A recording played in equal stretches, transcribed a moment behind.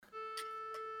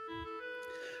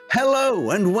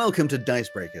Hello and welcome to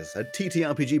Dicebreakers, a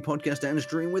TTRPG podcast and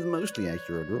stream with mostly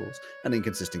accurate rules and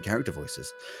inconsistent character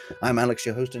voices. I'm Alex,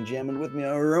 your host and GM, and with me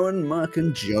are Rowan, Mark,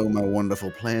 and Joe, my wonderful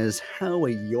players. How are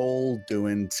y'all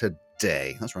doing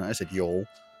today? That's right, I said y'all.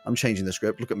 I'm changing the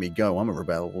script. Look at me go. I'm a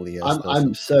rebellious person.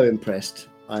 I'm so impressed.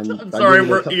 I'm sorry,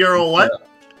 you're a what?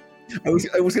 I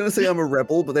was going to say I'm a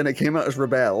rebel, but then it came out as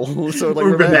rebel. So like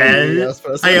Rebel.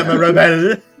 I am a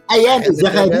rebel. I am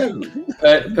the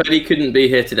rebel. Purdy couldn't be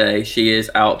here today. She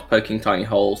is out poking tiny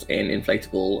holes in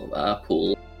inflatable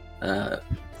pool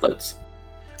floats.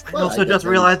 I also just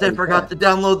realized I forgot to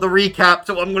download the recap,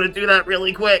 so I'm going to do that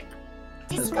really quick.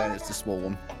 That's fine, it's a small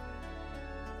one.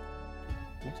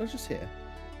 What did I just hear?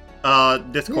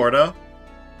 Discordo.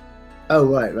 Oh,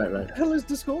 right. What the hell is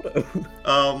Discordo?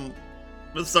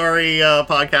 Sorry,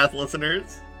 podcast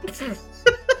listeners.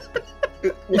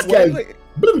 It's going.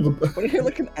 I hear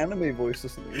like an anime voice or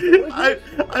something.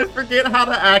 I forget how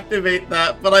to activate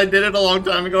that, but I did it a long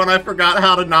time ago, and I forgot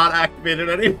how to not activate it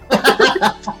anymore.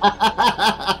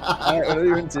 Alright, what are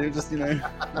you into? Just, don't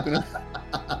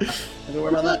worry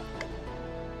about that.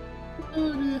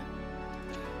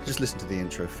 Just listen to the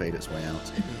intro fade its way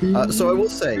out. So I will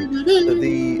say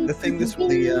that the thing what's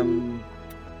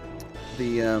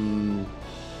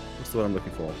the word I'm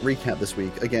looking for? Recap this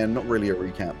week. Again, not really a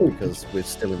recap because we're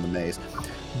still in the maze.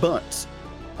 But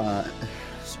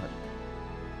sorry.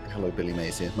 Hello, Billy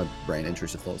Mays here. My brain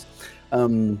intrusive thoughts.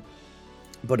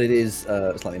 But it is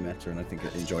slightly meta, and I think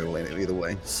enjoyable either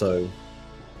way. So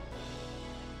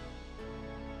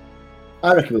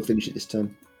I reckon we'll finish it this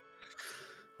time.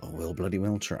 Oh, we'll bloody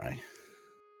well try.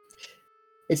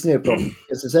 It's no problem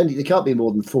because there can't be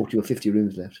more than 40 or 50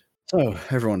 rooms left. So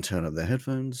everyone turn up their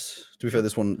headphones. To be fair,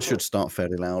 this one should start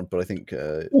fairly loud, but I think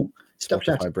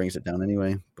Spotify brings it down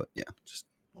anyway. But yeah, just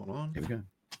hold on. Here we go.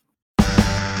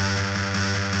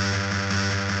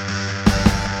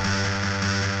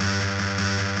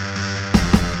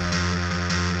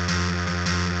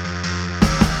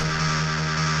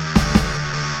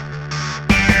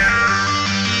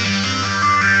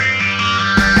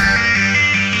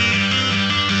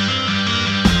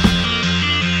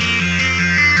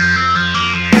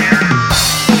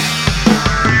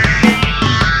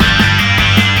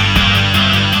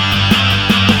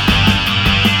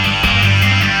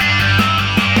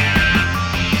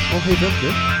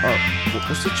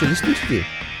 What's it you're listening to?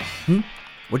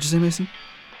 What'd you say, Mason?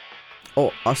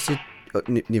 Oh, I said...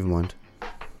 never mind.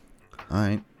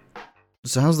 Alright.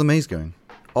 So how's the maze going?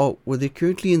 Oh, well, they're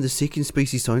currently in the second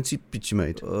spacey science bit you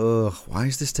made. Ugh, why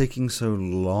is this taking so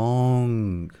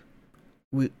long?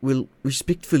 Well,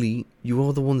 respectfully, you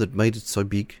are the one that made it so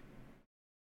big.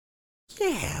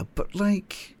 Yeah, but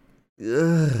like...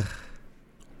 Ugh.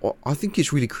 I think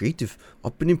it's really creative.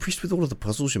 I've been impressed with all of the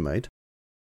puzzles you made.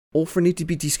 All for an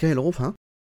itty-bitty scale of, huh?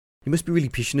 You must be really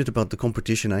passionate about the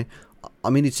competition, eh? I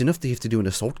mean, it's enough to have to do an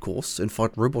assault course and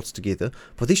fight robots together,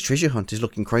 but this treasure hunt is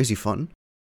looking crazy fun.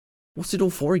 What's it all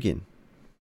for again?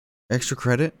 Extra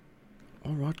credit?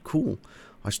 Alright, cool.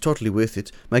 It's totally worth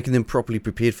it, making them properly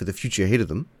prepared for the future ahead of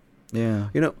them. Yeah.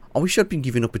 I wish I'd been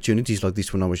given opportunities like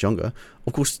this when I was younger.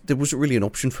 Of course, there wasn't really an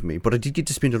option for me, but I did get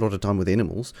to spend a lot of time with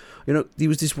animals. There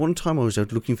was this one time I was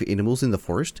out looking for animals in the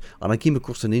forest, and I came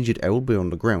across an injured owlbear on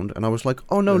the ground, and I was like,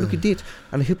 oh no, look at that,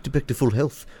 and I helped it back to full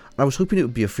health. And I was hoping it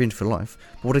would be a friend for life,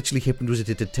 but what actually happened was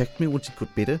it attacked me once it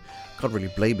got better. Can't really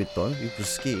blame it though, it was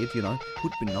scared,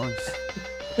 would be nice.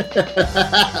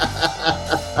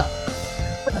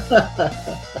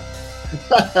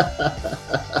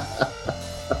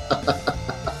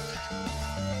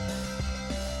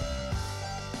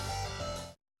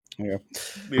 Yeah.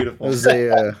 Beautiful. It was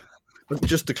a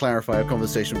just to clarify, a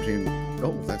conversation between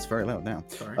that's very loud now.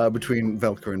 Sorry. Between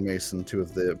Velka and Mason, two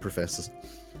of the professors.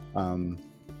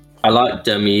 I like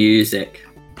the music.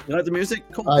 You like the music?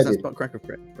 Cool. I That's did. Butt Crack of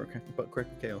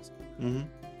Chaos. Mm-hmm.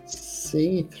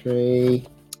 C3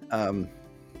 Yeah.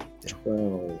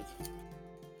 12.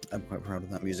 I'm quite proud of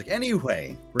that music.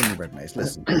 Anyway, we're in the Red Maze.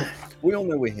 Listen, we all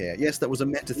know we're here. Yes, that was a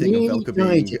meta thing of Velka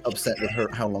being upset with her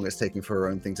how long it's taking for her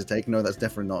own thing to take. No, that's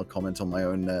definitely not a comment on my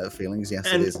own feelings. Yes,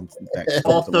 And it is. In fact,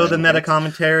 Also, the meta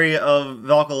commentary of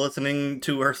Velka listening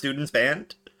to her students'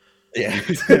 band. Yeah,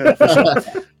 for sure.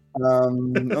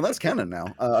 Well, that's canon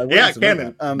now. Yeah,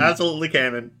 canon. Absolutely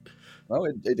canon. Oh,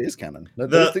 it is canon.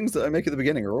 Those things that I make at the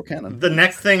beginning are all canon. The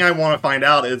next thing I want to find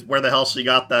out is where the hell she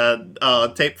got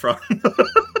that tape from.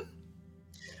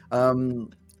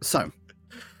 So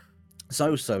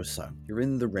you're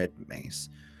in the Red Maze,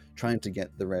 trying to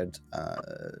get the red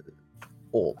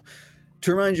orb.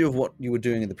 to remind you of what you were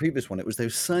doing in the previous one, it was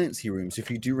those sciencey rooms, if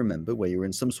you do remember, where you were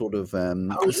in some sort of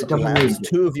it's a double labs. room.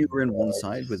 Two of you were in one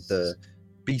side with the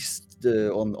beast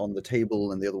on the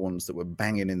table, and the other ones that were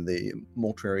banging in the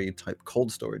mortuary type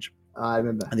cold storage. I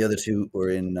remember. And the other two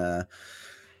were in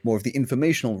more of the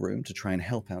informational room to try and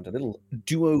help out, a little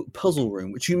duo puzzle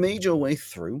room, which you made your way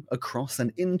through, across,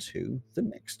 and into the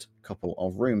next couple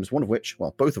of rooms. One of which,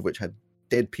 well, both of which had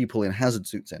dead people in hazard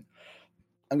suits in.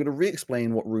 I'm going to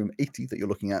re-explain what room 80 that you're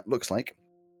looking at looks like,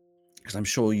 because I'm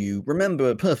sure you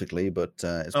remember perfectly, but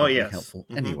it's probably helpful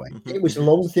anyway. It was a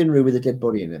long, thin room with a dead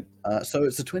body in it. So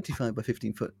it's a 25 by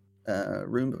 15 foot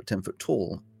room, but 10 foot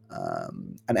tall.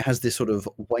 And it has this sort of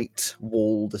white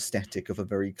walled aesthetic of a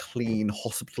very clean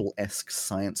hospital-esque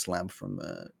science lab from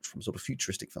sort of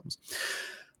futuristic films.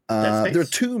 There are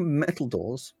two metal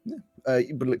doors,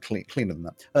 but look cleaner than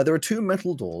that. There are two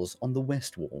metal doors on the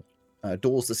west wall,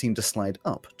 doors that seem to slide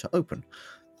up to open.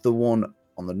 The one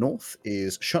on the north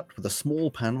is shut with a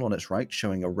small panel on its right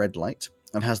showing a red light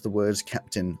and has the words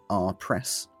Captain R.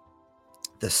 Press.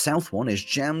 The south one is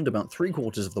jammed about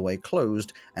 3/4 of the way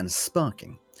closed and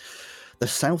sparking. The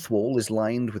south wall is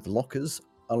lined with lockers.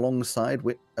 Alongside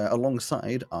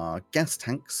are gas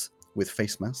tanks with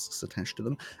face masks attached to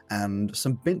them and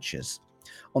some benches.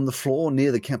 On the floor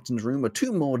near the captain's room are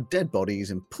two more dead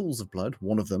bodies in pools of blood.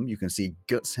 One of them you can see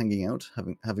guts hanging out,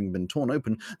 having been torn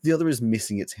open. The other is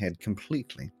missing its head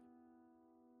completely.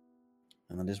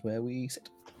 And that is where we sit.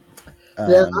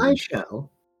 Then I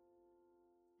shall.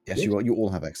 Yes, you all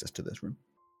have access to this room.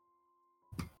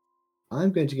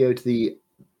 I'm going to go to the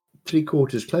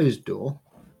 3/4 closed door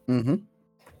and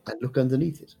look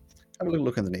underneath it. Have a little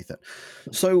look underneath it.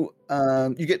 So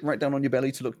you get right down on your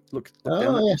belly to look down.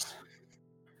 Oh, yes.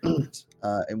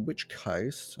 In which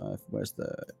case, that's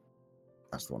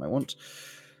the one I want.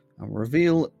 I'll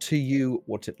reveal to you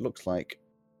what it looks like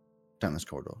down this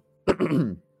corridor.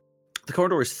 The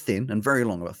corridor is thin and very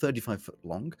long, about 35 foot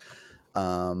long.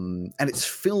 And it's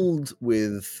filled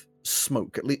with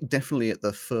smoke, definitely at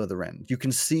the further end. You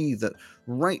can see that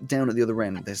right down at the other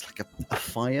end, there's like a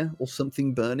fire or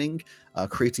something burning,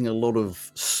 creating a lot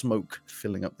of smoke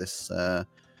filling up this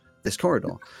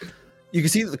corridor. You can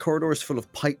see that the corridor is full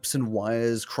of pipes and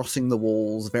wires crossing the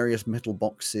walls, various metal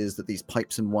boxes that these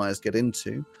pipes and wires get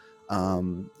into.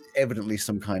 Evidently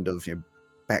some kind of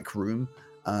back room.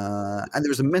 And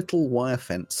there's a metal wire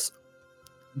fence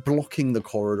blocking the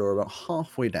corridor about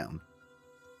halfway down,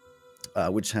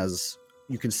 which has,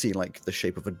 you can see like the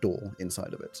shape of a door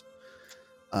inside of it.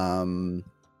 So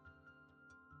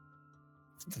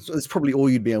it's probably all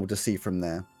you'd be able to see from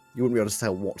there. You wouldn't be able to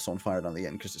tell what's on fire down the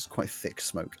end because it's quite thick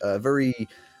smoke. Very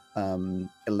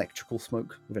electrical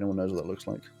smoke, if anyone knows what that looks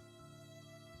like.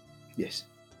 Yes,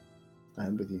 I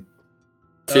am with you.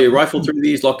 So you rifle through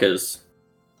these lockers.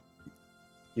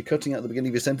 You're cutting out the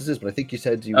beginning of your sentences, but I think you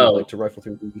said you would like to rifle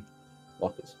through the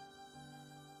lockers.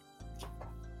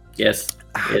 Yes.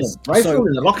 Yes. Rifle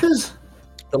in the lockers?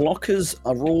 The lockers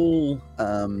are all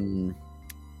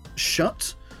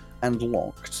shut and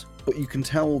locked, but you can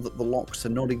tell that the locks are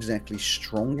not exactly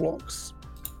strong locks.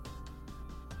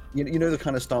 You know the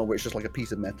kind of style where it's just like a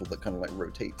piece of metal that kind of like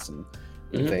rotates and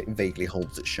vaguely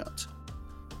holds it shut.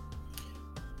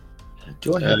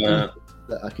 Do I have anything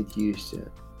that I could use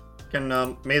to... Can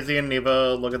Maisie and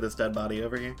Neva look at this dead body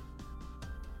over here?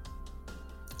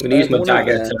 I'm going to use my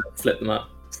dagger to flip them up.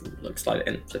 Like slide it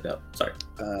in, flip it up. Sorry.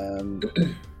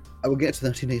 I will get to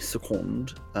that in a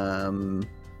second.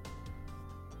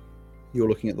 You're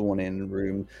looking at the one in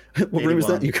room. What 81. Room is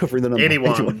that? You're covering the number.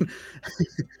 81.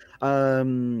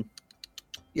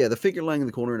 Yeah, the figure lying in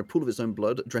the corner in a pool of its own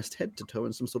blood, dressed head to toe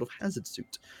in some sort of hazard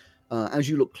suit. As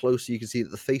you look closer, you can see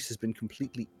that the face has been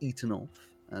completely eaten off,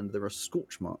 and there are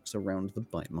scorch marks around the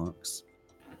bite marks.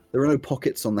 There are no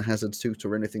pockets on the hazard suit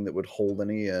or anything that would hold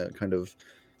any kind of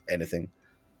anything.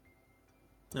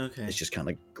 Okay. It's just kind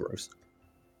of gross.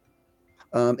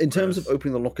 In terms of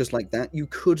opening the lockers like that, you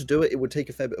could do it. It would take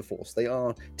a fair bit of force. They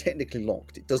are technically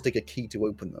locked. It does take a key to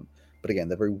open them. But again,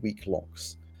 they're very weak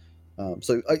locks.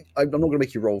 So I'm not going to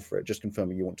make you roll for it. Just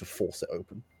confirming you want to force it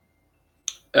open.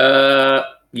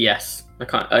 Yes. I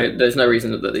can't. There's no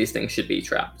reason that these things should be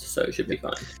trapped, so it should be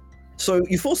fine. So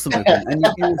you force them open, and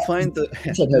you'll find that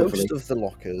most of the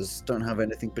lockers don't have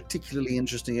anything particularly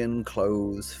interesting in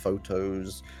clothes,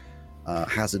 photos,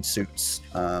 hazard suits,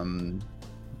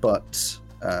 but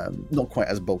not quite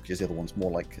as bulky as the other ones. More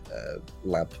like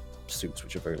lab suits,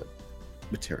 which are very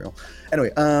material.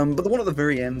 Anyway, but the one at the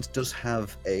very end does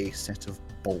have a set of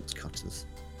bolt cutters.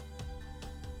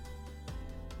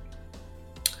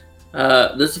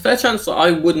 There's a fair chance that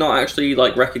I would not actually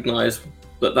recognize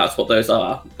that that's what those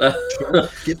are.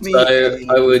 Give me. So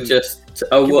I would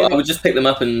just pick them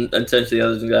up and turn to the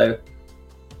others and go,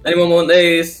 anyone want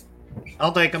these?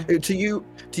 I'll take them. To you,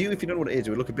 if you don't know what it is, it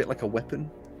would look a bit like a weapon.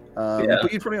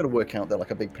 But you'd probably ought to work out they're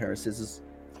like a big pair of scissors.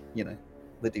 You know,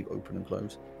 they do open and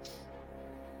close.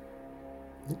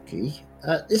 Okay.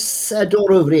 This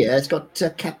door over here, it's got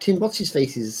Captain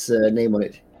What's-His-Face's name on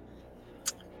it.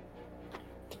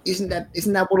 Isn't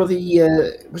that one of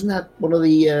the? Wasn't that one of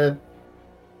the?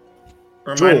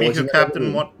 Remind me who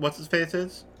Captain what's his face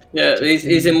is? Yeah,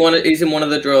 he's in one of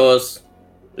the drawers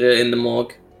in the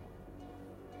morgue.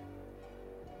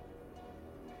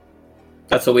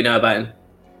 That's all we know about him.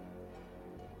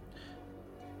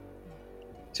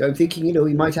 So I'm thinking,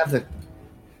 he might have the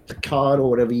card or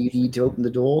whatever you need to open the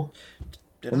door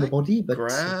on the body. But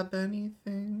grab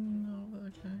anything?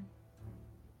 Okay.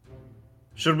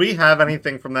 Should we have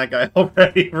anything from that guy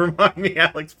already? Remind me,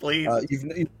 Alex, please. You've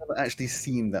never actually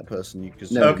seen that person.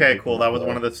 Okay, cool. That was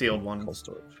one of the sealed ones.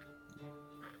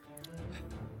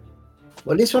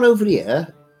 Well, this one over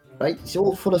here, right? It's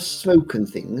all full of smoke and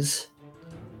things.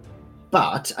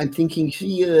 But I'm thinking,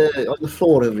 see, on the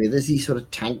floor over here, there's these sort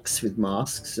of tanks with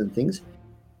masks and things.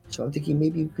 So I'm thinking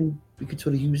maybe we could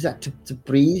sort of use that to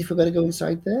breathe if we're going to go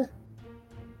inside there.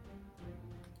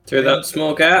 Through that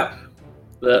small gap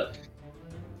that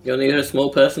you'll need a small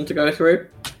person to go through.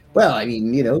 Well, I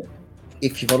mean,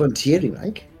 if you're volunteering,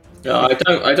 like. No,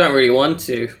 I don't really want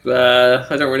to.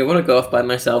 I don't really want to go off by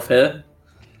myself here.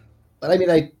 But I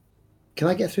mean, can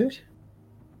I get through it?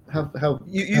 How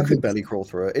you could belly crawl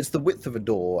through it. It's the width of a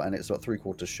door and it's about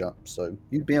 3/4 shut, so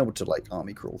you'd be able to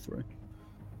army crawl through.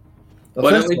 Well,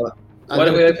 why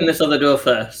don't we open this other door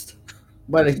first?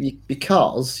 Well,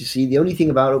 because you see, the only thing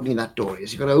about opening that door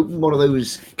is you've got to open one of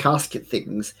those casket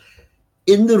things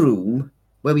in the room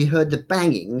where we heard the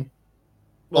banging.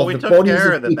 Well, we took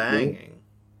care of the banging.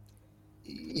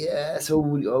 Yeah, so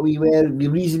we're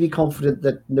reasonably confident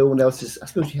that no one else is. I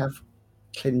suppose you have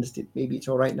cleansed it. Maybe it's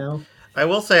all right now. I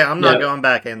will say I'm not going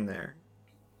back in there.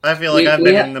 I feel like I've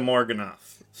been in the morgue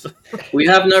enough. We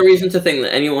have no reason to think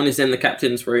that anyone is in the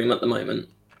captain's room at the moment,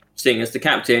 seeing as the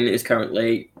captain is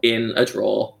currently in a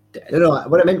drawer dead. No,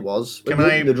 what I meant was, when we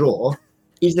open the drawer,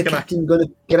 is the captain going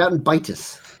to get out and bite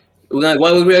us? No,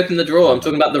 why would we open the drawer? I'm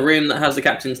talking about the room that has the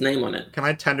captain's name on it. Can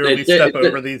I tenderly step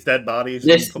over these dead bodies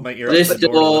and put my ear up the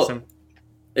door to listen?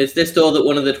 It's this door that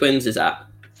one of the twins is at.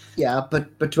 Yeah,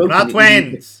 but to open not it,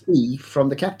 twins. You need the key from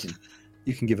the captain.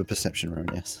 You can give a perception roll,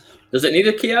 yes. Does it need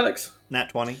a key, Alex? Nat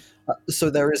 20. So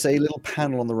there is a little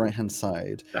panel on the right-hand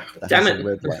side. Damn has it! A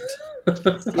red light.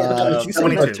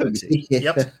 22.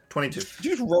 Yep, 22.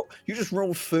 You just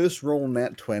roll first roll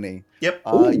nat 20. Yep.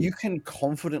 You can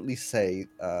confidently say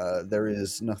there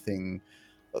is nothing.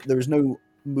 There is no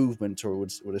movement, or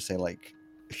would I say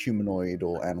humanoid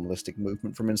or animalistic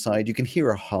movement from inside. You can hear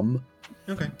a hum.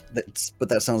 Okay. But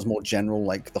that sounds more general.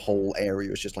 Like the whole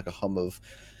area is just like a hum of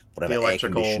whatever, the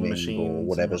electrical air conditioning or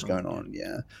whatever's going on.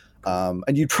 Yeah.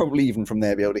 And you'd probably even from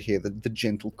there be able to hear the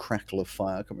gentle crackle of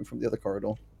fire coming from the other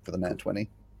corridor for the nat 20.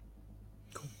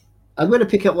 Cool. I'm going to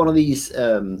pick up one of these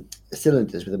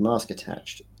cylinders with a mask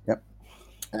attached. Yep.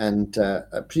 And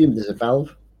I presume there's a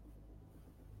valve.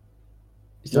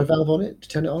 Is there a valve on it to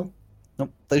turn it on?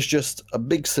 Nope. There's just a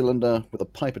big cylinder with a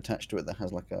pipe attached to it that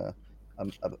has like a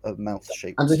mouth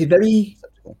shape. I'm going to very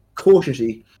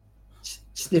cautiously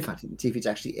sniff at it and see if it's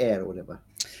actually air or whatever.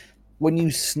 When you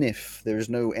sniff, there is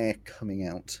no air coming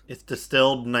out. It's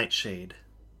distilled nightshade.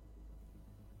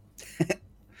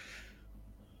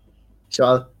 So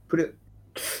I'll put it.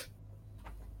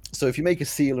 So if you make a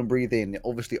seal and breathe in, it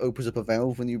obviously opens up a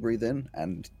valve when you breathe in,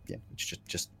 and yeah, it's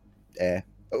just air.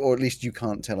 Or at least you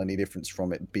can't tell any difference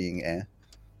from it being air.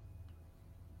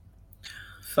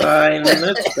 Fine,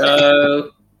 let's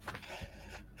go.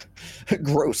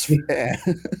 Gross air.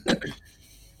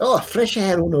 Oh, fresh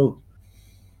air! Oh no.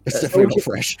 It's definitely not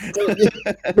fresh.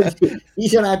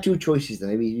 These are our two choices then.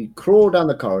 I mean, you crawl down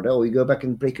the corridor or you go back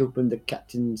and break open the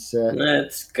captain's...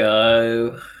 Let's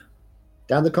go.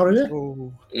 Down the corridor?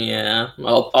 Oh. Yeah,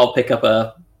 I'll pick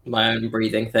up my own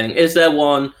breathing thing. Is there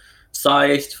one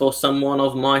sized for someone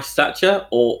of my stature,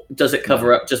 or does it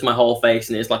cover up just my whole face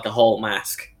and it's like a whole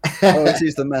mask? Oh, it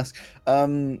is the mask. I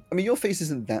mean, your face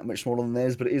isn't that much smaller than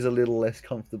theirs, but it is a little less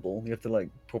comfortable. You have to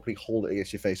properly hold it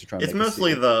against your face to try and It's make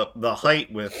mostly a seal. the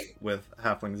height with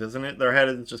halflings, isn't it? Their head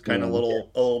is just kind of a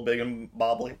little big and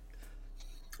bobbly.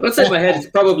 I'd say my head is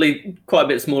probably quite a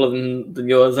bit smaller than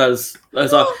yours, as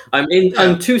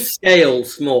I'm 2 scale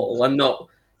small. I'm not,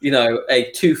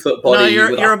 a 2 foot body. No,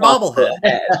 you're a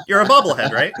bobblehead. You're a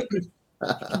bobblehead, right?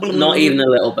 Not even a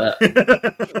little bit.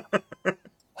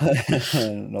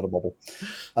 Not a bobble.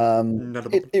 Not a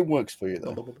bobble. It works for you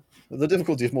though. The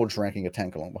difficulty is more dragging a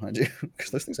tank along behind you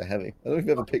because those things are heavy. I don't know if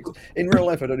you've ever picked in real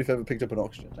life. I don't know if you've ever picked up an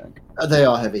oxygen tank. They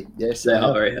are heavy. Yes, They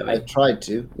are very heavy. I tried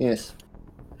to. Yes.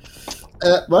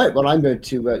 Right. Well, I'm going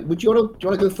to. Would you want to? Do you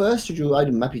want to go first? Or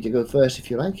I'm happy to go first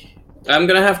if you like. I'm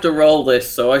gonna have to roll this,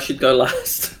 so I should go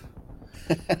last.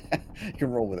 You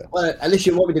can roll with it. Well, unless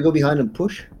you want me to go behind and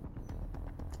push.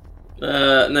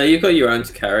 No, you've got your own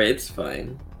to carry. It's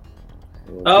fine.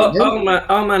 Okay, then.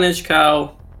 I'll manage,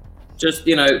 Cal. Just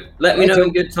let me know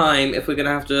in good time if we're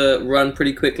gonna have to run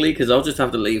pretty quickly, because I'll just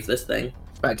have to leave this thing.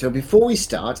 Right. So before we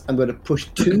start, I'm going to push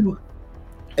 2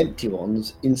 empty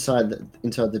ones inside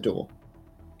the door.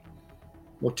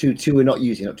 Or two we're not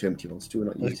using, not 2 empty ones. 2 we're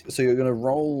not using. So you're going to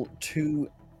roll 2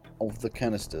 of the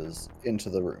canisters into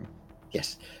the room.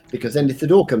 Yes, because then if the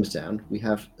door comes down, we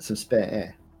have some spare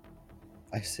air.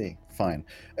 I see. Fine.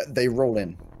 They roll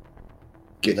in.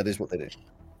 Good. That is what they do.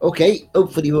 Okay,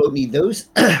 hopefully we won't need those.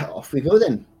 Off we go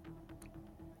then.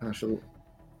 I shall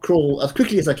crawl as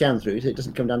quickly as I can through so it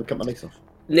doesn't come down and cut my legs off.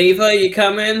 Neva, you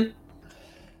coming?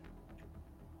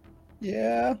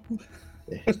 Yeah.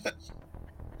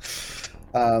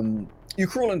 You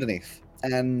crawl underneath,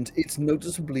 and it's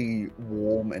noticeably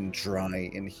warm and dry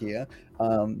in here.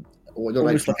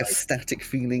 Almost like a static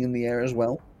feeling in the air as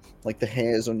well. Like the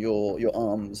hairs on your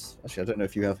arms. Actually, I don't know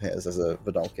if you have hairs as a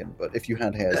Vidalkin, but if you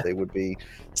had hairs, they would be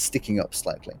sticking up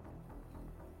slightly.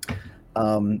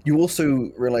 You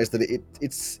also realize that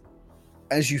it's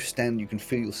as you stand, you can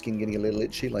feel your skin getting a little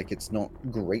itchy. Like it's not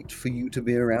great for you to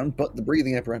be around, but the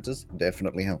breathing apparatus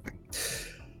definitely helping.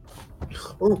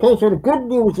 Okay, so the good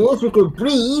news is we can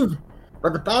breathe,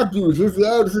 but the bad news is the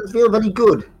air doesn't feel very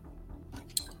good.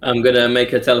 I'm gonna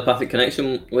make a telepathic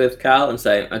connection with Cal and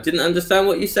say, I didn't understand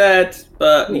what you said,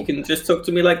 but you can just talk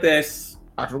to me like this.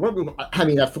 I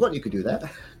forgot you could do that.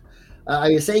 I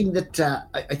was saying that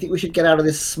I think we should get out of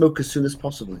this smoke as soon as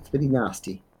possible. It's pretty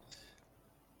nasty.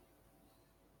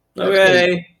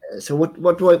 Okay. So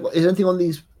what do I? Is there anything on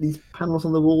these panels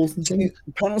on the walls and things?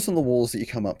 Panels on the walls that you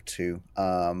come up to.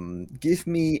 Give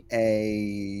me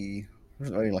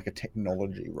like a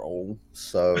technology roll.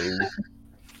 So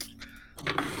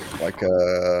like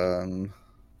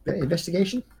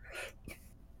Investigation?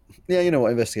 Yeah, you know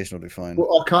what? Investigation will do fine.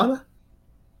 Well, Arcana?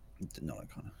 No,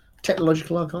 Arcana.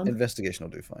 Technological Arcana? Investigation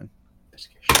will do fine.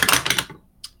 Investigation.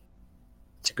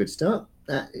 It's a good start.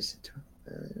 That is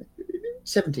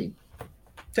 17.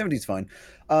 70's fine.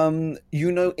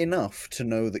 You know enough to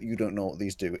know that you don't know what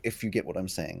these do, if you get what I'm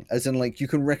saying. As in, like, you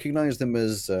can recognize them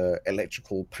as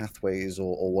electrical pathways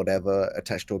or whatever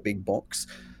attached to a big box.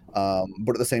 But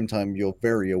at the same time, you're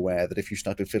very aware that if you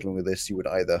started fiddling with this, you would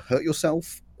either hurt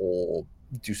yourself or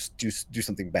do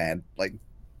something bad. Like,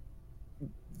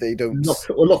 they don't...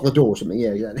 Lock the door or something,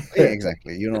 yeah, exactly. Yeah,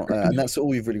 exactly. You're not... and that's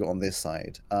all you've really got on this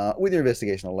side. With your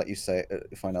investigation, I'll let you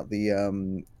find out.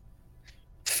 The...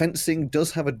 fencing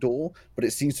does have a door, but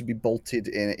it seems to be bolted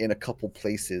in a couple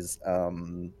places,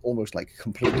 almost like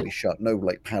completely shut. No,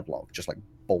 like padlock, just like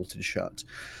bolted shut.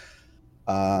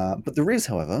 But there is,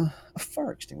 however, a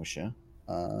fire extinguisher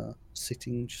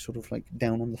sitting sort of like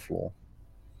down on the floor.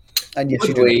 And yes,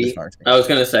 you do know this fire extinguisher. I was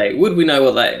going to say, would we know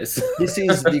what that is? This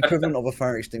is the equivalent of a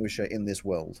fire extinguisher in this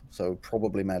world, so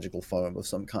probably magical foam of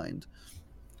some kind.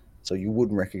 So you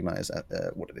would recognize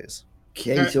what it is.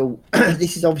 Okay, so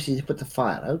this is obviously to put the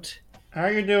fire out. How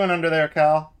are you doing under there,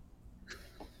 Cal?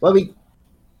 Well, have you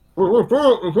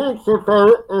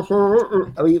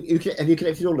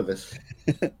connected all of us?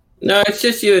 No, it's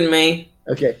just you and me.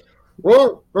 Okay.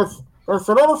 Well, there's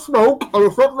a lot of smoke, and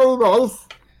it's not very nice.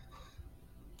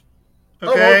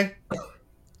 Okay.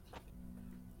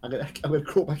 I'm gonna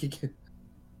crawl back again.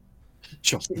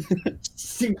 Sure.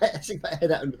 Sing my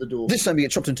head out under the door. This time you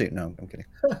get chopped in two. No, I'm kidding.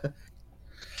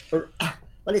 Well,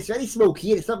 it's very smoky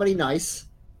and it's not very nice.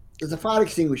 There's a fire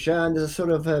extinguisher and there's a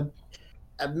sort of a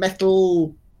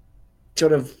metal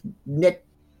sort of net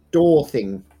door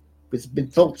thing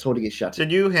with bolts holding it shut.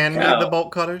 Did you hand me the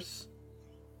bolt cutters?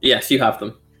 Yes, you have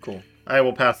them. Cool. I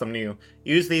will pass them to you.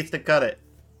 Use these to cut it.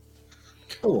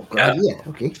 Oh, God, yeah,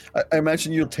 okay. I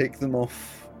imagine you'll take them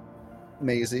off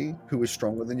Maisie, who is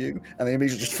stronger than you, and they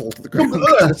immediately just fall to the ground.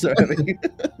 So heavy.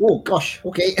 Oh, gosh,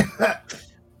 okay.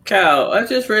 Cal, I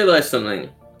just realized something.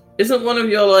 Isn't one of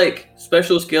your, like,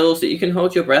 special skills that you can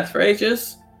hold your breath for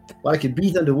ages? Well, I can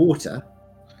breathe underwater.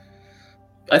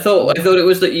 I thought it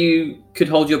was that you could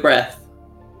hold your breath,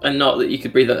 and not that you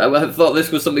could breathe. I thought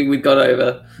this was something we'd got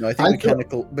over. No, I think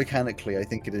mechanically, I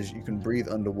think it is. You can breathe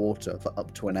underwater for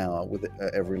up to an hour with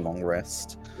every long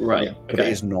rest. Right. But it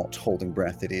is not holding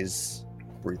breath. It is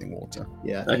breathing water.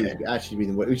 Yeah, Okay. actually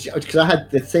reading what because I had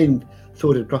the same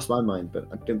thought across my mind, but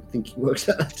I don't think it works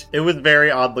out. It was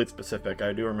very oddly specific.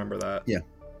 I do remember that. Yeah.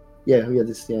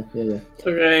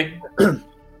 Okay.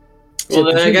 So Well, then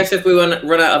I presume- guess if we run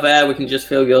out of air, we can just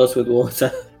fill yours with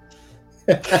water.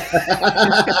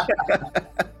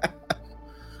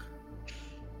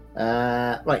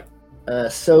 Right.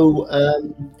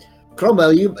 So, Cromwell,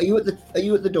 are you at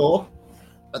the door,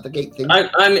 at the gate thing?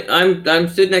 I'm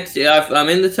stood next to you. I'm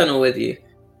in the tunnel with you.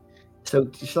 So,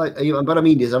 just like, are you? What I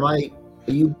mean is, are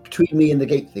you between me and the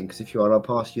gate thing? Because if you are, I'll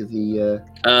pass you the.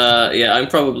 Yeah, I've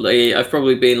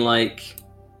probably been like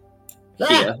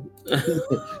here.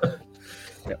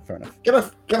 Yeah, fair enough. Get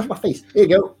off my face! There you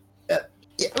go.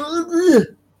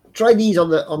 Try these on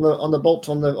the bolt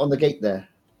on the gate there.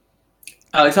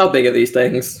 Alex, how big are these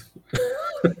things?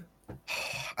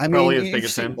 I Probably as mean, big you've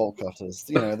as seen him. bolt cutters.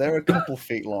 You know, they're a couple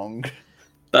feet long.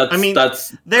 That's I mean,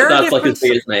 that's There are like different. as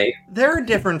big as me. There are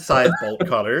different size bolt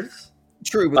cutters.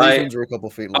 True, but these I- ones are a couple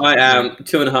feet long. I am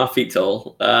 2.5 feet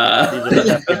tall. These are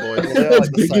the hefty Well, boys. they're like As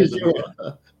the big size as of you a-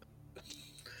 are.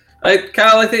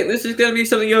 Cal, I think this is going to be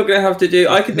something you're going to have to do.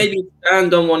 I could maybe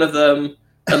stand on one of them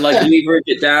and like leverage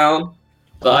it down,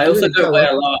 but I also don't weigh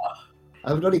a lot.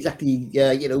 I'm not exactly,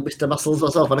 Mr. Muscles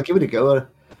myself, and I'll give it a go.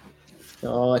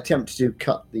 I'll attempt to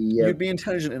cut the. You'd be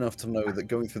intelligent enough to know that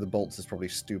going through the bolts is probably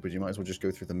stupid. You might as well just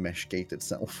go through the mesh gate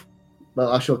itself.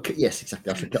 Well, I shall. Yes,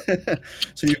 exactly. I shall cut.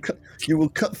 So you will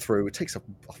cut through. It takes a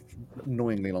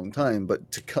annoyingly long time,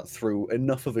 but to cut through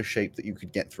enough of a shape that you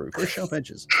could get through. Very sharp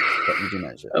edges, but you do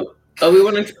manage it. Are we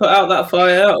wanting to put out that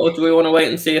fire, or do we want to wait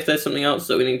and see if there's something else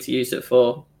that we need to use it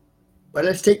for? Well,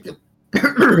 let's take the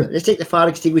let's take the fire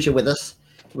extinguisher with us.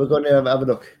 We're going to have a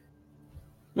look.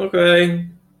 Okay.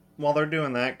 While they're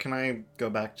doing that, can I go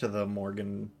back to the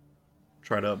Morgan,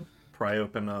 try to pry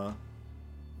open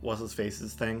what's his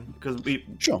face's thing? Because we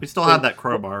Sure. still have that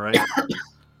crowbar, right?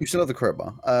 You still have the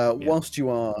crowbar. Whilst you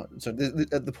are, so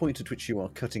at the point at which you are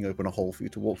cutting open a hole for you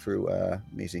to walk through,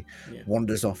 Maisie Yeah.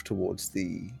 wanders off towards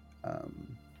the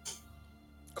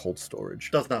cold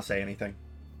storage. Does not say anything.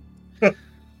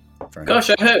 Fair enough. Gosh,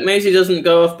 I hope Maisie doesn't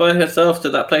go off by herself to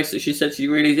that place that she said she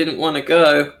really didn't want to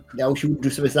go. No, she wouldn't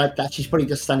do something like that. She's probably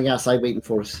just standing outside waiting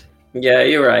for us. Yeah,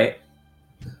 you're right.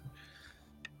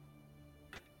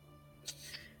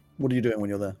 What are you doing when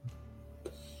you're there?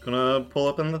 Gonna pull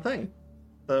up in the thing.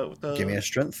 The Give me a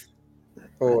strength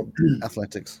or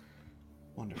athletics.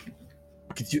 Wonderful.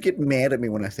 Did you get mad at me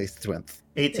when I say strength?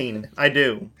 18. I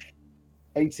do.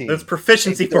 18. There's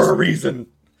proficiency for a reason.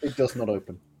 It does not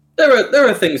open. There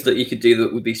are things that you could do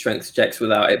that would be strength checks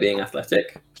without it being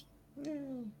athletic.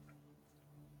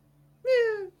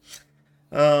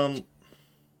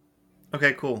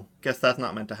 Okay, cool. Guess that's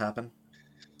not meant to happen.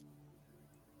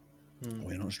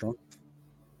 We're not strong.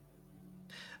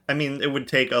 I mean, it would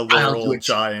take a I'll do literal it.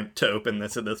 giant to open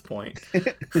this at this point.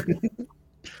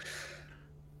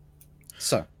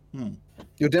 So, Hmm.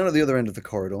 you're down at the other end of the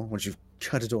corridor once you've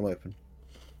cut it all open.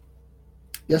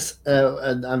 Yes,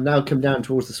 and I've now come down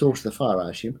towards the source of the fire, I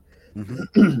assume.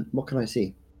 Mhm. What can I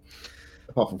see?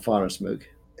 Apart from fire and smoke.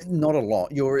 Not a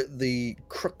lot. You're at the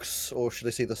crux, or should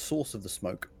I say the source of the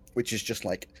smoke, which is just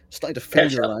like starting to fill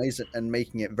your Ketchup. eyes and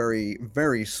making it very,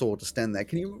 very sore to stand there.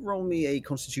 Can you roll me a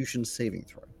Constitution saving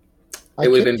throw? I It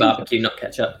would have can been do- barbecue, not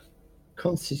ketchup.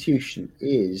 Constitution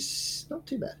is not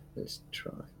too bad. Let's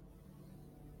try.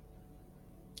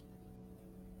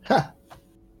 Ha!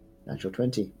 Natural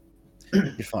 20.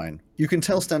 You're fine. You can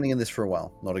tell standing in this for a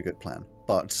while, not a good plan.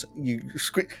 But you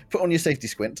put on your safety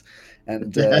squint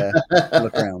and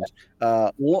look around.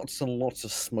 Lots and lots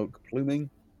of smoke pluming.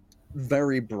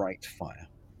 Very bright fire.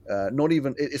 Not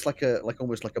even. It's like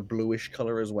almost like a bluish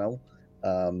color as well.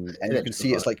 And you can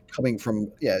see it's like coming from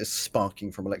it's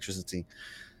sparking from electricity.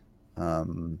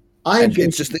 I'm And going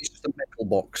it's just a metal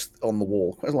box on the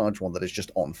wall, quite a large one that is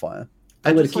just on fire.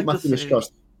 I'm going to I'd just keep like my to fingers say-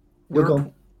 crossed. We're We're,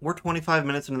 going. we're 25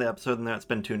 minutes into the episode, and that's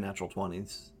been 2 natural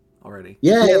 20s already.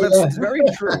 Yeah, That's very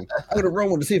true. I'm going to roll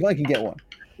one to see if I can get one.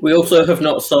 We also have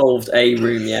not solved a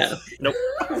room yet.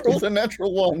 Rolled a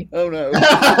natural one. Oh no.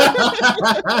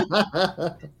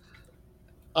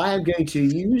 I am going to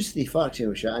use the fire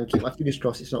extinguisher and keep my fingers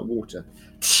crossed it's not water.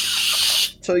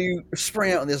 So you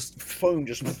spray out and there's foam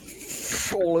just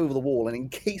all over the wall and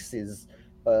encases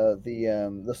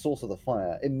the source of the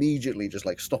fire, immediately just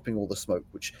like stopping all the smoke,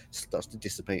 which starts to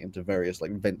dissipate into various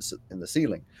like vents in the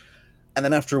ceiling. And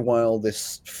then after a while,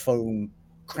 this foam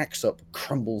cracks up,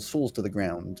 crumbles, falls to the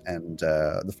ground, and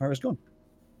the fire is gone.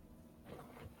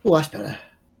 Oh, that's better.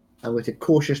 I'm going to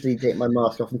cautiously take my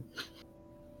mask off and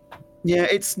Yeah,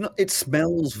 it's not. It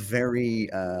smells very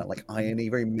like irony,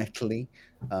 very metally.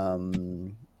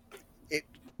 It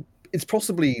it's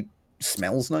possibly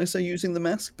smells nicer using the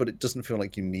mask, but it doesn't feel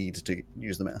like you need to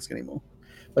use the mask anymore.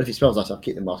 But if it smells nice, I'll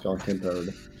keep the mask on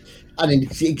temporarily. And then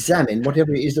examine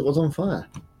whatever it is that was on fire.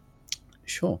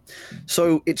 Sure.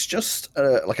 So it's just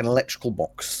like an electrical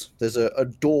box. There's a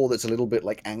door that's a little bit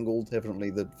like angled.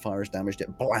 Evidently, the fire has damaged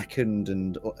it, blackened,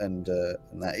 and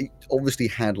that. It obviously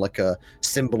had like a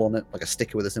symbol on it, like a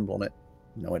sticker with a symbol on it.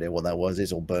 No idea what that was.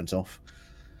 It's all burnt off.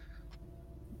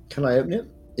 Can I open it?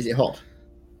 Is it hot?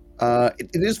 It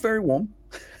is very warm.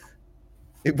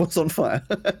 It was on fire.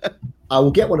 I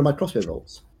will get one of my crossbow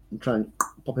bolts and try and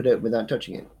pop it open without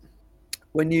touching it.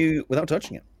 Without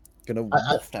touching it, gonna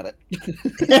waft at it.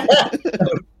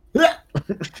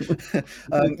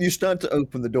 You start to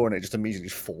open the door and it just immediately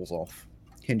falls off.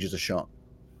 Hinges are shut.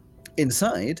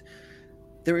 Inside,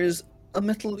 there is a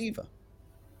metal lever.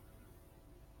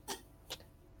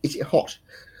 Is it hot?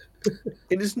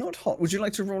 It is not hot. Would you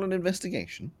like to roll an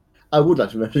investigation? I would like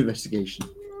to run an investigation.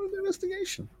 Roll an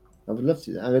investigation. I would love to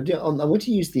do that. I'm going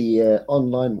to use the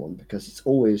online one because it's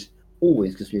always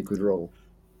gives me a good roll.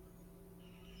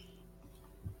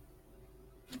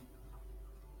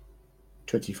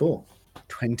 24.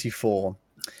 24.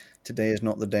 Today is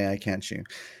not the day I catch you.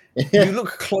 You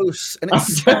look close, and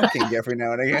it's sparking every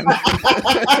now and again.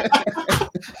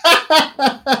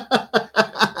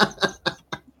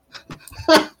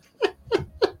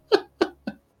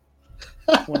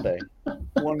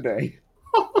 One day.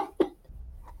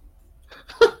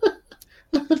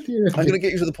 I'm going to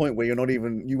get you to the point where you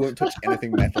won't touch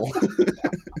anything metal.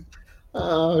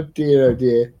 Oh dear.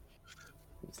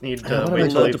 Just need to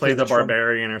wait till you play the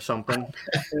barbarian or something.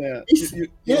 Yeah.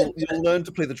 You'll learn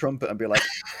to play the trumpet and be like,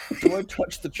 do I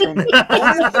touch the trumpet?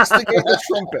 I investigate the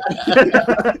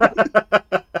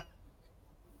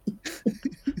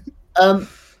trumpet.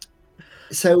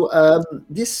 So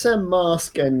this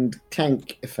mask and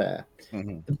tank affair,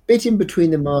 the bit in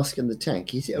between the mask and the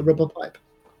tank, is it a rubber pipe?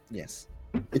 Yes.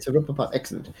 It's a rubber pipe.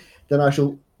 Excellent. Then I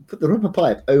shall put the rubber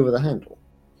pipe over the handle.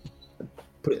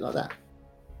 Put it like that.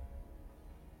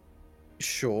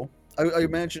 Sure. I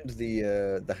imagined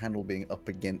the handle being up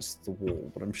against the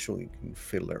wall, but I'm sure you can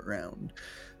fiddle it around.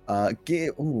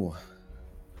 Ooh,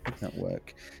 make that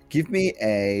work. Give me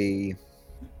a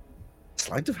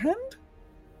sleight of hand.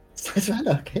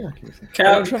 Okay.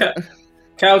 Cal,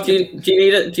 do you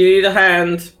need a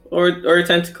hand or a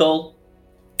tentacle?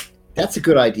 That's a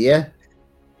good idea.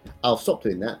 I'll stop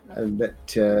doing that and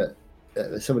let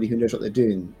somebody who knows what they're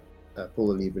doing pull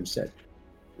the lever instead.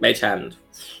 Mage hand.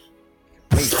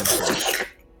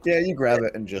 Yeah, you grab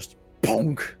it and just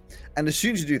bonk. And as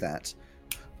soon as you do that,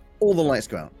 all the lights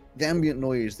go out. The ambient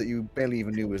noise that you barely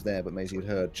even knew was there, but Maisie had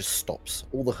heard, just stops.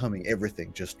 All the humming,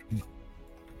 everything, just...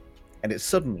 And it's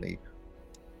suddenly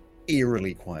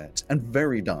eerily quiet and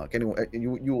very dark. Anyway,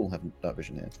 you all have dark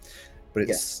vision here. But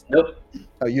it's... Yeah. Nope.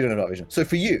 Oh, you don't have dark vision. So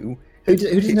for you, who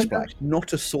doesn't have black,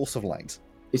 not a source of light.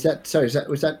 Was that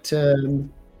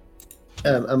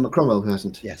a Cromwell who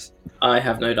hasn't? Yes. I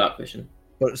have no dark vision.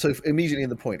 But so immediately in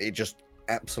the point, it just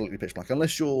absolutely pitch black.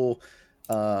 Unless your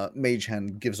mage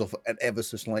hand gives off an ever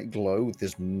so slight glow,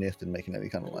 there's nothing making any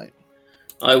kind of light.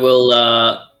 I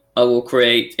will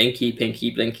create Inky,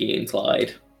 Pinky, Blinky, and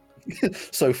Clyde.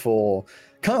 So for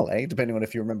Carle, depending on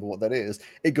if you remember what that is,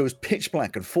 it goes pitch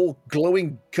black and 4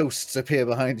 glowing ghosts appear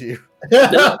behind you.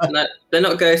 They're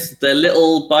not ghosts. They're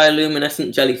little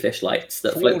bioluminescent jellyfish lights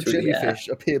that 4 float through the air. jellyfish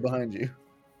appear behind you.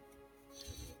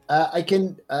 I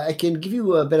can give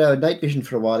you a bit of night vision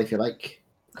for a while if you like.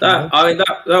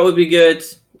 That would be good.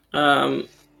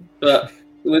 But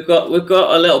we've got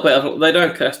a little bit of. They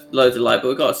don't cast loads of light, but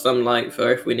we've got some light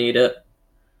for if we need it.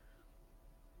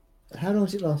 How long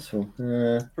does it last for?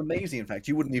 For Maisie, in fact,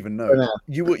 you wouldn't even know.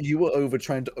 You were over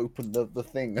trying to open the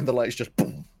thing, and the lights just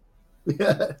boom.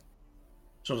 Yeah.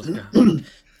 She'll just go.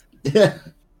 Yeah.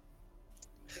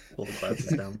 Pull the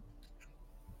glasses down.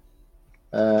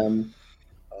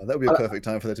 That would be a perfect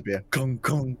time for there to be a gong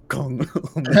gong gong.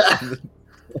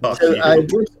 So I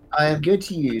am going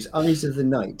to use Eyes of the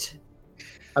Night.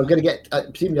 I'm going to get.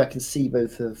 Presumably, I can see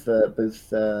both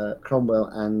Cromwell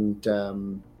and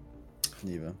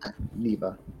Neva. I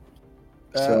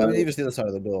mean, Neva's the other side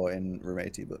of the door in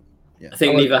Rumati, but yeah. I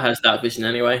think Neva has dark vision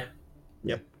anyway.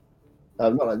 Yep.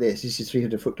 Not like this. This is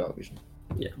 300-foot dark vision.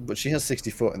 Yeah. But she has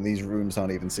 60 foot, and these rooms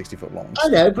aren't even 60 foot long. I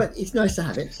know, but it's nice to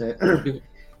have it. So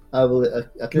I will.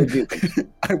 I can do.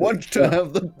 I want to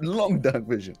have the long dark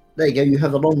vision. There you go. You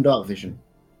have the long dark vision,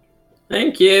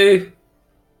 Thank you.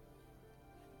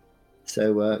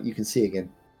 so you can see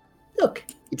again. Look,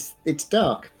 it's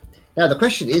dark. Now the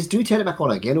question is, do we turn it back on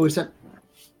again, or is that?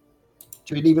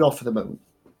 Do we leave it off for the moment?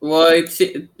 Well,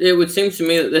 it would seem to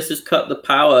me that this has cut the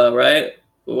power, right?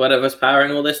 Whatever's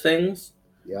powering all these things.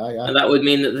 Yeah, yeah. And that would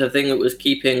mean that the thing that was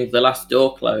keeping the last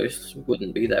door closed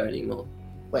wouldn't be there anymore.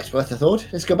 Well, it's worth a thought.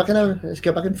 Let's go back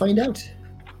and find out.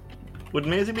 Would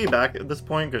Maisie be back at this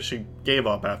point? Because she gave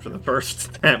up after the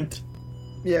first attempt.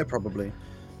 Yeah, probably.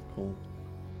 Cool.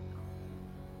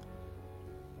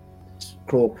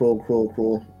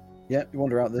 Crawl. Yeah, you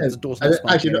wander out. The door's not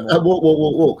sparking Actually, anymore.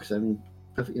 walk. Because I'm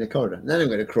in a corridor. And then I'm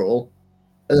going to crawl,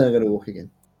 and then I'm going to walk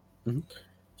again.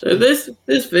 So this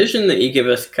vision that you give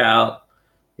us, Cal,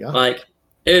 Yeah. like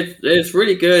it's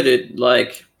really good. It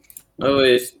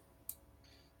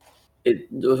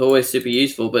was always super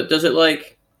useful. But does it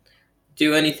like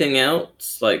do anything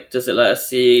else? Like, does it let us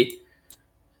see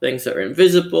things that are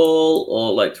invisible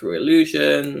or like through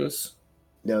illusions?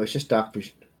 No, it's just dark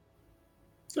vision.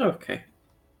 Okay.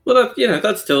 Well,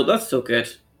 that's still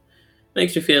good.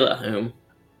 Makes me feel at home.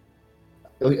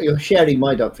 You're sharing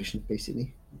my dark vision,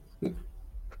 basically.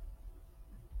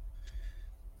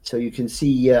 So you can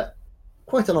see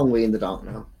quite a long way in the dark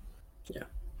now. Yeah.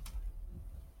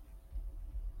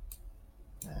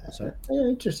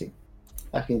 Interesting.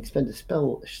 I can spend a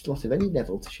spell slot of any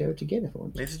level to share it again if I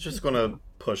want. Maisie's just gonna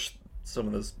push some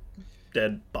of this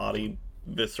dead body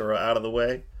viscera out of the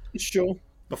way Sure.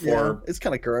 before It's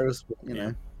kind of gross, but, you yeah,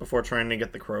 know. before trying to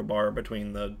get the crowbar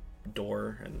between the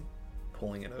door and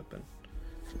pulling it open.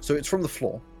 So it's from the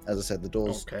floor. As I said, the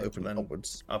door's Okay, open then-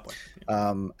 upwards. Upward.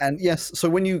 And yes, so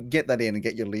when you get that in and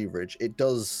get your leverage, it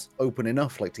does open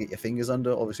enough, like, to get your fingers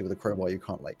under. Obviously, with a crowbar, you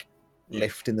can't, like,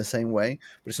 lift in the same way,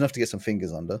 but it's enough to get some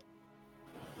fingers under.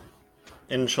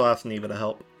 And she'll ask Neva to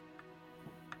help.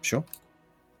 Sure.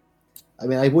 I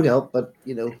mean, I would help, but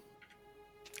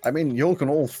I mean, you all can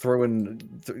all throw in,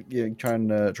 try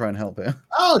and help here.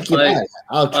 I'll give it.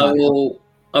 I'll try.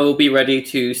 I will be ready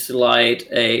to slide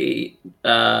a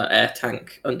air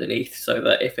tank underneath so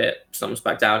that if it slumps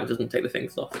back down, it doesn't take the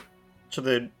fingers off. Should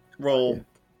they roll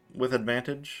with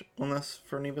advantage on this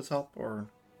for Neva's help, or?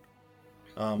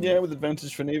 Yeah, with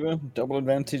advantage for Neva. Double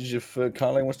advantage if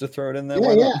Carly wants to throw it in there. Yeah,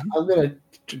 why yeah. not? I'm gonna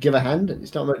give a hand.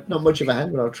 It's not much of a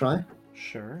hand, but I'll try.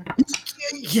 Sure.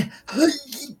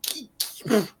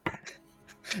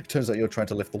 Turns out you're trying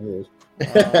to lift the wall.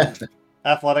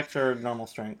 Athletics or normal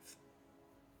strength?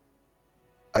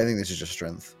 I think this is just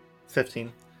strength. 15.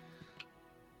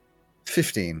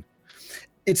 15.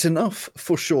 It's enough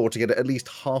for sure to get it at least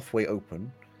halfway open,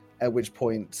 at which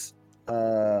point,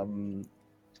 well,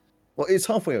 it's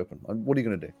halfway open. What are you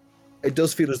going to do? It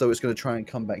does feel as though it's going to try and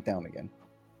come back down again.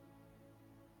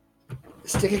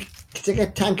 Stick a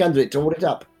tank under it to hold it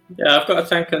up. Yeah, I've got a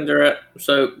tank under it.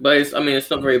 So, but it's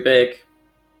not very big.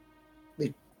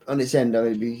 On its end,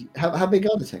 I mean, how big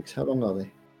are the tanks? How long are they?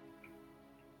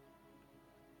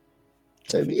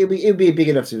 So it'd be big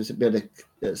enough to be able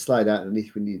to slide out underneath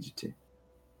if we needed to.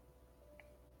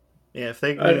 Yeah,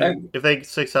 if they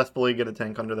successfully get a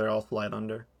tank under there, I'll slide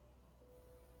under.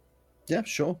 Yeah,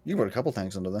 sure. You've got a couple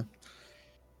tanks under there.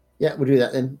 Yeah, we'll do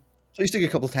that then. So you stick a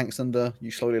couple tanks under,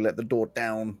 you slowly let the door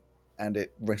down, and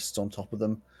it rests on top of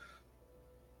them.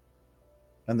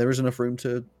 And there is enough room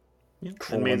to Yeah.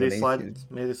 crawl And Maisie underneath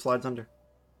you. slides under.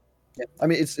 Yeah. I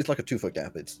mean, it's like a 2-foot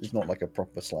gap. It's not like a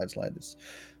proper slide. It's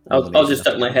I'll just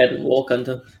duck my head and walk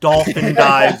under. Dolphin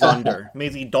dives under.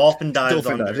 Maisie dolphin dives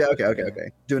Dolphin under. dives. Yeah,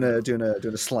 okay. Doing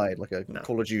a slide like a No.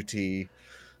 Call of Duty.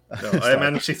 No, I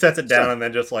mean, she sets it down and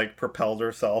then just like propels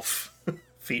herself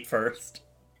feet first.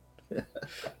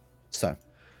 So,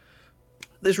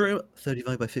 this room,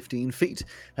 35 by 15 feet,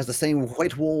 has the same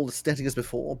white wall aesthetic as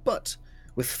before, but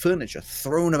with furniture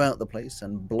thrown about the place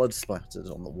and blood splatters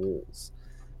on the walls.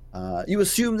 You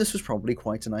assume this was probably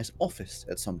quite a nice office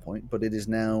at some point, but it is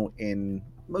now in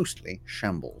mostly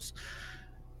shambles.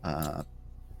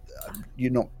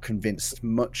 You're not convinced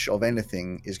much of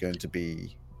anything is going to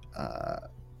be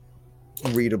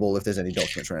readable if there's any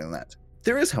documents or anything like that.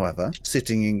 There is, however,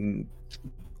 sitting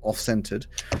off-centered,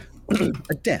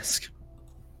 a desk.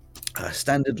 A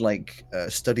standard,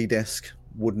 study desk,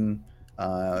 wooden.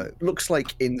 Looks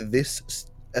like in this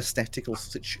aesthetical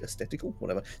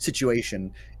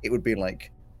situation, it would be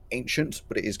like ancient,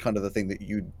 but it is kind of the thing that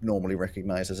you'd normally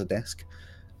recognize as a desk.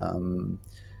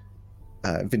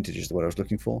 Vintage is the word I was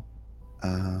looking for.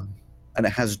 And it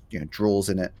has drawers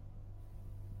in it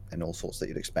and all sorts that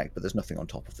you'd expect, but there's nothing on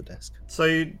top of the desk. So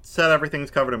you said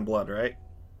everything's covered in blood, right?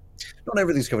 Not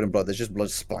everything's covered in blood. There's just blood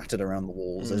splattered around the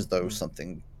walls as though Mhm.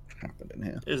 something happened in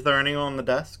here. Is there anyone on the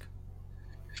desk?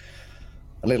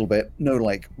 A little bit. No,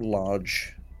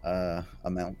 large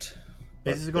amount.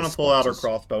 Maisie's but going to there's pull out her splatters.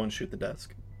 crossbow and shoot the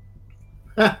desk.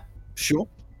 Sure.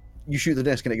 You shoot the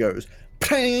desk and it goes.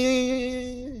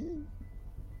 Pang!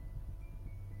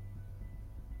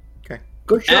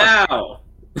 Good shot. Ow!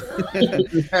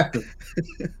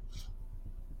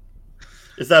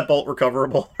 Is that bolt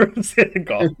recoverable? Or is it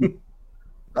gone?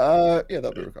 Yeah,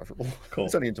 that'll be recoverable. Cool.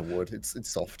 It's only into wood. It's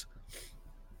soft.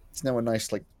 It's now a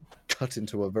nice, like, cut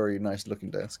into a very nice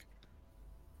looking desk.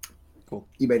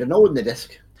 You made a note in the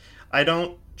desk. I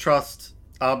don't trust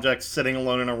objects sitting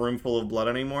alone in a room full of blood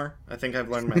anymore. I think I've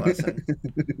learned my lesson.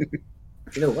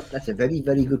 You know what? That's a very,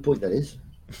 very good point. That is.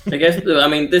 I guess. I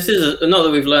mean, this is not that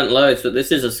we've learnt loads, but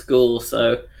this is a school,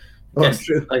 so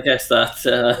True. I guess that.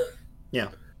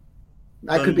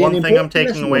 That could The be one an thing I'm important taking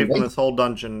lesson away one from day. this whole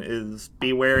dungeon is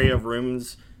be wary of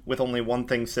rooms with only one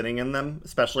thing sitting in them,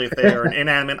 especially if they are an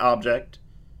inanimate object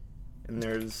and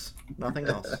there's nothing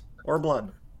else. Or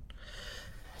blood.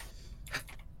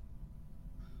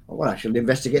 Well, I should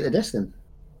investigate the desk then.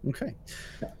 Okay.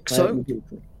 So,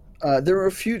 there are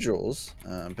a few drawers.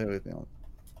 Bear with me.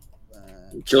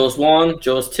 Jaws 1,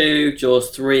 Jaws 2, Jaws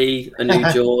 3, a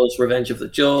new Jaws, Revenge of the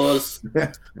Jaws.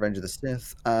 Revenge of the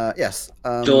Sith. Yes.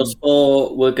 Jaws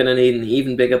 4, we're going to need an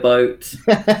even bigger boat.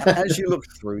 As you look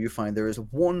through, you find there is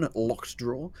one locked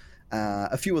drawer,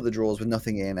 a few other drawers with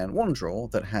nothing in, and one drawer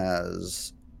that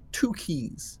has 2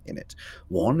 keys in it.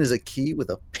 One is a key with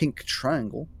a pink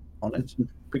triangle on it.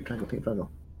 Pink triangle, pink triangle.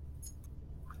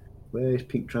 Where is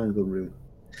pink triangle room?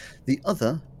 The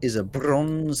other is a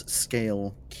bronze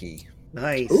scale key.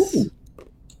 Nice. Ooh.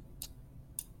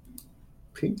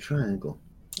 Pink triangle.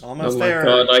 Almost Oh my there.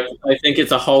 god, I think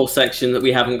it's a whole section that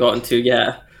we haven't gotten to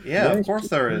yet. Yeah, Where's of course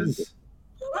there is.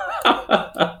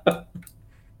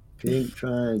 Pink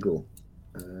triangle.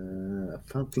 I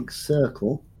found pink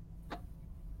circle.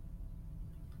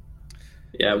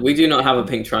 Yeah, we do not have a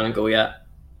pink triangle yet.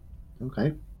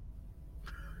 Okay.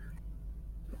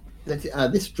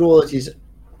 This drawer that is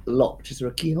locked. Is there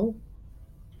a keyhole?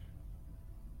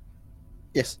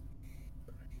 Yes,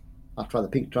 I'll try the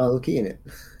pink triangle key in it.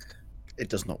 it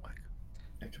does not work.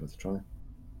 Actually, let's try.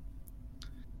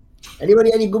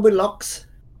 Anybody any good with locks?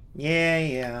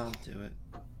 Yeah, I'll do it.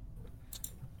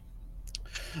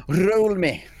 Roll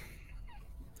me.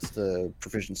 It's the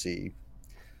proficiency.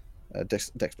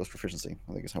 Dex plus proficiency,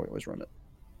 I think is how we always run it.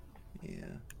 Yeah.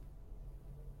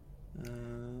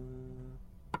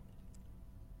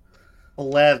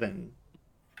 11.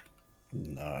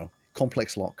 No.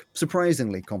 Complex lock.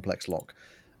 Surprisingly complex lock.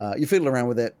 You fiddle around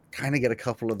with it, kind of get a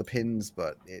couple of the pins,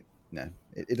 but it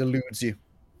eludes you.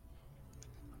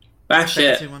 Bash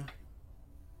Fancy it. one.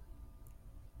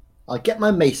 I'll get my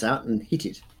mace out and hit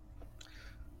it.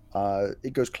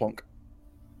 It goes clonk.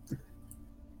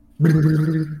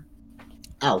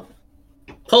 Ow.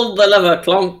 Pull the lever,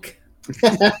 clonk.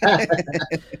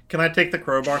 Can I take the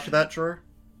crowbar to that drawer?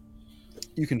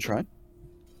 You can try.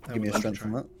 I Give me a would strength try.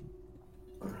 from that.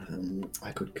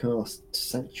 I could cast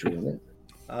Sanctuary on it.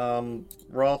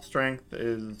 Raw strength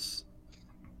is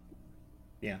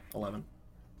 11.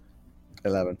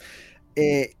 11.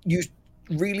 You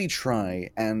really try,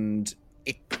 and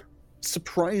it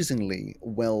surprisingly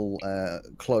well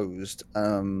closed.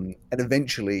 And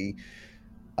eventually,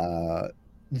 the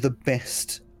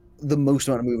most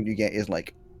amount of movement you get is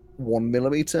like 1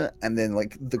 millimeter, and then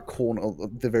like the corner,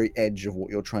 the very edge of what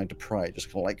you're trying to pry,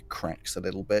 just kind of like cracks a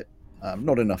little bit.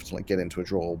 Not enough to like get into a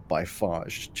drawer by far.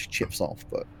 It just chips off,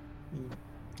 but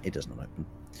it does not open.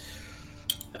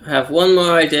 I have one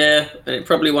more idea, and it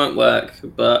probably won't work,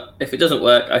 but if it doesn't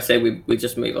work, I say we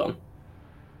just move on.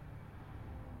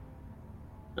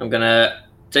 I'm going to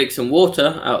take some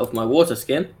water out of my water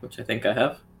skin, which I think I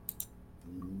have.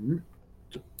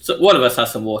 So one of us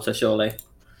has some water, surely.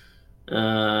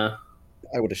 I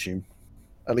would assume.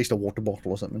 At least a water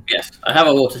bottle or something. Yes, I have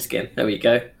a water skin. There we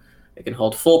go. It can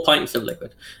hold 4 pints of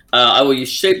liquid. I will use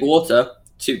shape water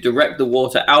to direct the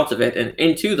water out of it and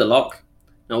into the lock.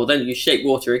 I will then use shape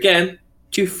water again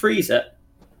to freeze it.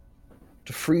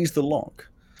 To freeze the lock.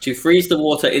 To freeze the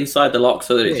water inside the lock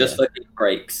so that it Yeah. just fucking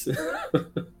breaks.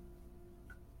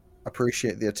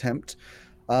 Appreciate the attempt.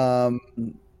 You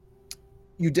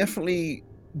definitely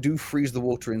do freeze the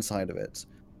water inside of it.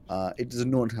 It does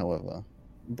not, however,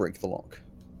 break the lock.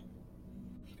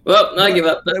 Well, I give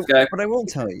up. Let's go. But I will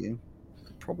tell you, it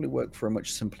could probably work for a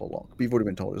much simpler lock. But you've already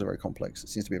been told it's very complex. It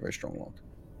seems to be a very strong lock.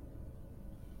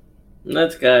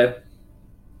 Let's go.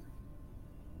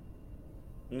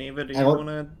 Neva, do I you want-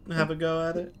 want to have a go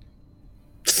at it?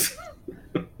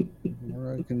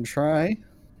 Or I can try.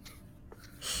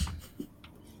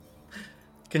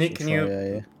 Can you,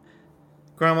 Yeah.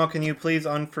 Grandma, can you please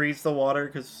unfreeze the water?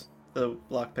 Because the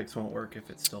lockpicks won't work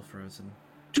if it's still frozen.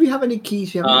 Do we have any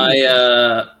keys? We haven't used?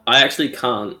 I actually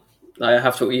can't.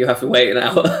 You have to wait an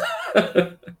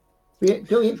hour.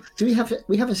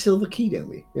 We have a silver key, don't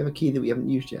we? We have a key that we haven't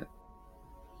used yet.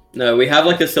 No, we have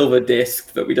like a silver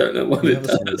disc, but we don't know what You it have a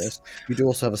silver does. disc. You do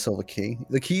also have a silver key.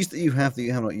 The keys that you have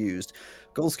not used: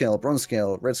 gold scale, bronze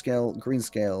scale, red scale, green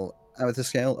scale, amethyst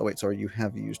scale. Oh wait, sorry, you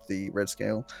have used the red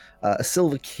scale. A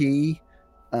silver key,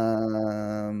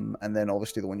 and then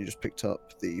obviously the one you just picked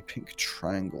up, the pink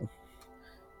triangle.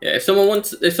 Yeah, if someone wants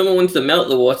to melt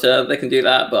the water, they can do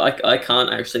that, but I can't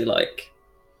actually like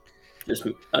just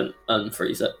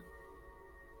unfreeze it.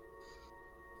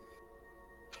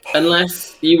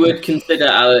 Unless you would consider,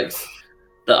 Alex,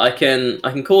 that I can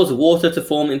cause water to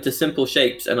form into simple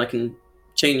shapes and I can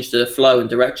change the flow and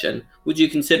direction. Would you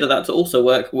consider that to also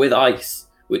work with ice,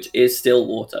 which is still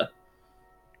water?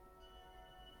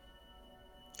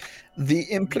 The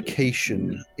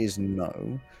implication is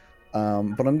no,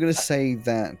 but I'm going to say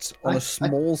that on a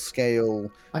small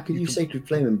scale, I could use Sacred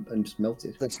Flame and just melt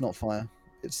it. that's not fire.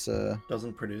 It's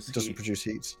Doesn't produce doesn't heat. produce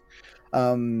heat.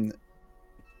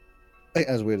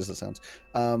 As weird as it sounds,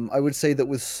 I would say that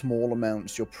with small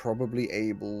amounts, you're probably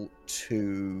able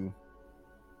to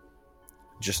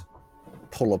just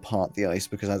pull apart the ice,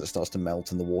 because as it starts to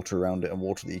melt and the water around it and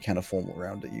water that you kind of form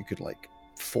around it, you could like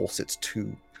force it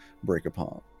to break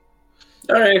apart.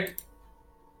 All right,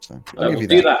 So I I'll will give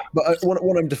do you that. But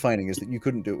what I'm defining is that you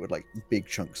couldn't do it with like big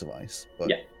chunks of ice, but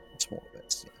Yeah. smaller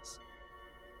bits. Yes.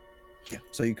 Yeah.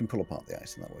 So you can pull apart the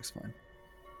ice, and that works fine.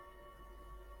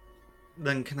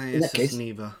 Then can I In that assist case-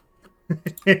 Neva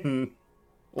in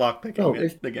lockpicking Oh, it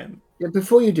if- again? Yeah,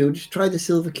 before you do, just try the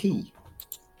silver key.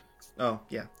 Oh,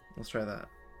 yeah. Let's try that.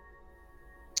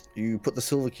 You put the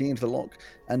silver key into the lock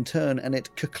and turn, and it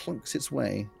clunks its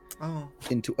way Oh,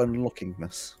 into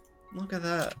unlockingness. look at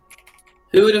that.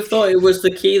 Who would have thought it was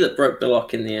the key that broke the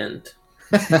lock in the end?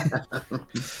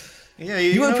 Yeah,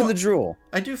 You know open what? the drawer.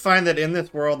 I do find that in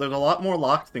this world there's a lot more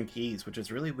locks than keys, which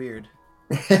is really weird.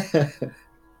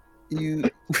 You no,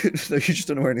 you just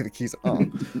don't know where any of the keys are.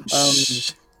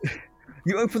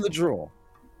 You open the drawer.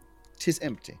 'Tis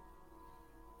empty.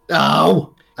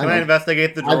 Oh! Can I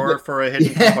investigate the drawer for a hidden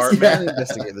Yes, compartment? yeah.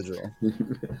 Investigate the drawer.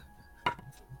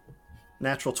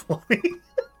 Natural 20.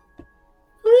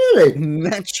 Really?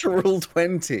 Natural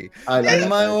 20. I like that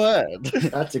My dice.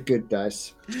 word. That's a good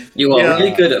dice. You are Yeah.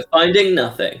 really good at finding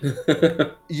nothing.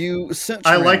 You search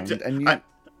I around like to. and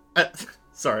you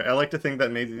Sorry, I like to think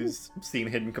that maybe he's seen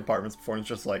hidden compartments before and it's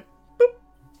just like,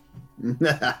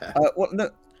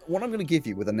 what I'm going to give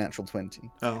you with a natural 20,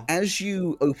 oh. as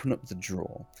you open up the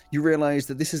drawer, you realize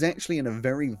that this is actually in a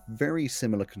very, very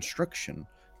similar construction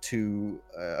to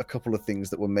a couple of things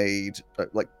that were made,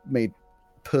 made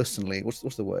personally.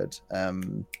 What's the word?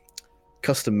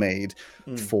 Custom made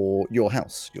Mm. for your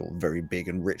house, your very big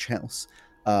and rich house.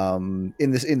 In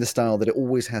the style that it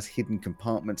always has hidden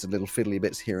compartments and little fiddly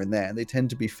bits here and there, and they tend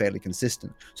to be fairly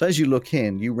consistent. So as you look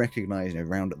in, you recognize,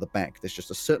 around at the back, there's just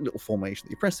a certain little formation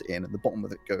that you press it in, and the bottom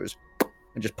of it goes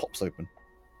and just pops open,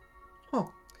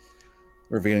 Oh.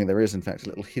 revealing there is in fact a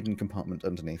little hidden compartment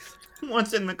underneath.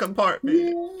 What's in the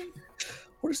compartment?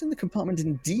 What is in the compartment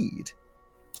indeed?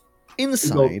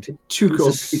 Inside Two This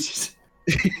gold is- pieces.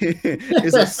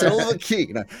 is a silver key.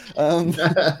 No,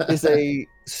 is a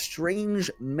strange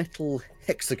metal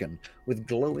hexagon with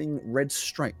glowing red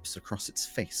stripes across its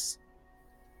face.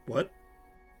 What?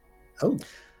 Oh,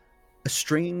 A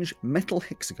strange metal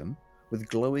hexagon with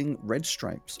glowing red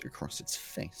stripes across its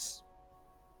face.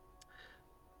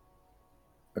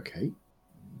 okay.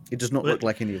 It does not What? look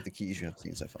like any of the keys you have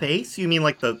seen so far. Face? You mean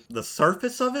like the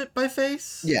surface of it by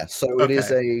face? Yeah, so it is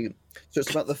so it's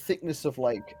about the thickness of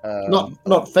like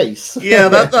Not face. Yeah,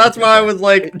 that's why I was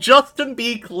like, just to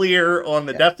be clear on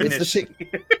the Yeah, it's the definition.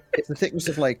 it's the thickness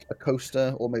of like a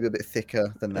coaster, or maybe a bit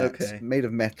thicker than that. Okay. Made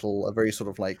of metal, a very sort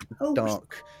of like Oh,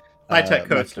 dark High-tech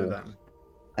coaster, metal,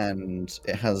 then. and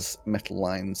it has metal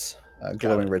lines,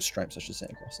 glowing it. red stripes, I should say,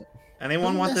 across it.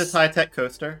 Anyone want this Yes. high-tech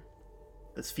coaster?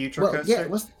 This future Well, coaster? yeah.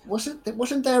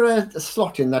 Wasn't there a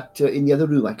slot in that in the other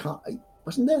room?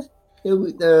 Wasn't there?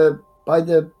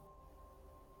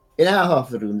 In our half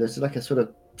of the room, there's like a sort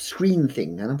of screen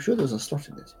thing, and I'm sure there's a slot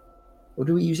in it. Or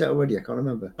do we use that already? I can't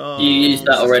remember. You used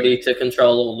that already to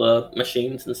control all the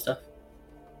machines and stuff.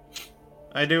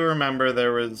 I do remember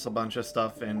there was a bunch of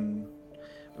stuff in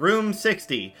room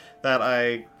 60 that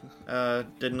I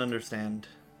didn't understand.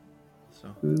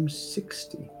 So Room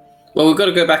 60. Well, we've got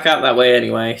to go back out that way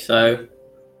anyway, so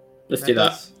let's do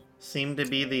that. does seem to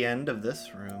be the end of this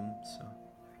room. So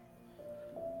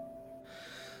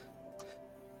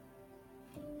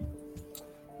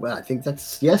Well, I think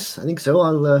that's yes. I think so.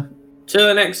 I'll. To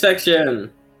the next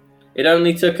section. It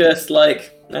only took us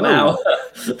like an hour.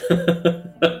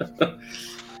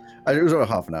 It was about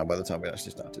half an hour by the time we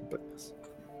actually started, but yes.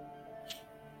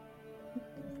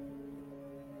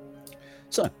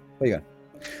 So, where you going?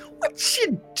 What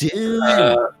you doing?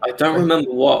 I don't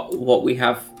remember what we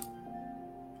have.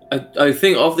 I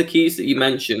think of the keys that you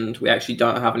mentioned, we actually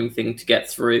don't have anything to get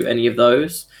through any of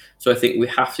those. So I think we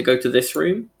have to go to this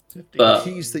room. 50. But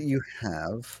The keys that you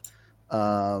have,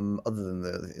 other than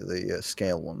the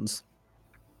scale ones,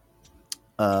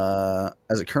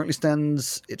 as it currently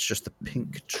stands, it's just the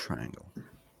pink triangle.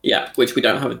 yeah, which we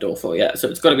don't have a door for yet. So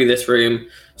it's got to be this room.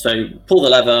 So pull the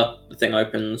lever, the thing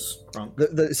opens. Wrong.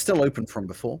 It's still open from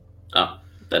before. Oh,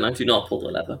 then I do not pull the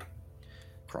lever.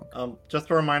 Kronk. Just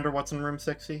a reminder, what's in room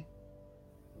 60?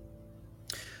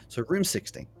 So room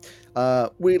 60.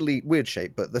 Weird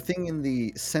shape, but the thing in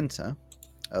the center,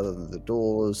 other than the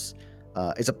doors,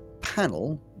 is a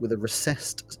panel with a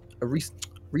recessed,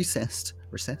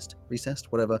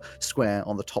 whatever, square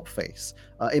on the top face.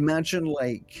 Imagine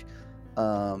like,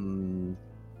 in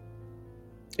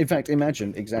fact,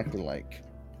 imagine exactly like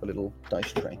a little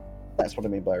dice tray. That's what I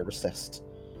mean by a recessed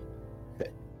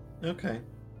bit. Okay.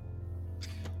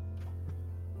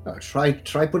 Oh, try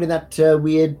putting that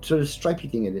weird sort of stripy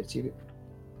thing in it. See if it...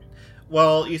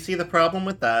 Well, you see, the problem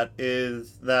with that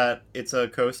is that it's a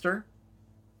coaster.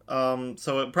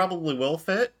 So it probably will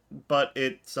fit, but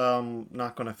it's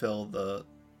not going to fill the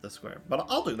square. But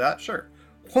I'll do that, sure.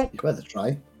 Honk. It's worth a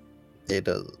try. It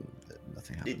does.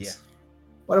 Nothing happens. Yeah.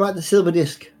 What about the silver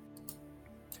disc?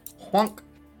 Honk.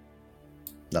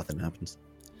 Nothing happens.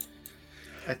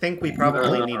 I think we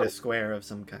probably need a square of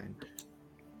some kind.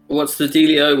 What's the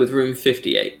dealio with room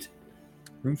 58?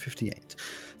 Room 58.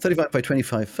 35 by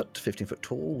 25 foot, 15 foot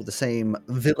tall, with the same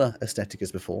villa aesthetic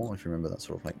as before, if you remember that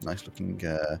sort of like nice looking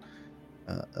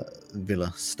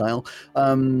villa style.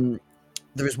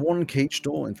 There is one cage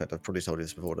door. In fact, I've probably told you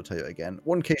this before, but I'll tell you it again.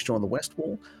 One cage door on the west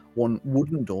wall, one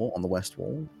wooden door on the west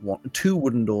wall, two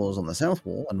wooden doors on the south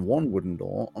wall, and one wooden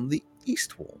door on the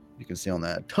east wall. You can see on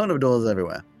there, a ton of doors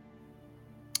everywhere.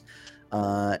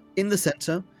 In the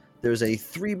center, there's a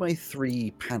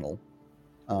 3x3 panel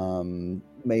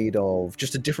made of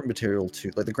just a different material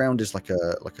to, like, the ground is like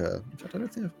a in fact, I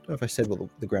don't know if I said what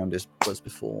the ground was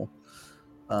before.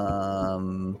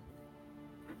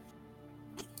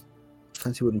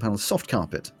 Fancy wooden panel, soft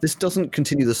carpet. This doesn't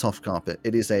continue the soft carpet.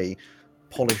 It is a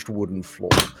polished wooden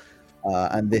floor,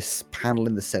 and this panel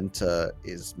in the center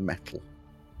is metal.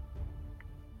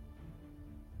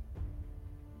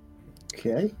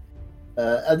 Okay.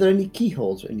 Are there any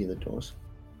keyholes or any of the doors?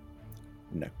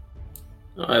 No.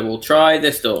 I will try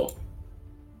this door.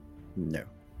 No.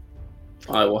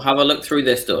 I will have a look through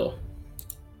this door.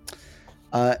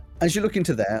 As you look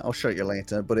into there, I'll show you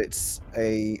later, but it's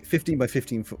a 15 by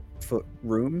 15 foot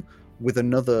room with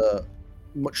another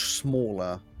much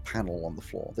smaller panel on the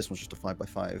floor. This one's just a 5 by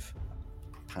 5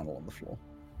 panel on the floor.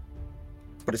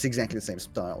 But it's exactly the same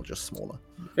style, just smaller.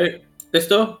 Okay, this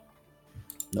door?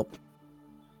 Nope.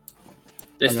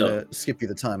 This I'm door? going to skip you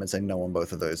the time and say no on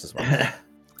both of those as well.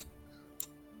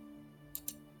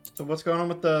 So what's going on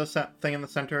with the thing in the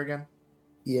center again?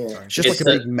 Yeah. It's just It's like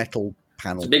a a- big metal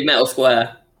panel. It's a big metal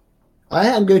square. I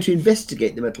am going to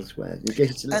investigate the metal square in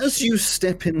case it's As you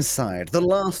step inside, the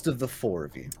last of the four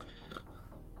of you,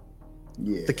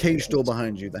 yeah. the cage door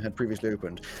behind you that had previously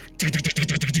opened.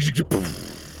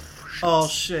 Oh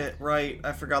shit! Right,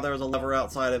 I forgot there was a lever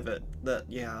outside of it.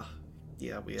 We had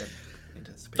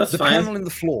anticipated. That's The fine. panel in the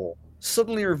floor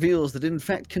suddenly reveals that it in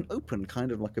fact can open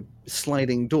kind of like a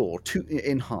sliding door,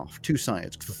 in half, two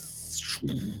sides.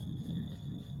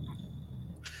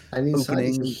 And inside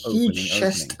is a Opening, huge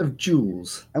chest opening. of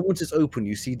jewels. And once it's open,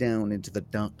 you see down into the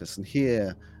darkness and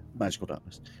hear magical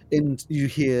darkness. And you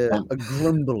hear a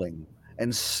grumbling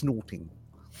and snorting.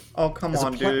 Oh come As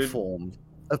on, dude!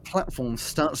 a platform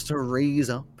starts to raise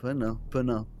up and up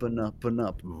and up and up and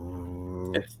up.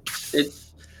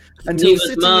 It's Until Neva's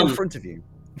sitting mum. in front of you.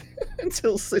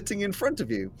 Until sitting in front of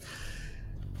you.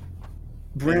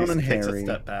 And Brown he and takes a hairy,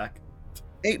 step back.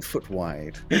 8 foot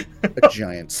wide, a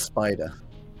giant spider.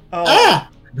 Oh, Ah!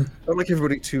 I'd like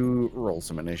everybody to roll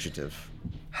some initiative.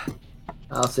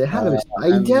 I'll say hello,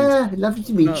 and- spider. Lovely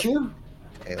to meet No. you.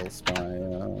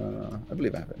 Tailspire. I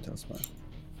believe I have it in Tailspire.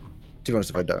 To be honest,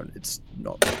 if I don't, it's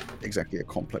not exactly a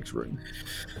complex room.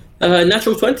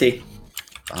 natural 20.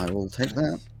 I will take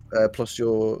that. Plus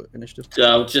your initiative.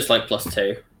 Just like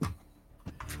 +2.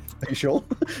 Are you sure?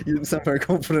 You didn't sound very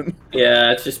confident.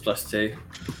 Yeah, it's just +2.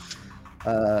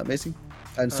 Macy?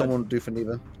 And someone do for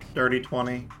Neva. dirty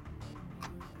 20.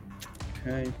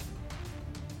 Okay.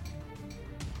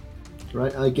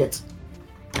 Right, I get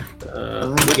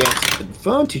I get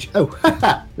advantage. Oh,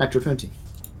 natural 20.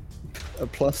 A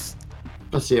plus.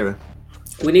 Plus 0.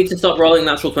 We need to stop rolling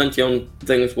natural 20 on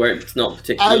things where it's not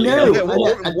particularly. I know. Yeah,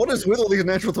 what is with all these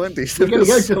natural 20s? We're going to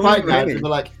go to So the fight now. many. And we're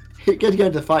like, you're going to go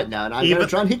to the fight now, and I'm going Even- to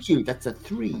try and hit you. That's a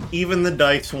 3. Even the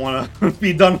dice want to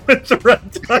be done with the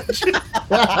red touch.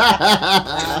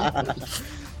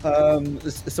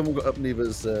 Has someone got up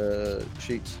Neva's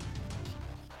sheet?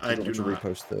 I don't do want to not.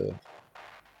 repost the.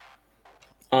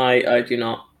 I do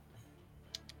not.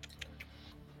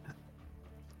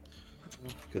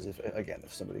 Because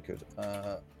if somebody could.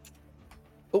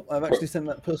 Oh, I've actually sent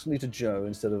that personally to Joe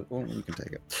instead of. Oh, you can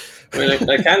take it. I mean,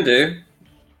 I can do.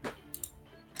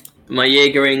 Am I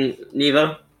Jaegering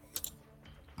Neva?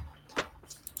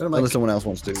 Unless someone else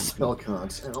wants to. Spell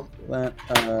cards. Hang on. That,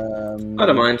 I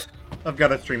don't mind. I've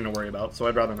got a stream to worry about, so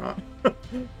I'd rather not.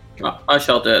 I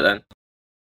shall do it then.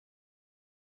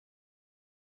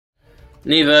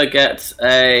 Neva gets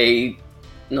a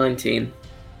 19.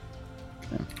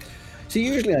 So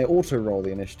usually I auto roll the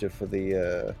initiative for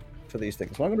the for these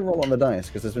things. So I'm going to roll on the dice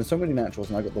because there's been so many naturals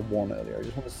and I got the 1 earlier. I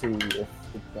just want to see if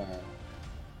that.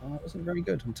 Oh, that wasn't very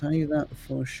good. I'll tell you that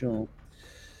for sure.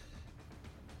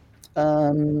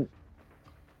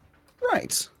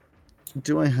 Right.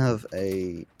 Do I have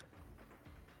a?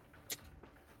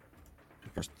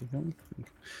 Press the wrong thing.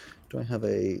 Do I have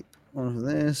a one of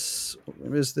this?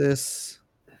 Where is this?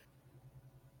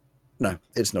 No,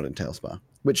 it's not in Tailspire,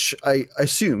 which I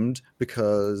assumed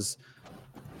because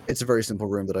it's a very simple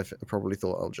room that I probably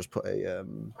thought I'll just put a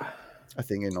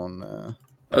thing in on.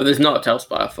 Oh, there's not a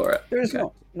Tailspire for it. There is Okay.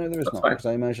 not. No, there is That's not. fine. Because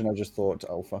I imagine I just thought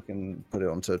I'll fucking put it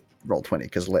onto Roll20.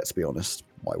 Because let's be honest,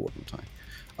 why wouldn't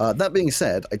I? That being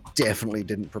said, I definitely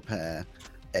didn't prepare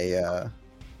an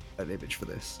image for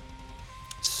this.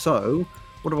 So,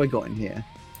 what have I got in here?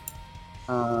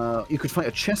 You could fight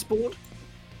a chessboard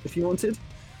if you wanted.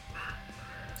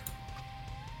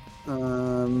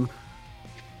 Do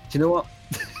you know what?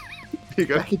 Here you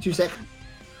go. Back in 2 seconds.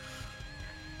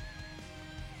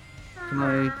 Can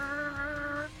I?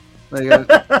 There you go.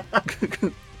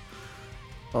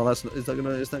 Oh, is that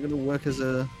gonna work as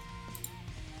a?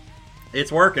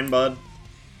 It's working, bud.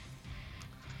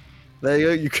 There you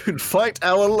go. You can fight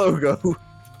our logo.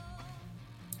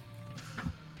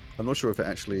 I'm not sure if it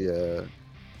actually.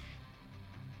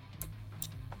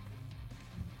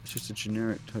 It's just a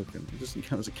generic token. It doesn't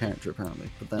count as a character apparently.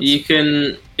 But that's. You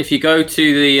can, if you go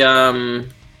to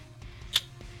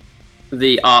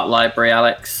the art library,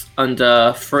 Alex,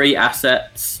 under free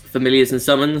assets, familiars and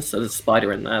summons, so there's a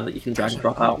spider in there that you can drag and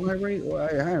drop out.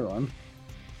 Hang on.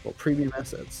 What premium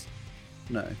assets?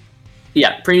 No.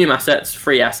 Yeah, premium assets,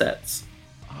 free assets.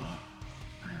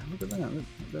 Man, look at that.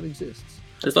 That exists.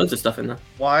 There's loads of stuff in there.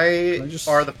 Why I just-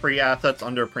 are the free assets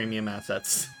under premium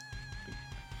assets?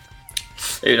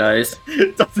 Who knows?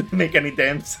 It doesn't make any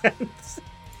damn sense.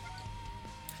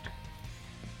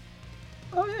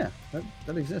 Oh yeah,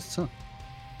 that exists, huh?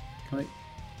 Can I?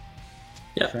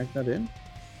 Yeah. Drag that in.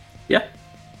 Yeah.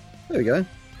 There we go. And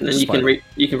then It's you can spider.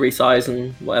 you can resize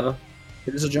and whatever.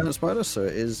 It is a giant spider, so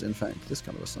it is in fact this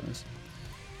kind of a size.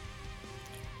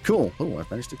 Cool. Oh, I've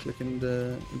managed to click and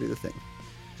do the thing.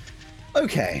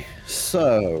 Okay,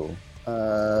 so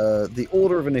the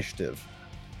order of initiative: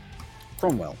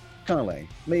 Cromwell, Carley,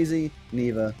 Maisie,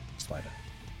 Neva, Spider.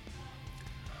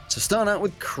 So start out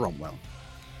with Cromwell.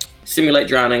 Simulate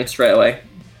drowning straight away.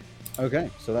 Okay,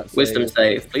 so that's Wisdom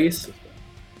save, please.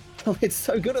 Oh, it's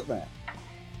so good at that.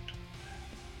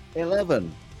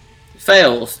 11.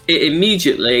 Fails. It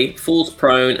immediately falls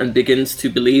prone and begins to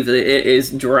believe that it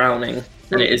is drowning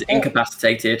and it is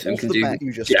incapacitated and Off can the do bat,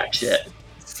 you just jack shit.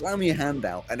 slam your hand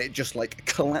out and it just like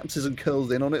collapses and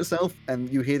curls in on itself, and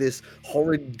you hear this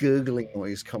horrid gurgling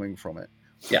noise coming from it.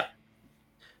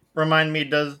 Remind me,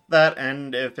 does that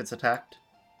end if it's attacked?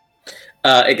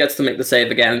 It gets to make the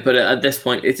save again, but at this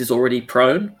point it is already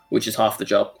prone, which is half the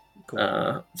job.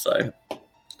 Cool. So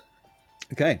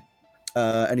Okay.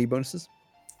 Any bonuses?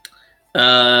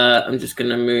 I'm just going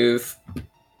to move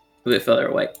a bit further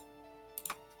away.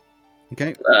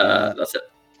 Okay. That's it.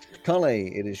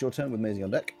 Carley, it is your turn with Maisie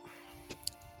on deck.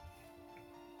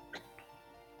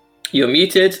 You're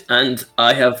muted, and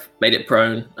I have made it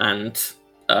prone and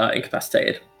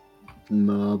incapacitated.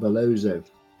 Marveloso.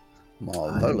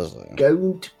 Marvelous.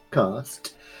 Going to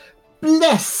cast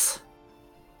Bless.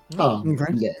 Ah, Okay.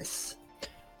 yes.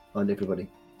 On everybody.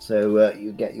 So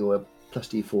you get your plus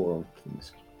D4 on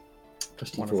things.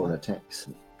 Plus D4 Wonderful. on attacks.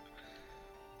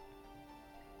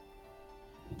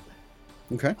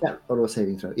 Okay. Yeah, or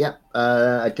saving throw. Yeah.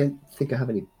 I don't think I have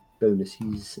any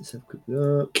bonuses. Let's have a quick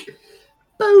look.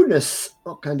 Bonus.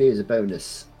 What kind is a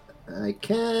bonus? I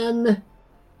can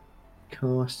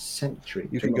cast Sanctuary.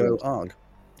 You can go Arg.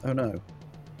 Oh no.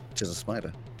 Which is a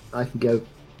spider. I can go.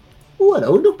 Oh,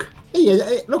 hello, look.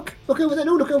 Hey, look over there.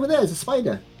 No, look over there. There's a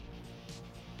spider.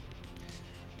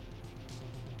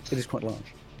 It is quite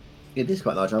large. It is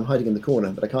quite large. I'm hiding in the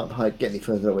corner, but I can't get any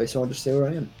further away, so I'll just stay where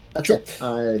I am. That's Sure.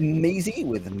 it. Maisie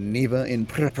with Neva in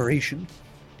preparation.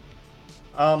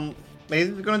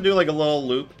 Maybe we're gonna do like a little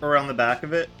loop around the back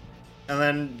of it, and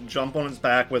then jump on its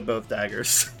back with both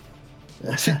daggers.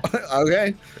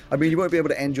 Okay. I mean, you won't be able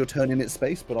to end your turn in its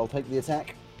space, but I'll take the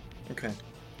attack. Okay.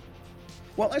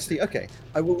 Well, actually, okay.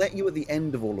 I will let you at the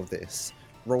end of all of this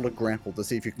roll a grapple to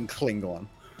see if you can cling on.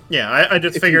 Yeah, I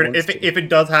just If he figured wants if it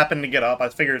does happen to get up, I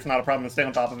figure it's not a problem to stay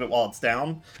on top of it while it's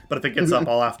down. But if it gets up,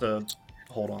 I'll have to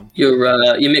hold on.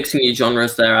 You're mixing your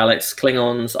genres there, Alex.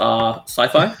 Klingons are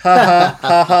sci-fi. Ha ha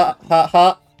ha ha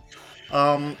ha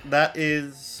ha. That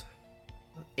is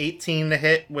 18 to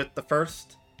hit with the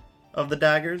first of the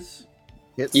daggers.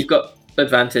 Hits. You've got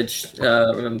advantage.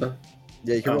 Remember,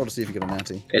 Yeah, you can roll to see if you get a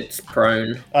natty. it's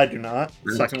prone. I do not.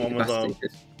 and Second one was a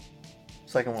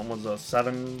incapacitated.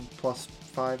 7 plus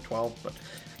 5, 12. But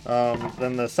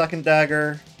then the second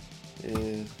dagger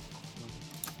is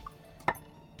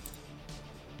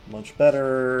much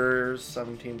better.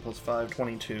 17 plus 5,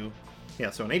 22. Yeah,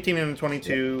 so an 18 and a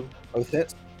 22. Both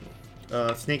hits.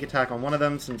 Sneak attack on one of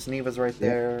them since Neva's right Yeah.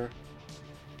 there.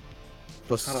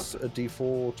 Plus a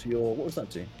d4 to your... What was that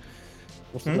do?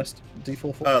 What's the best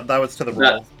d4 for? That was to the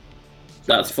That- roll.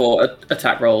 That's for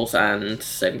attack rolls and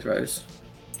saving throws.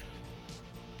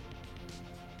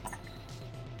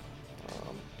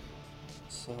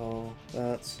 So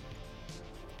that's...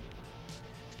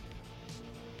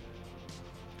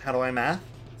 How do I math?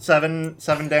 7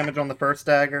 damage on the first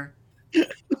dagger.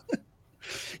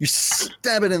 You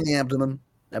stab it in the abdomen.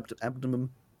 Abdomen.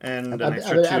 And an Ab-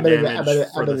 extra 2 ab- damage ab-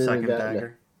 for ab- the ab- second ab-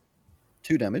 dagger.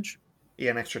 2 damage.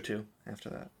 Yeah, an extra 2 after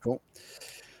that. Cool.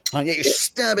 Yeah, you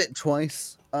stab it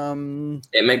twice.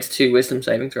 It makes 2 wisdom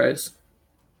saving throws.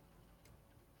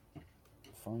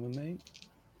 Fine with me.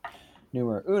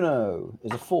 Numero uno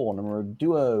is a 4. Numero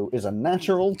duo is a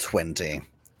natural 20.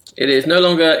 It is no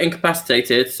longer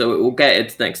incapacitated, so it will get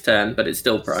its next turn, but it's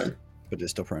still prone. But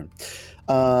it's still prone.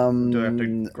 Do I have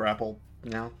to grapple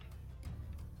now?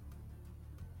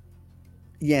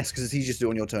 Yes, because it's easier to do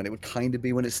on your turn. It would kind of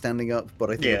be when it's standing up, but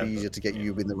I think it'd be Yeah, easier to get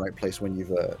you in the right place when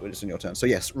when it's on your turn. So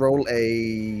yes, roll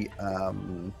a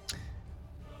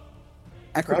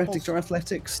acrobatics Grapples? or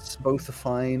athletics. Both are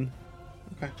fine.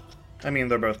 Okay. I mean,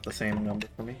 they're both the same number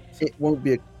for me. So, It won't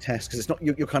be a test because it's not.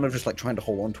 You're kind of just like trying to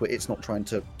hold on to it. It's not trying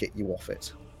to get you off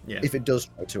it. yeah. If it does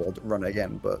try to, I'll run it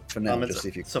again. But for now, just see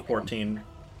if you. It's a 14.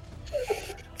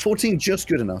 14, just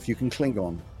good enough. You can cling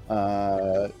on.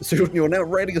 So you're now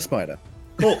riding a spider.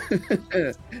 Cool.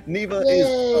 Neva Yay!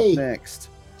 is up next.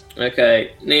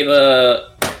 Okay,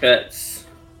 Neva gets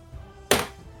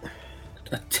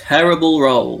a terrible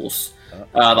rolls.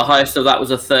 The highest of that was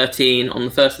a 13 on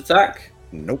the first attack.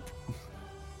 Nope.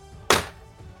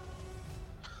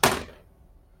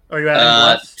 Are you adding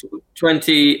less?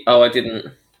 20. Oh, I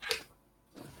didn't.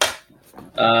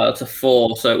 It's a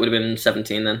 4, so it would have been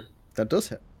 17 then. That does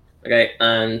hit. Okay,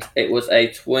 and it was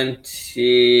a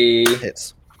 20.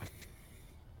 Hits.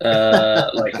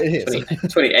 Like It hits. 20,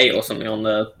 28 or something on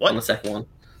the What? on the second one.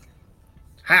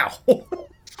 How?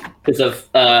 Because of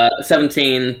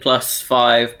 17 plus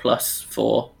 5 plus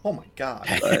 4. Oh my god.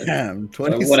 Damn, So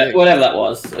 26. whatever that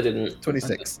was, I didn't.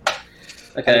 26.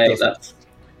 Okay, It does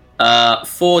that's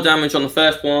 4 damage on the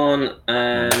first one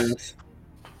and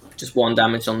just 1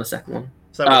 damage on the second one.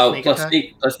 So Oh, sneak plus attack?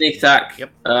 sneak attack.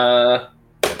 Yep.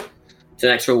 It's an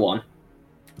extra 1.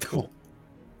 Oh,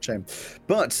 shame.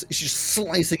 But she's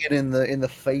slicing it in the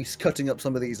face, cutting up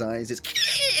some of these eyes. It's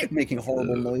making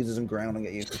horrible noises and growling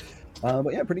at you.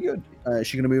 But yeah, pretty good. Is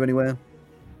she going to move anywhere?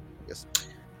 Yes.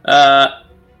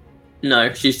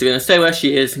 No, she's going to stay where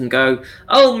she is and go,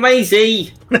 "Oh,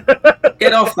 Maisie!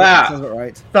 Get off Sounds that!" about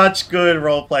right. Such good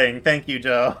role playing. Thank you,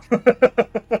 Joe.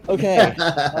 Okay.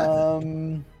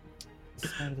 The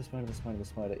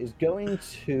spider is going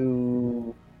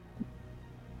to.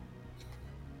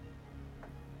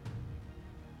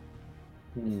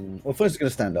 Well, first it's going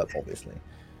to stand up, obviously.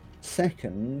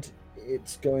 Second,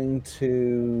 it's going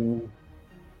to.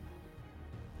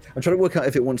 I'm trying to work out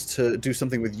if it wants to do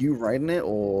something with you riding it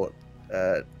or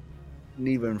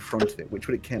Neva in front of it. Which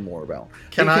would it care more about?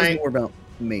 Can it cares I? more about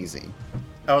Maisie.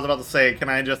 I was about to say, can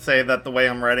I just say that the way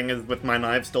I'm writing is with my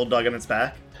knife still dug in its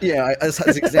back? Yeah, that's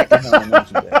exactly how I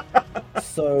imagined it.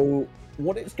 So,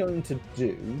 what it's going to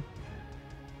do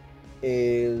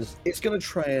is it's going to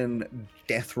try and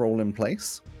death roll in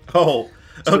place. Oh,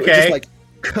 So it okay. just like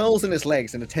curls in its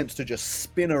legs and attempts to just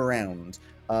spin around.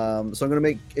 So I'm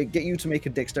going to get you to make a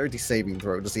dexterity saving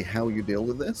throw to see how you deal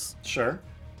with this, Sure.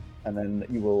 and then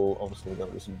you will obviously go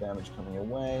with some damage coming your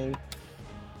way.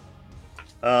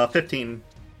 15.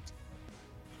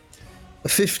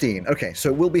 15. Okay, so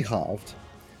it will be halved.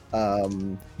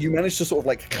 You manage to sort of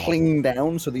like cling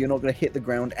down so that you're not going to hit the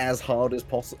ground as hard as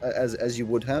as you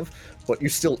would have, but you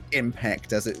still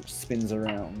impact as it spins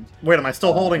around. Wait, am I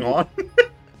still holding on?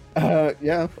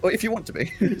 Yeah, or if you want to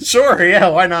be. Sure, yeah,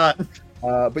 why not?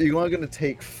 But you are going to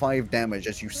take 5 damage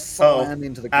as you slam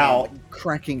into the ground, like,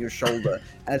 cracking your shoulder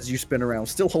as you spin around,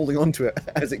 still holding onto it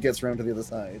as it gets around to the other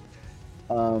side.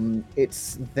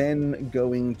 It's then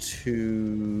going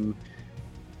to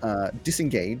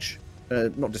disengage.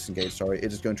 Not disengage, sorry.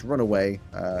 It is going to run away.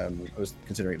 I was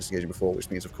considering disengaging before, which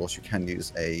means, of course, you can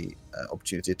use a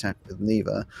opportunity attack with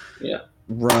neither. Yeah.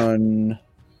 Run.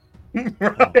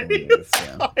 Right.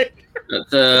 Yeah.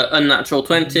 That's unnatural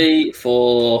 20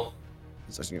 for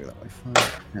So I can go that way.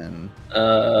 5,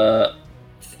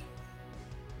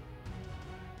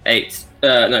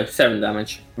 10. 7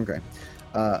 damage. Okay.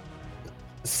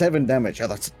 7 damage. Oh,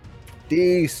 that's a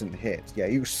decent hit. Yeah,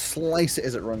 you slice it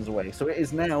as it runs away. So it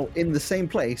is now in the same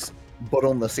place, but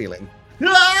on the ceiling. So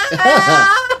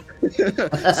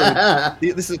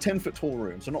this is a 10-foot tall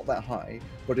room, so not that high,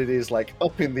 but it is like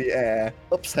up in the air,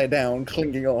 upside down,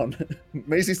 clinging on.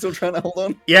 Maisie's still trying to hold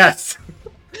on. Yes.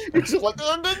 It's just like,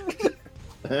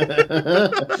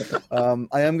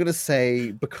 I am going to say,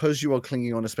 because you are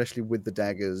clinging on, especially with the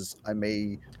daggers, I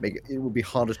may make it will be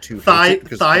harder to hit Thigh it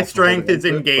because thigh half of strength holding is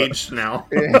onto it, but- engaged now.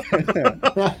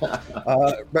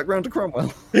 Back round to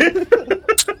Cromwell.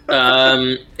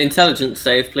 Intelligence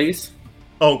save, please.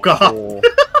 Oh god. Or-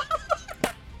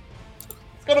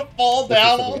 It's gonna fall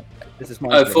down. This is my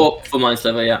Oh, for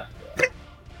Mindsliver, yeah.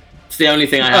 It's the only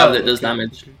thing I have that does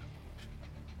damage.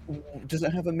 Does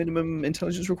it have a minimum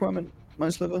intelligence requirement,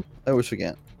 Mindsliver? I always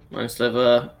forget.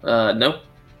 Mindsliver, no.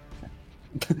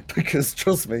 Because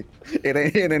trust me, it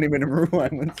ain't hitting any minimum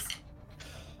requirements.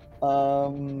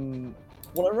 Well,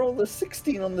 I rolled a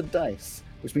 16 on the dice,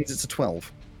 which means it's a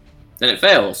 12. Then it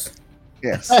fails.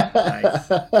 Yes. Oh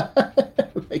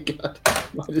my god.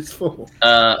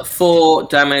 -4. 4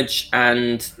 damage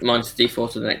and minus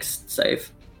d4 to the next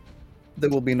save. There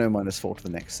will be no -4 to the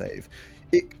next save.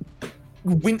 It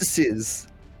winces,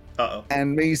 Uh-oh.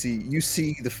 and Maisie, you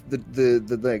see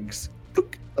the legs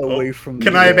away from.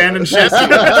 Can the, I abandon ship?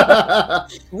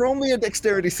 Roll me a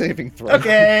dexterity saving throw.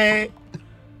 Okay.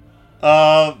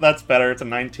 That's better. It's a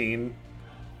 19.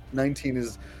 19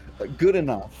 is good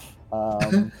enough.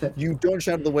 You dodge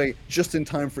out of the way just in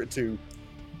time for it to,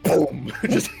 boom,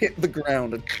 just hit the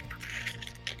ground and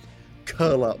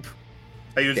curl up.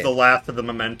 I used the last of the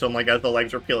momentum, like as the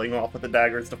legs are peeling off with the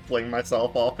daggers, to fling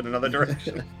myself off in another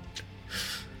direction.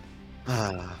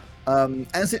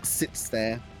 As it sits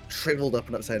there, shriveled up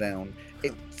and upside down,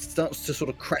 it starts to sort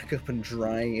of crack up and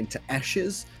dry into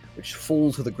ashes, which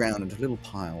fall to the ground into a little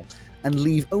pile, and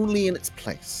leave only in its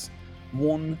place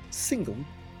one single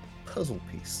puzzle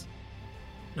piece.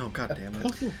 No, god damn it.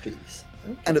 Puzzle piece.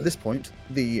 And at this point,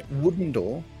 the wooden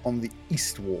door on the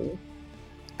east wall,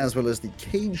 as well as the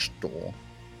caged door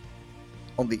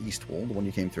on the east wall, the one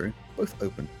you came through, both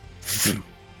open.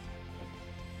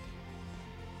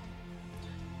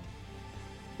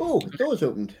 Oh, the door's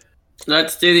opened.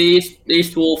 Let's do the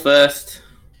east wall first.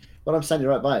 Well, I'm standing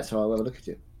right by it, so I'll have a look at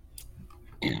you.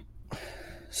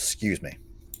 Excuse me.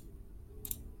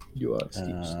 You are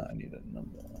Steve. I need a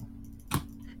number.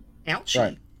 Ouch.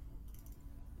 Right.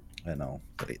 And I'll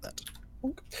delete that.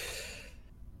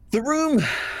 The room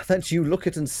that you look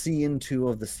at and see into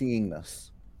of the seeingness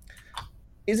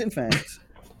is, in fact,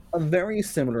 a very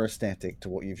similar aesthetic to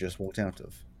what you've just walked out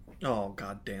of. Oh,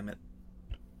 god damn it.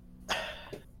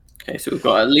 Okay, so we've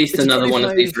got at least It's another one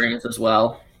of 25. these rooms as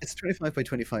well. It's 25 by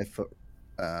 25 foot.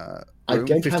 I Room,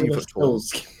 don't have 15 enough foot tall.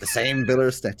 skills. The same villa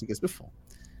aesthetic as before.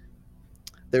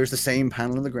 There is the same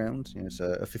panel in the ground. You know, it's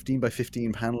a 15 by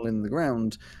 15 panel in the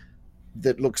ground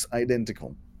that looks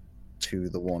identical to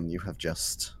the one you have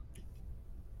just.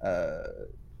 I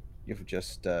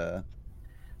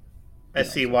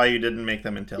see why you didn't make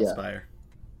them in Tailspire.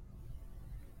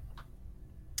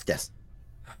 Yes.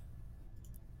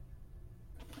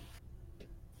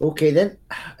 Okay, then.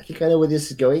 I think I know where this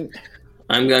is going.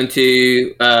 I'm going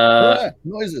to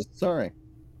Noises. Sorry.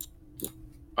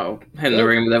 I'll head in the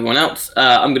room with everyone else.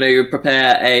 I'm going to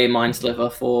prepare a mind sliver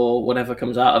for whatever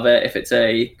comes out of it if it's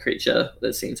a creature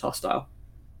that seems hostile.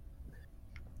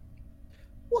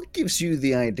 What gives you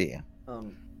the idea?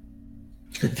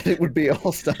 that it would be a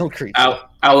hostile creature.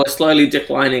 Our slowly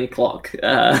declining clock.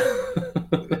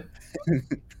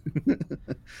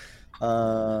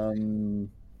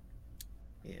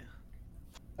 Yeah.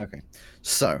 Okay.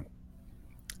 So,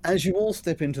 as you all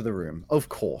step into the room, of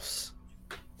course,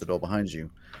 the door behind you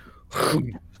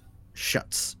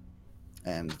shuts,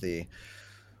 and the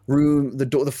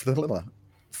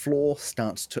floor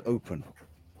starts to open.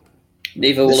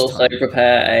 Neva will This also time-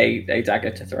 prepare a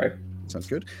dagger to throw. Sounds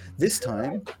good. This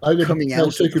time, I'm gonna coming tell out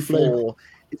of the Sacred Flame. floor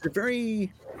is a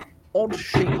very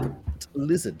odd-shaped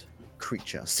lizard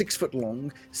creature, 6 foot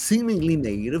long, seemingly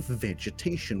made of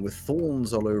vegetation with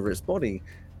thorns all over its body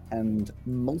and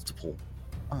multiple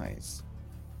eyes.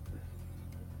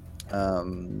 Guess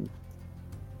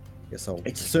I'll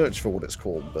It's- search for what it's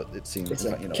called, but it seems It's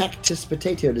like, a you know, cactus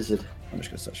potato lizard. I'm just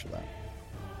gonna search for that.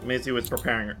 Maisie was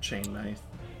preparing her chain knife.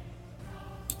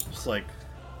 Just like,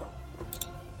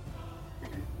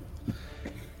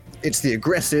 It's the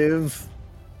aggressive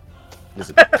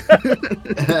lizard. is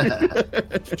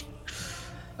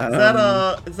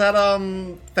that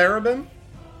Therabin?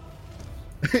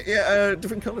 Yeah,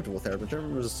 different color dwarf there, but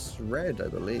German was red, I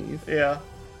believe. Yeah.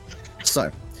 So,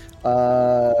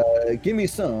 give me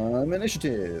some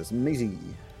initiatives, Maisie.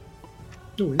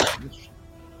 Oh, yes.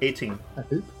 18. I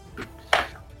hope.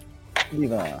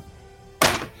 Lever,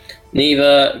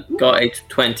 Neva got a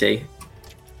 20.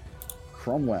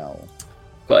 Cromwell.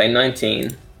 Got a 19.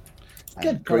 And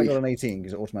Good Colin grief. got an 18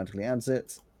 because it automatically adds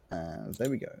it. And there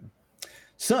we go.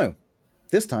 So,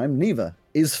 this time, Neva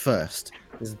is first.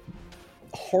 This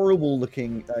horrible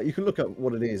looking. You can look up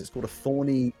what it is. It's called a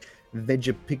thorny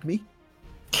vegapygmy.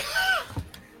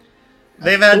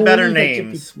 They've had better Thorny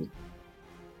names. veggie-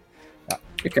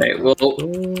 Okay, well,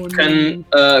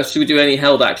 should we do any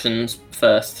held actions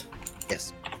first?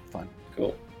 Yes, fine.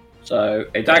 Cool. So,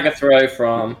 a dagger throw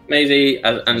from Maisie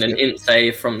and an int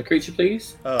save from the creature,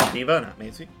 please. Neva, not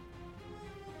Maisie.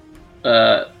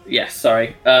 Yes,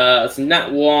 sorry. It's a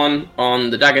nat 1 on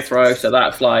the dagger throw, so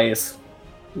that flies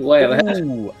way over head.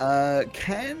 Ooh,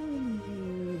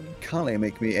 can Kale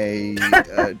make me a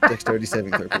dexterity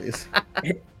saving throw, please?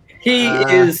 He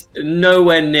is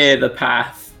nowhere near the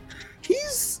path.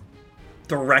 He's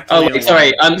Directly. Oh, wait, away.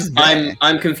 sorry. He's there.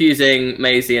 I'm confusing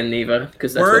Maisie and Neva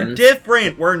because they're We're twins.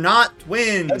 different. We're not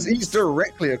twins. he's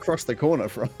directly across the corner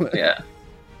from it. Yeah.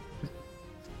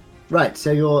 Right,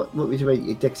 so what was your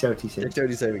dexterity save?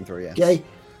 Dexterity saving throw, yes. Okay,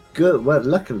 good. Well,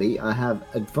 luckily I have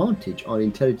advantage on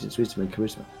intelligence, wisdom, and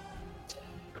charisma,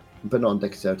 but not on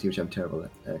dexterity, which I'm terrible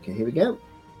at. Okay, here we go,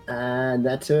 and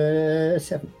that's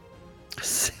 7.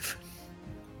 7.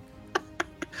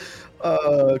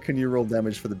 Can you roll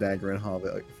damage for the dagger and halve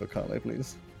it for Kale,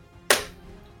 please?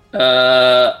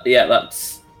 Yeah,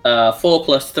 that's 4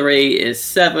 plus 3 is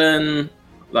 7.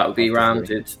 That would be Up to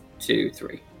rounded to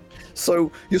 3.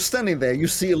 So you're standing there, you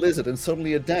see a lizard, and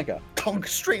suddenly a dagger conk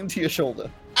straight into your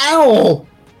shoulder. Ow!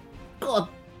 God,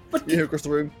 what You hear across the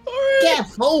room.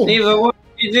 careful! Neva, why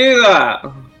did you do that?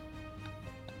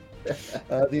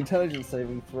 The intelligence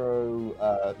saving throw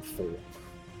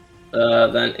 4.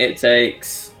 Then it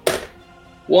takes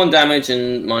 1 damage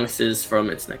and minuses from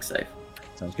its next save.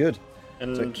 Sounds good.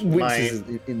 And So it my winces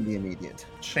in the immediate.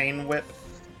 chain whip.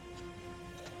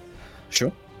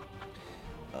 Sure.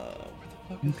 Where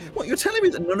the fuck is it? What, you're telling me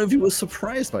that none of you were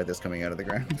surprised by this coming out of the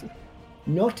ground?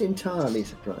 Not entirely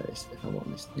surprised, if I'm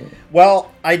honest. No.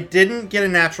 Well, I didn't get a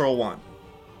natural 1.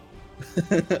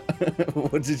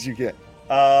 What did you get?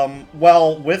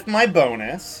 Well, with my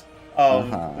bonus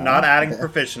of Uh-huh. not adding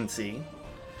proficiency,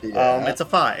 it's a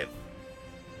 5.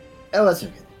 Oh, that's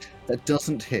okay. That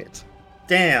doesn't hit.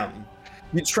 Damn.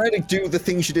 You try to do the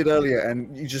things you did earlier,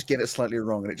 and you just get it slightly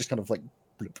wrong, and it just kind of like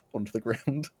blip onto the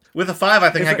ground. With a 5, I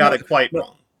think In I fact, got no, it quite no.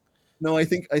 wrong. No, I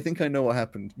think I know what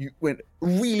happened. You went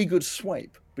really good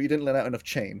swipe, but you didn't let out enough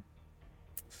chain.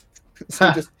 So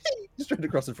you just straight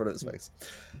across in front of its face.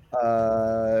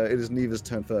 It is Neva's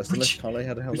turn first. Unless Kale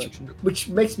had a held action. Which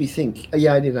makes me think.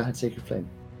 Yeah, I did. I had Sacred Flame.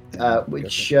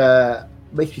 Which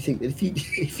makes me think that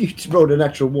if you rolled a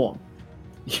natural 1,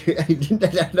 you didn't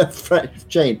have enough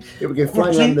chain, it would go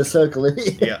flying around in a circle and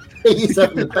hit Yeah.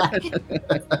 yourself in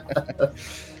the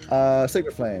back.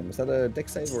 Sacred Flame. Is that a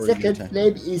dex save or a Sacred attack?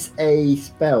 Flame is a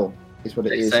spell, is what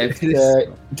it Dex is. save. It's, It is.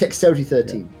 Dexterity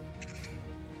 13.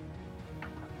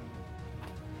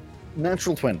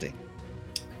 Natural 20.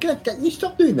 Good, you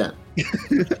stop doing that.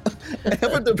 I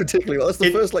haven't done particularly well. That's the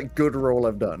It- first like good roll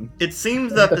I've done. It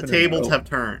seems that the No. tables have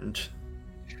turned.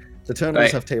 The turn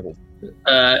Right. have table.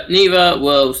 Neva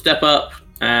will step up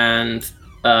and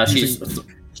she's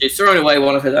thrown away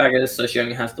one of her daggers, so she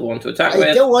only has the one to attack Hey,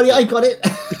 with. don't worry, I got it.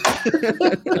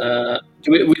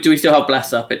 Do we still have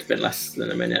bless up? It's been less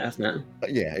than a minute, hasn't it?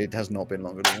 Yeah, it has not been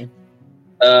longer than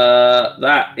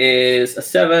That is a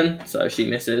 7, so she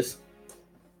misses.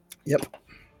 Yep.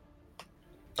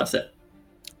 That's it.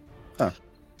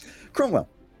 Cromwell.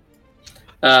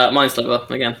 Mind sliver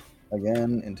again.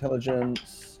 Again,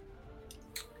 intelligence.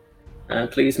 And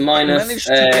please minus Managed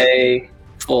to a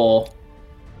 4.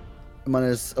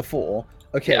 Minus a 4.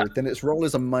 Okay, Yeah. then its roll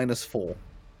is a -4.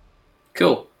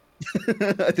 Cool.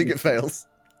 I think it fails.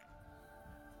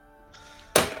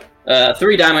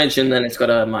 3 damage, and then it's got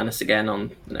a minus again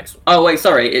on the next one. Oh, wait,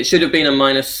 sorry. It should have been a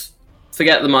minus.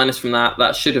 Forget the minus from that.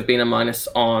 That should have been a minus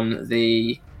on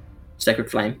the Sacred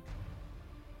Flame.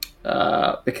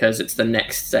 Because it's the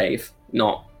next save,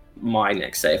 not my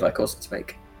next save I caused it to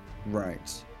make.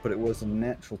 Right, but it was a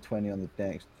natural 20 on the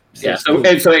dex. Yeah, so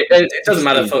it doesn't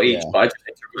matter for each, Yeah. but I just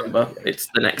need to remember it's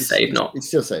the next save, not. It's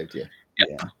still saved, yeah.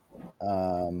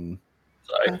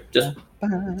 So just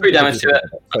 3 damage to it.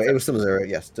 So it was still a 0,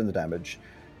 yes, done the damage.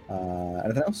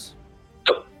 Anything else?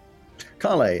 Nope.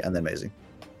 Carly, and then Maisie.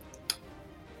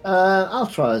 I'll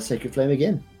try a Sacred Flame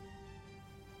again.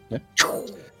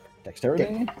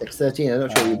 Dexterity? Dex 13, I'm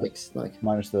not sure what your dex is like.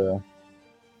 Minus the...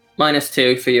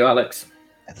 -2 for you, Alex.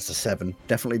 That's a 7.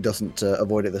 Definitely doesn't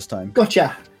avoid it this time.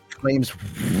 Gotcha! Flames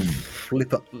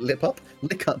lick up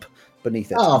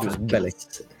beneath it. Oh, into its belly.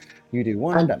 You do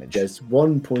 1 And damage. just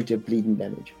 1 point of bleeding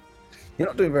damage. You're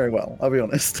not doing very well, I'll be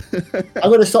honest. I'm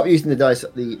going to stop using the dice,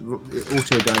 the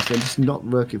auto dice, they're just not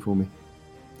working for me.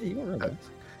 You got rid of it.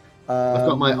 I've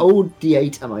got my old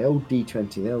D8 and my old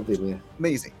D20, they'll do me.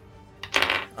 Maisie.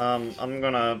 I'm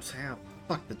gonna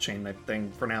fuck the chain knife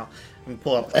thing for now. I'm gonna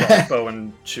pull out the crossbow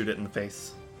and shoot it in the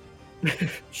face.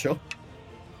 Sure.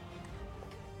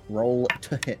 Roll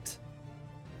to hit.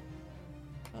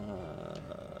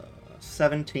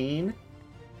 17.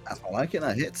 I like it,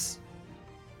 that hits.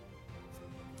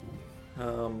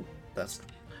 That's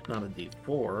not a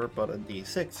D4, but a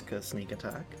D6 because sneak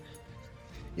attack.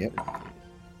 Yep.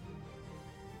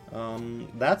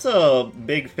 That's a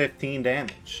big 15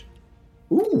 damage.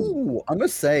 Ooh, I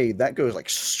must say that goes like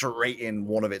straight in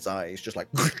one of its eyes, just like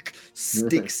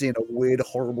sticks in a weird,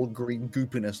 horrible green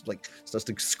goopiness, like starts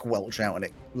to squelch out, and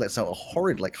it lets out a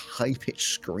horrid, like high-pitched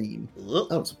scream.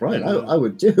 Oh, surprised. I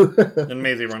would do. And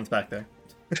Maisie runs back there.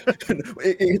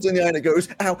 It hits in the eye and it goes,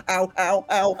 ow, ow, ow,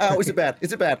 ow, ow. Is it bad?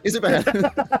 Is it bad? Is it bad?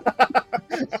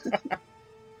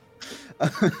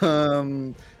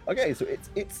 Okay, so it's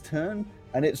its turn,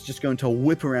 and it's just going to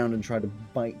whip around and try to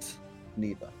bite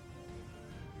Neva.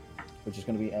 Which is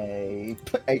going to be a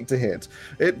 8 to hit.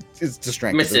 It is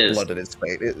distracted. There's Misses. blood in its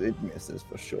face. It misses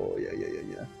for sure.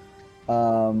 Yeah.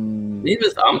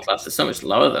 Neva's arm class is so much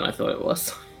lower than I thought it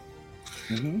was.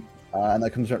 And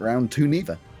that comes right round to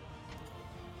Neva.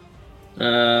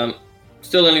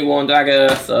 Still only 1 dagger,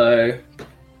 so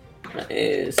that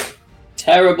is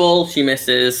terrible. She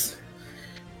misses.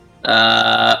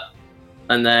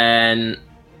 And then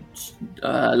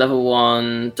level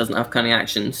 1 doesn't have cunning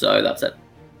action, so that's it.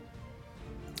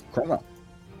 Cromwell.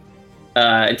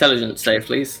 Intelligence save,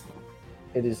 please.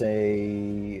 It is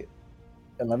a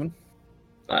 11.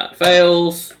 That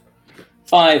fails.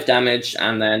 5 damage,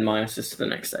 and then minuses to the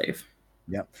next save.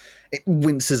 Yep. It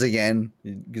winces again.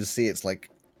 You can see it's like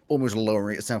almost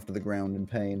lowering itself to the ground in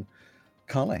pain.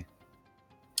 Carly.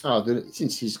 Oh, good.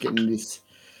 Since he's getting this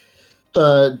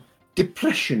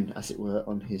depression, as it were,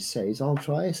 on his saves, I'll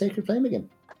try a Sacred Flame again.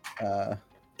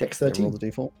 Dex Roll 13. the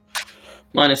default.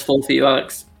 -4 for you,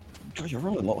 Alex. God, you're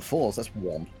rolling a lot of 4s. That's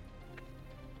 1.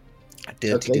 A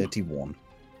dirty 1.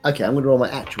 Okay, I'm going to roll my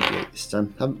actual D8 this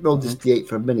time. I haven't rolled this D8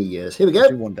 for many years. Here we go.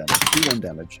 Do 1 damage. Do 1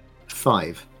 damage.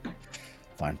 5.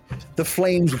 Fine. The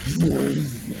flames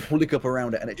lick up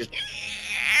around it, and it just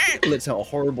lets out a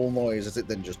horrible noise as it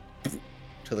then just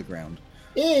to the ground.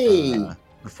 Yay!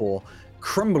 Before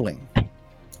crumbling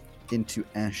into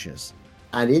ashes.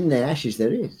 And in the ashes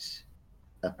there is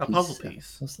A puzzle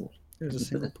piece. Puzzle. There's a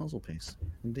single puzzle piece.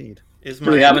 Indeed.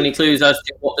 Do we have any clues as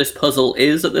to what this puzzle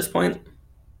is at this point?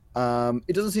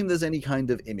 It doesn't seem there's any kind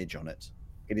of image on it.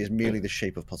 It is merely the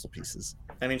shape of puzzle pieces.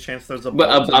 Any chance there's a But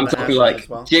bolt in I'm the talking ashes like as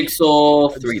well? jigsaw,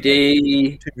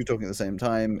 3D. Two of you talking at the same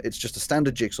time. It's just a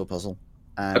standard jigsaw puzzle.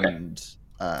 And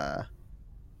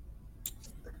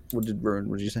what did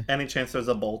you say? Any chance there's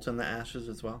a bolt in the ashes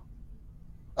as well?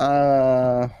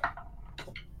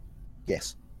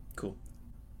 Yes. Cool.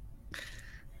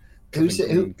 Whose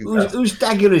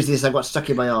dagger is this I got stuck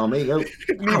in my arm? Here you go.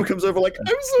 Neva comes over like, I'm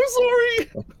so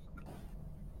sorry.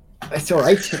 It's all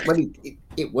right. Well,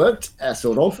 it worked,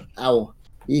 sort of. Ow.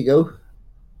 Here you go.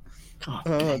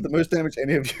 The most damage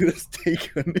any of you has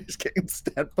taken is getting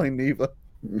stabbed by Neva.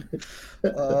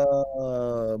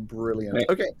 Brilliant. Right.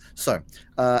 Okay, so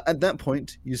at that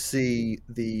point, you see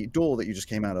the door that you just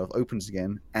came out of opens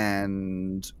again,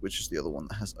 and which is the other one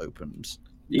that has opened?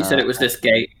 You said it was this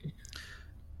gate.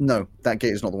 No, that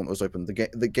gate is not the one that was opened.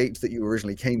 The gate that you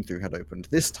originally came through had opened.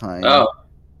 This time, Oh,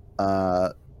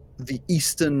 the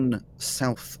eastern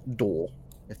south door,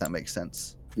 if that makes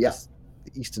sense. Yeah.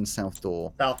 The eastern south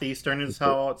door. Southeastern is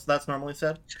how that's normally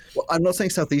said. Well, I'm not saying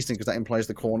southeastern because that implies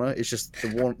the corner. It's just the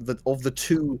one of the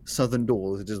two southern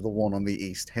doors. It is the one on the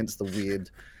east, hence the weird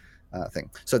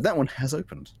thing. So that one has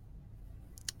opened.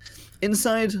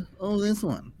 Inside of this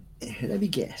one, Let me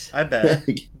guess. I bet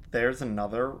there's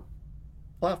another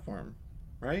platform,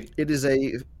 right? it is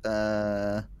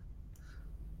a.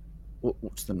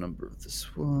 What's the number of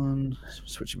this one?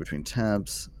 Switching between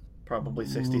tabs. Probably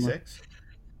 66.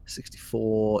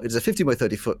 64. It's a 50 by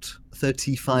 30 foot,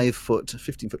 35 foot,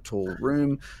 15 foot tall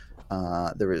room.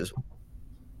 There is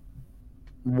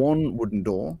one wooden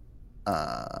door,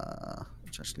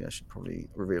 which actually I should probably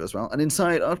reveal as well. And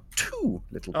inside are two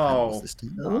little panels Oh. this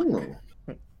time.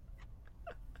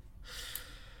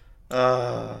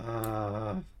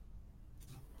 Oh.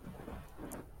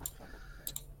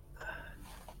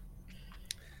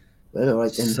 Well, all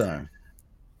right then. So,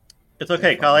 It's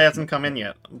okay. Kale hasn't come in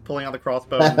yet. I'm pulling out the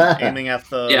crossbow and aiming at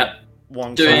the Yeah.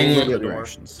 one Doing- close to the the door.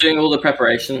 directions. doing all the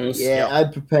preparations. Yeah,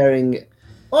 I'm preparing.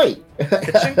 Oi!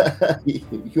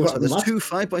 You're So on there's the two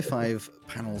 5x5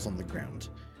 panels on the ground.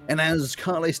 And as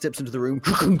Carly steps into the room,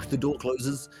 the door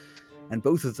closes, and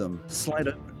both of them slide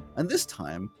open. And this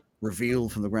time,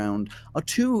 revealed from the ground, are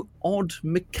two odd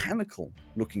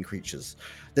mechanical-looking creatures.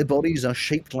 Their bodies are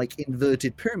shaped like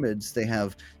inverted pyramids. They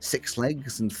have 6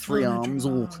 legs and 3 arms,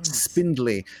 all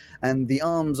spindly, and the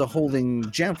arms are holding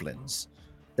javelins.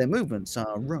 Their movements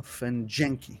are rough and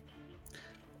janky.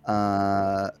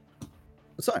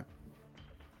 So,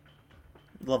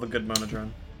 Love a good monodrone.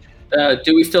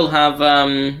 Do we still have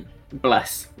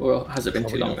Bless, or has it been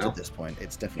too probably long not now? at this point.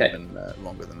 It's definitely been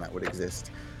longer than that would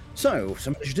exist. So,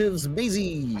 some initiatives,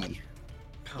 Maisie.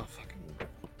 Oh,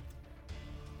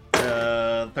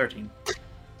 fucking. 13.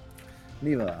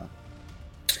 Neva.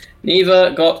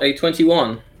 Neva got a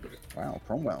 21. Wow,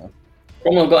 Cromwell.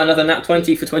 Cromwell got another nat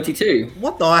 20 for 22.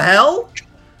 What the hell?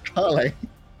 Carly.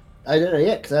 I don't know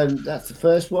yet, because that's the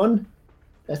first one.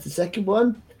 That's the second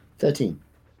one. 13.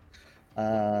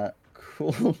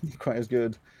 Cool. Quite as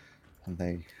good. And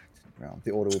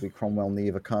the order will be Cromwell,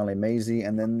 Neva, Carly, Maisie,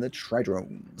 and then the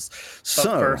Tridrones. But So,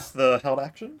 first, the held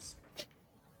actions.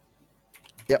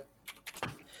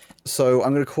 so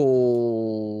I'm going to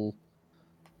call.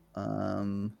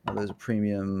 There's a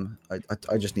premium.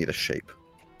 I just need a shape.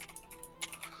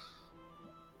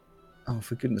 Oh,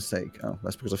 for goodness sake! Oh,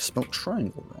 that's because I've spelt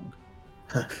triangle wrong.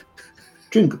 A I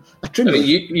tringle.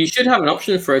 mean, you should have an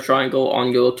option for a triangle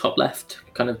on your top left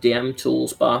kind of DM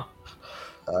tools bar.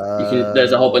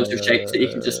 There's a whole bunch of shapes that you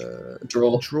can just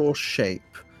draw. Draw shape,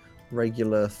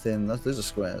 regular, thin. Those are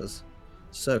squares.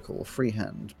 Circle,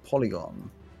 freehand, polygon.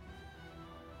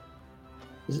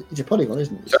 It's a polygon,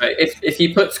 isn't it? Sorry, if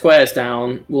you put squares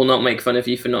down, we'll not make fun of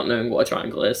you for not knowing what a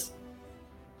triangle is.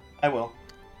 I will.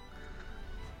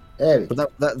 There we go.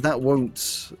 But that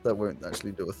won't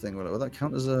actually do a thing. Will that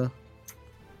count as a?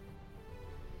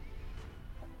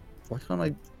 Why can't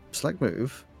I select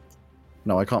move?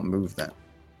 No, I can't move that.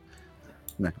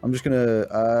 No, I'm just gonna.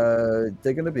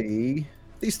 They're gonna be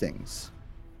these things.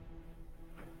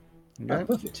 Oh, Okay.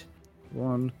 perfect.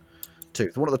 1,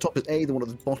 2. The one at the top is A. The one at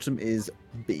the bottom is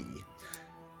B.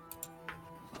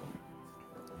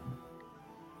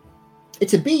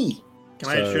 It's a bee. Can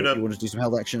I shoot You a want to do some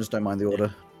held actions? Don't mind the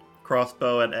order.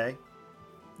 crossbow at A?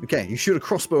 Okay, you shoot a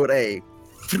crossbow at A.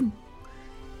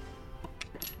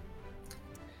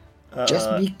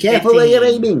 Just be careful where you're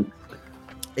 18. aiming.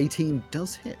 18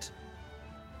 does hit.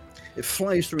 It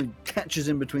flies through and catches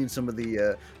in between some of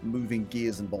the moving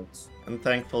gears and bolts. And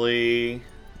thankfully,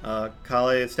 Kale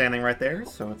is standing right there,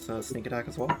 so it's a sneak attack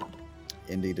as well.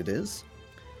 Indeed, it is.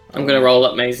 I'm going to roll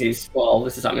up Maisie's while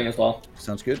this is happening as well.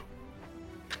 Sounds good.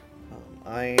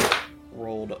 I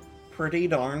rolled pretty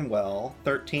darn well.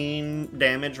 13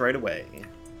 damage right away.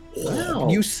 Wow.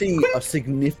 You see a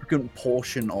significant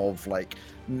portion of like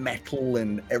metal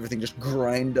and everything just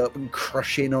grind up and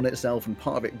crush in on itself, and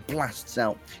part of it blasts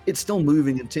out. It's still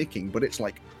moving and ticking, but it's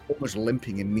like almost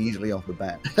limping immediately off the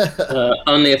bat.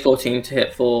 Only a 14 to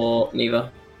hit for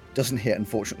Neva. Doesn't hit,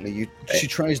 unfortunately. She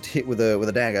tries to hit with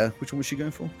a dagger. Which one was she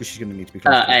going for? Because she's going to need to be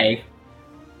close to it. A.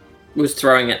 Was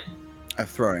throwing it.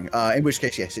 Throwing. In which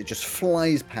case, yes, it just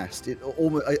flies past. It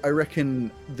almost. I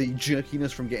reckon the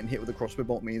jerkiness from getting hit with the crossbow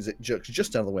bolt means it jerks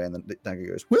just out of the way, and then the dagger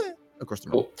goes "Wah!" across the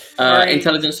room. Cool. Alright.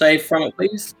 Intelligence save from it,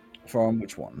 please. From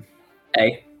which one?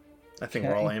 A. I think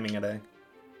we're all Okay. aiming at A.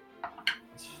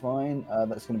 It's fine.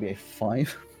 That's going to be a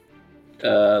 5.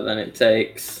 Then it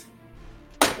takes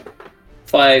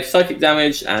 5 psychic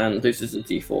damage and loses a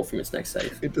D4 from its next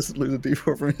save. It doesn't lose a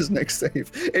d4 from his next save.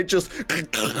 It just falls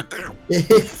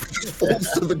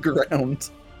to the ground.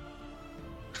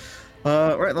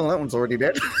 Right, well, that one's already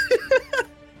dead.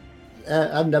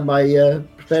 I've done my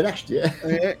prepared action, yeah.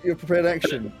 Yeah, your prepared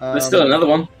action. There's still another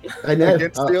one. I know.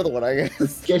 Against the other one, I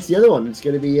guess. Guess the other one. It's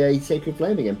going to be a Sacred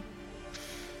Flame again.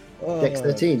 Dex Oh,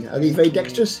 13. Are these very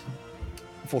dexterous?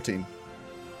 14.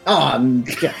 Oh,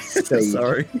 yes.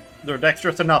 Sorry. They're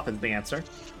dexterous enough is the answer.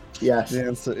 Yes. The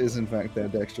answer is, in fact, they're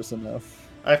dexterous enough.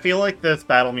 I feel like this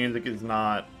battle music is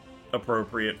not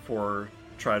appropriate for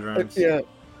Tridrones. Yeah.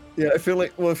 Yeah, I feel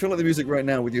like the music right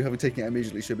now, with you having taken it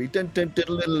immediately, should be. How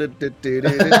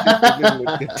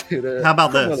How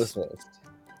about Cromwell this? is first.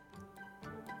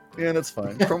 Yeah, that's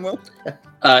fine. Cromwell?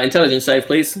 Intelligence save,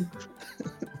 please.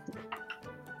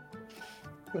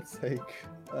 Let's take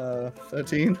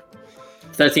 13.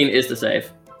 13 is the save.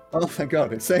 Oh, thank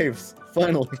God, it saves.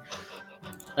 Finally.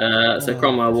 So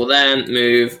Cromwell will then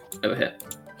move over here.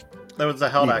 That was a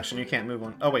held Yeah. action. You can't move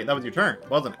one. Oh wait, that was your turn,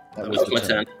 wasn't it? That That was was the my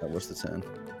turn. turn. That was the turn.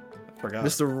 I forgot.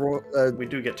 Mr. We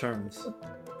do get turns.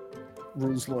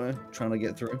 Rules lawyer trying to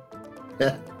get through.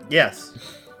 Yes.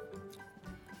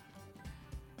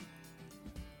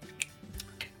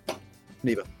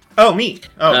 Neva. Oh, me.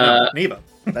 Oh, no, Uh, Neva.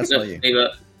 That's not you.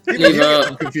 Neva. Neva. I'm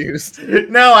Neva. confused.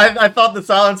 No, I thought the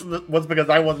silence was because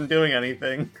I wasn't doing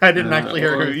anything. I didn't actually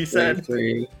hear who 1, you 2, said.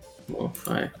 3, 4,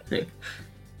 5, 6.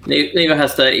 Neva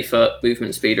has 30-foot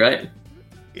movement speed, right?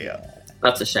 Yeah.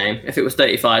 That's a shame. If it was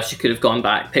 35, she could have gone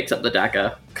back, picked up the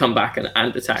dagger, come back, and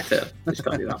attacked it. She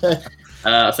can't do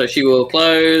that. So she will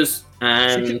close,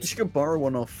 and She could borrow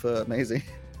one off Maisie.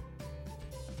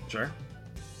 Sure.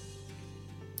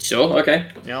 sure, okay.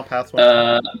 Yeah, I'll pass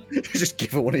one. Just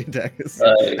give her one of your daggers.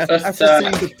 First After seeing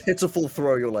attack, the pitiful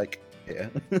throw, you're like, yeah.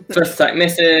 first attack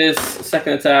misses.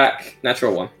 Second attack,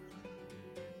 natural 1.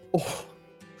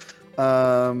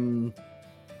 Oh.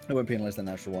 I won't penalize the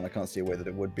natural one. I can't see a way that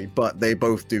it would be, but they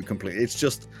both do completely. It's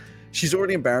just she's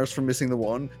already embarrassed from missing the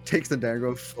one. Takes the dagger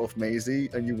off Maisie,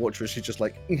 and you watch her. She's just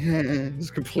like,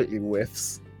 just completely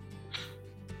whiffs.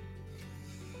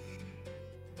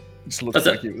 Just looks That's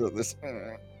like you at this.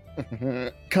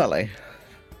 Carly.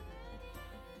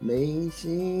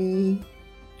 Maisie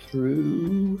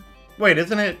through. Wait,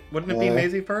 isn't it? Wouldn't it be uh,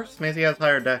 Maisie first? Maisie has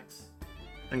higher dex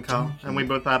than Kyle, and we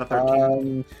both had a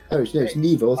 13. Oh, it's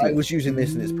Neva. Wasn't I it? was using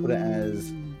this, and it's put it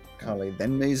as Carly,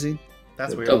 then Maisie.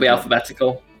 That's weird. It'll be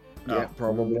alphabetical. Yeah,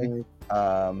 probably.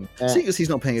 Uh, Seeing as he's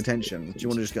not paying attention, do you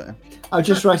want to just go? I was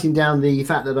just writing down the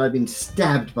fact that I've been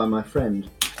stabbed by my friend.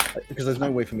 Because there's no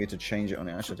way for me to change it on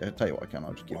it. Actually, I'll tell you what I can.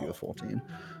 I'll just give you a 14,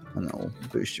 and that'll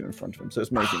boost you in front of him. So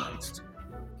it's Maisie next.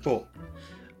 Cool.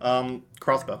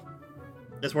 Crossbow.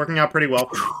 It's working out pretty well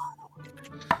for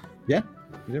me. You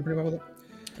did pretty well with it.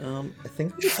 I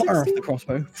think Fire off the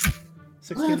crossbow. I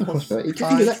 16 have a plus crossbow. You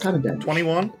can do that 5, kind of damage.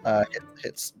 21.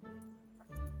 Hits.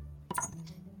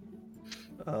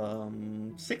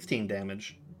 16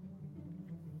 damage.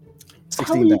 How are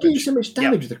 16 you doing damage. so much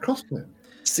damage with a crossbow?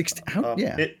 16. How?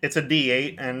 Yeah. It's a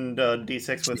D8 and a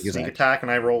D6 with Sneak sneak attack. attack,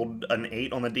 and I rolled an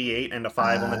 8 on the D8 and a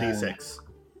 5 on the D6.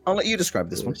 I'll let you describe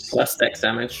this one. Plus dex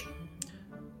damage.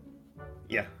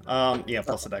 Yeah. Yeah,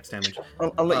 plus the dex damage.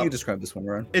 I'll let you describe this one,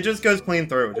 Ron. It just goes clean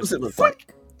through. What does it look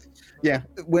like? Yeah,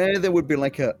 where there would be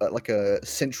like a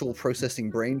central processing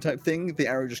brain type thing, the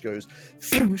arrow just goes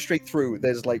straight through.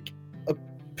 There's like a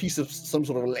piece of some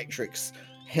sort of electrics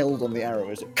held on the arrow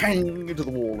as it bang into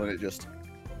the wall, and it just.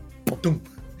 Boom.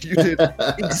 You did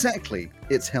exactly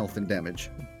its health and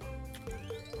damage.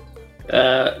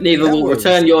 Neva That will was-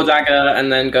 return your dagger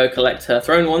and then go collect her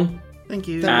thrown one. Thank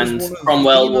you. That was And one of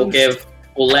Cromwell the will most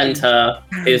lend her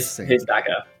his embarrassing-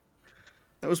 dagger.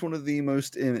 That was one of the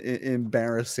most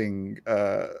embarrassing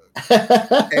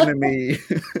enemy.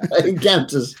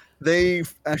 Encounters.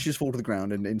 Ashes fall to the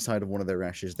ground, and inside of one of their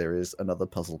ashes there is another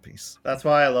puzzle piece. That's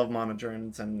why I love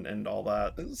monodrones and all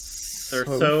that. They're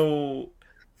so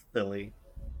silly.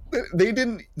 They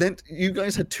didn't. Then you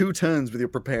guys had 2 turns with your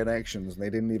prepared actions, and they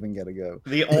didn't even get a go.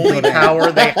 The only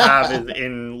power they have is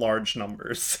in large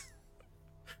numbers.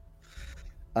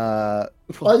 I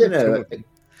don't know.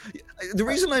 The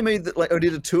reason I made that, like, I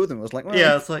did 2 of them was like, well,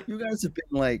 Yeah, it's like, you guys have been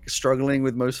like struggling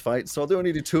with most fights, so I'll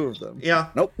only do 2 of them. yeah.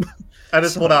 Nope. I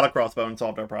just So- pulled out a crossbow and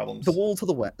solved our problems. The wall to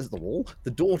the west,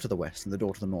 the door to the west, and the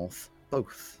door to the north,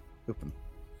 both open.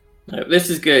 No, this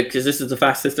is good because this is the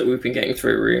fastest that we've been getting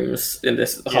through rooms in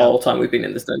this whole time we've been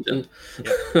in this dungeon.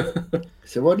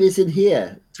 So what is in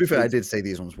here? To be fair, I did say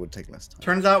these ones would take less time.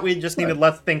 Turns out we just needed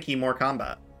less thinky, more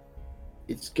combat.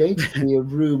 It's going to be a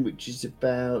room which is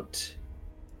about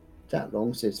that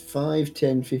long. So it's 5,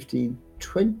 10, 15,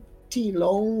 20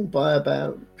 long by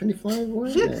about 25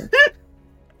 wide. Yeah.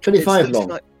 25 It's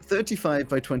long. 35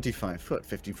 by 25 foot,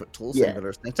 50 foot tall, Yeah. singular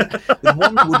aesthetic, with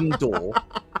one wooden door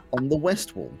on the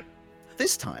west wall.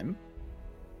 This time,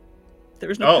 there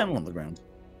is no Oh. panel on the ground.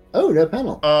 Oh, no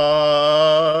panel.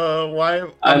 Why?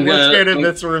 I'm more scared of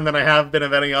this room than I have been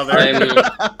of any other.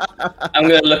 I'm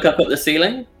going to look up at the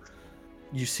ceiling.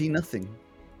 You see nothing.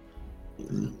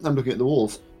 I'm looking at the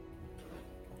walls.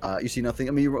 You see nothing.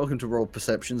 I mean, you're welcome to roll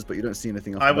perceptions, but you don't see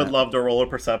anything. Off I the would bat. love to roll a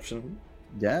perception.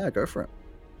 Yeah, go for it.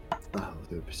 Oh,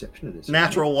 the perception of this.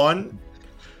 Natural 1.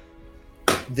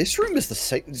 This room is the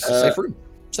safe. It's a safe room.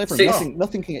 Safe room. Six-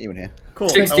 Nothing can get you in here. Cool.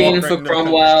 I 16 walk for right into it.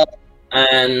 Cromwell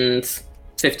and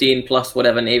 15 plus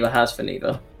whatever Neva has for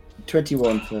Neva.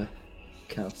 21 for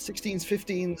Cal. 16s,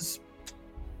 15s.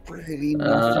 Really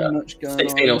nothing much going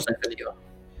 16 on. also for Neva.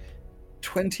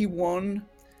 21.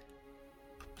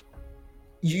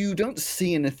 You don't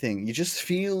see anything. You just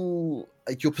feel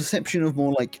like your perception of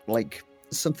more like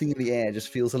something in the air just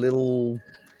feels a little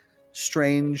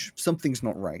strange. Something's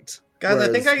not right. Guys,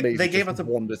 I think Whereas Maisie they gave just us a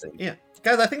wanders in. yeah.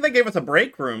 Guys, I think they gave us a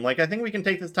break room. Like, I think we can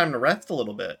take this time to rest a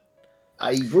little bit.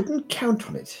 I wouldn't count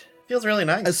on it. Feels really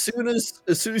nice. As soon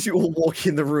as you all walk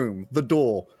in the room, the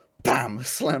door, bam,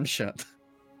 slams shut.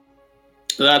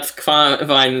 That's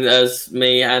fine, as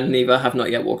me and Neva have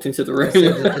not yet walked into the I said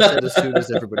room. as soon as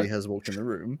everybody has walked in the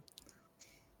room.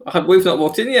 We've not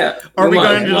walked in yet. Are we might-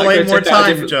 going to might delay go more check out a time,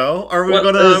 different- Joe? Are we What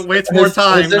going to is- waste more is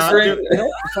time? this not room- do-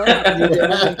 No, fine.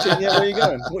 Yeah, where are you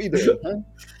going? What are you doing?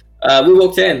 Huh? We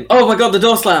walked in. Oh my god, the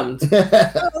door slammed.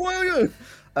 Where are you?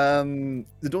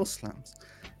 The door slams.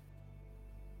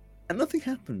 And nothing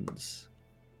happens.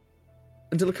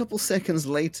 Until a couple seconds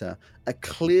later, a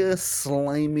clear,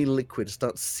 slimy liquid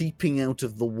starts seeping out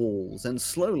of the walls, and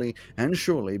slowly and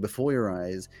surely, before your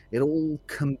eyes, it all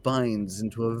combines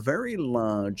into a very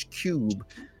large cube,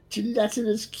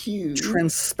 Gelatinous cube.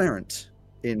 transparent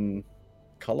in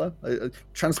color.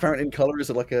 Transparent in color is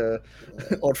like a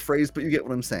odd phrase, but you get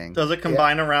what I'm saying. Does it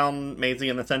combine around Maisie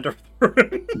in the center of the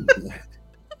room?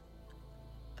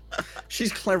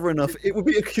 She's clever enough. It would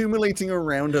be accumulating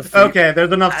around her feet. Okay,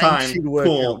 there's enough And time. she'd work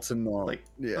Cool. out to not. Like,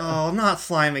 yeah. oh, not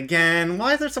slime again.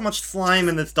 Why is there so much slime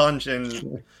in this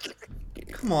dungeon?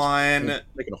 Come on.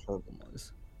 Making a horrible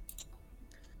noise.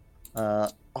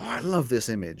 I love this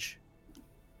image.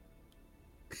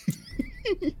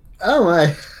 Oh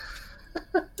my.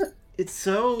 It's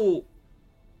so...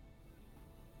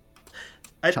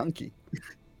 Chunky.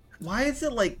 Why is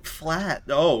it, like, flat?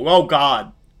 Oh,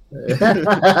 God.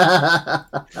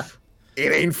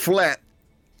 It ain't flat.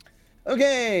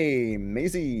 Okay,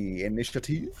 Maisie,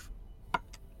 initiative.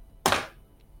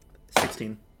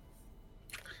 16.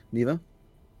 Neva.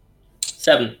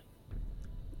 7.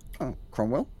 Oh,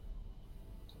 Cromwell.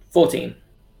 14.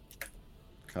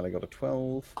 Kylie got a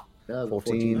 12. Oh,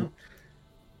 14.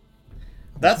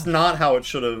 That's not how it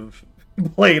should have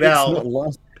played It's out. not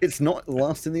last. It's not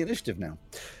last in the initiative now.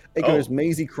 It Oh. goes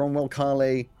Maisie, Cromwell,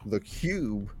 Carly, the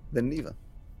cube, then Neva.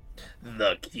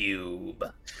 The cube.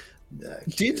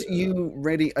 Did you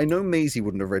ready? I know Maisie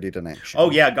wouldn't have readied an action. Oh,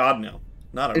 yeah, God, no.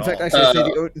 Not at In all. fact, actually, I'd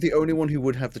say the only one who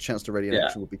would have the chance to ready an Yeah.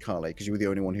 action would be Carly, because you were the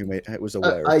only one who was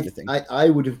aware of everything. I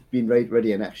would have been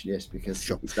ready in action, yes, because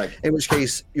Sure. it's like, In which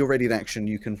case, you're ready in action.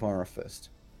 You can fire off first.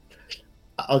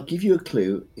 I'll give you a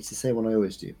clue. It's the same one I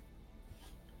always do.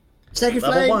 Second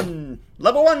Level flame. 1.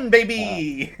 Level 1,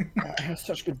 baby! I have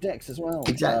such good decks as well.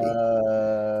 Exactly.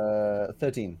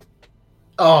 13.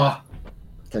 Oh,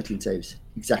 13 saves.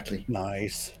 Exactly.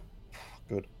 Nice.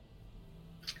 Good.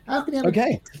 How can you have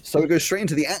Okay, so we go straight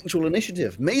into the actual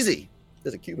initiative. Maisie,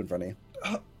 there's a cube in front of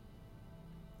you.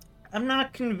 I'm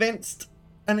not convinced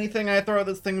anything I throw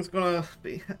this thing's gonna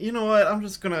be. You know what? I'm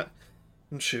just gonna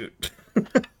shoot.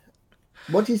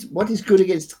 What is good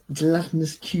against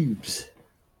gelatinous cubes?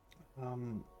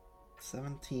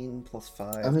 17 plus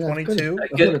 5. I mean, I've got 22?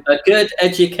 A good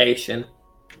education.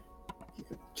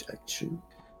 True.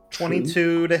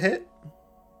 22 to hit?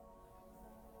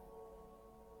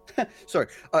 Sorry,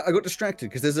 I got distracted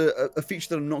because there's a feature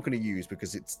that I'm not going to use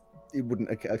because it wouldn't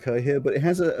occur here, but it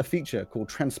has a feature called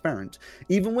Transparent.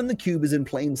 Even when the cube is in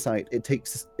plain sight, it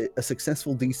takes a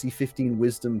successful DC 15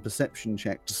 Wisdom Perception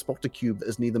check to spot a cube that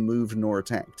has neither moved nor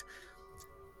attacked.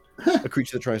 a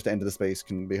creature that tries to enter the space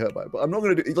can be hurt by it. But I'm not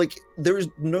going to do like. There is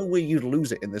no way you'd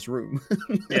lose it in this room.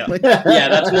 Yeah. Like, Yeah,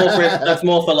 that's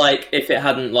more for like if it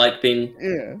hadn't like been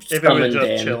yeah, If it was summoned just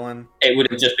in, chilling. it would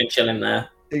have just been chilling there.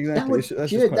 exactly. would-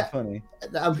 That's you just know, quite funny.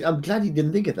 I'm glad you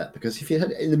didn't think of that, because if you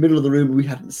had it in the middle of the room and we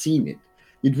hadn't seen it,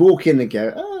 you'd walk in and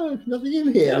go, "Oh, nothing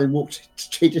in here," Yeah. and then walk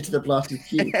straight into the blasted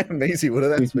cube. Maisie would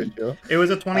have that's for sure. It was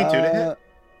a 22 to hit.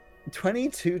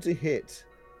 22 to hit.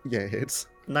 Yeah, it hits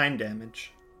 9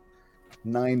 damage.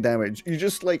 9 damage. You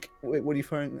just like, wait, what are you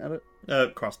firing at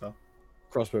it? Crossbow.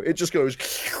 Crossbow. It just goes.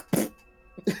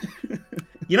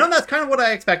 You know, that's kind of what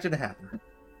I expected to happen.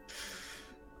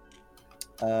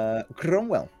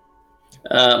 Cromwell.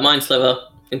 Mind Sliver,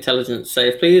 intelligence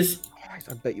save, please.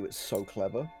 I bet you it's so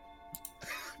clever.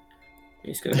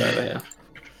 He's going to go over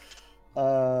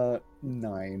here.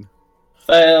 9.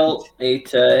 Fail. He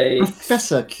takes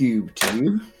Professor Cube to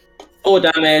you. 4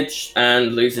 damage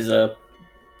and loses a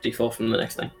d4 from the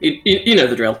next thing. You know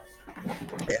the drill.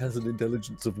 It has an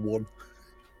intelligence of 1.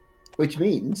 Which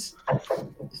means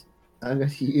I'm going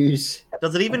to use.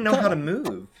 Does it even know how to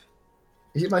move?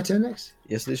 Is it my turn next?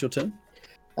 Yes, it is your turn.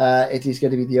 It is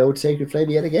going to be the old Sacred Flame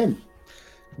yet again.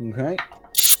 Okay.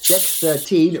 Dex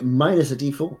 13 minus a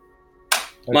d4.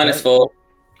 Minus 4.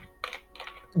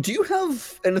 Do you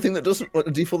have anything that doesn't, like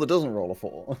a d4 that doesn't roll a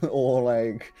 4? Or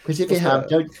like. Because if you What's have,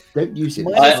 that? don't use it.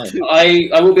 Minus I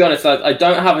 2. I will be honest, I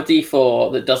don't have a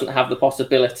d4 that doesn't have the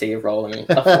possibility of rolling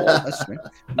a 4. That's true.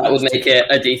 That would make it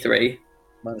a d3,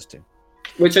 Minus 2.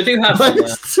 which I do have somewhere.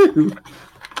 Minus 2.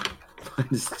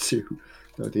 Minus 2.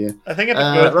 Oh dear. I think if it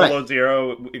goes right. below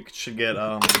 0, it should get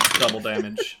double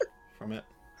damage from it.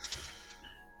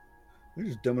 You're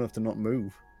just dumb enough to not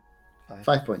move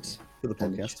 5 points. for the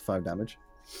podcast. Damage. 5 damage.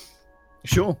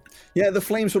 Sure. Yeah, the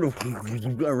flame sort of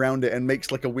around it and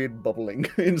makes like a weird bubbling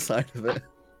inside of it.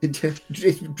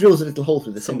 It drills a little hole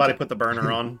through the Somebody put the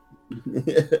burner on.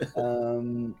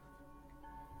 Um,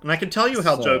 And I can tell you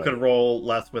how So- Joe could roll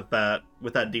less with that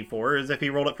D4 is if he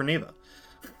rolled it for Neva.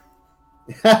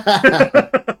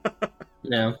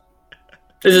 No.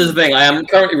 This is the thing, I am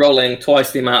currently rolling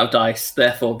twice the amount of dice,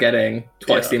 therefore getting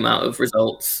twice the amount of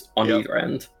results on Yep. either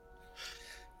end.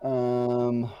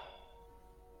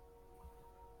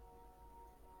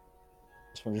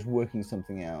 So I'm just working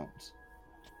something out.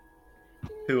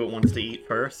 Who it wants to eat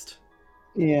first.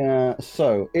 Yeah,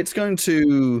 so it's going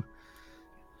to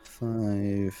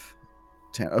 5,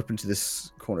 10, up into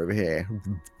this corner over here.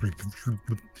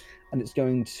 And it's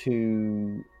going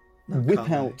to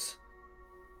whip out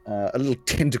a little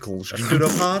tentacle. A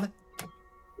pseudopod?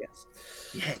 Yes.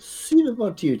 Yes.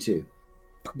 Pseudopod to you too.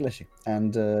 Bless you.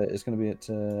 And it's going to be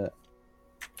at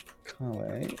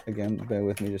Kale. Again, bear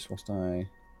with me just whilst I...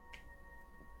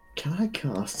 Can I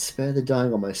cast Spare the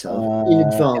Dying on myself in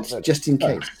advance, yeah, just in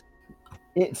case?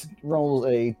 It rolls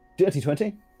a dirty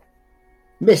 20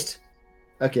 Missed.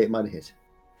 Okay, it might have hit.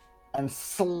 and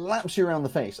slaps you around the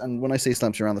face. And when I say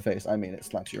slaps you around the face, I mean it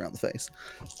slaps you around the face.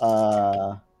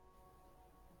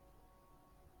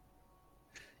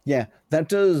 Yeah, that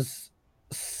does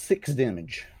 6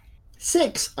 damage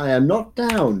 6. I am not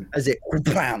down. as it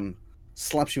bam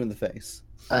slaps you in the face.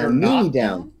 I You're am nearly not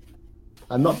down.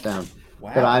 I'm not down,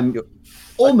 Wow. but I'm You're-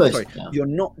 almost Sorry, down. you're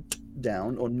not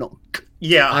down or not.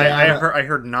 Yeah, I I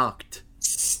heard knocked.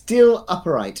 Still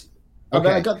upright. Okay.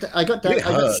 I got down. It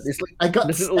hurt. It's like I got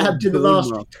this little stabbed in the burn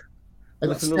last. mark. I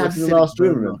got Like a little stabbed in the acidic last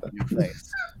room. burn mark Remember? on your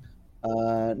face.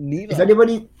 Neva.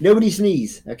 If nobody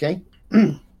sneeze, okay?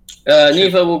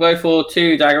 Neva will go for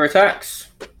 2 dagger attacks.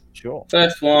 Sure.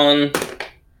 First one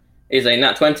is a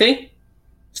nat 20.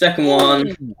 Second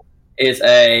one is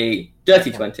a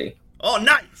dirty 20. Oh,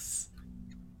 nice!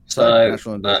 So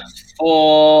Natural and dirty. that's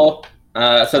 4.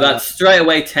 So that's straight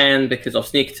away 10 because of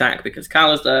sneak attack because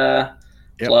Cal is there.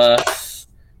 Yep. Plus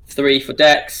 3 for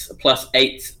dex, plus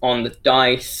 8 on the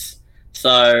dice.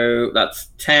 So that's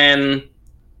 10,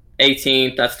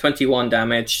 18, that's 21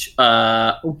 damage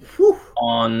Oh, whew.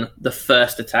 on the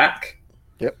first attack.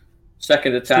 Yep.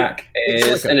 Second attack It's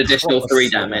is like an a additional proper 3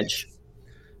 slice. damage.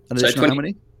 An so additional 20 how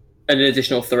many? An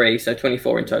additional 3, so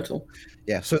 24 in total.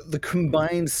 Yeah, so the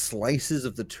combined slices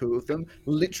of the two of them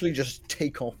literally just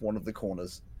take off one of the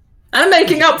corners. I'm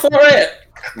making up for it!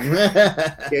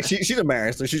 Yeah, she's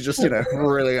embarrassed, so she's just,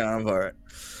 really going for it.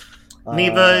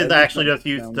 Neva is it actually looks just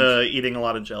used like, to eating a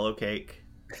lot of Jello cake.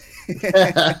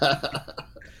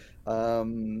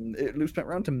 It loops back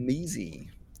around to Measy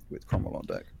with Cromwell on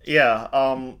deck. Yeah,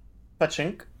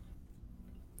 Pachink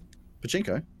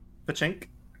Pachinko.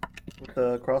 with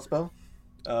the crossbow.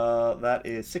 That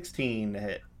is 16 to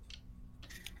hit.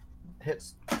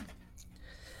 Hits.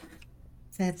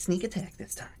 That sneak attack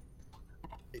this time.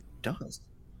 It does.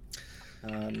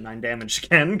 9 damage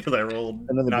again because I rolled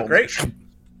Another not bolt great.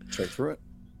 straight through it.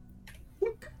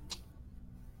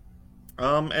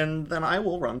 And then I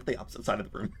will run to the opposite side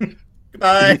of the room.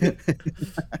 Goodbye.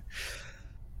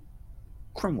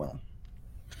 Cromwell.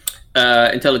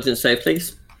 Intelligence save,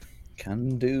 please.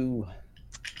 Can do.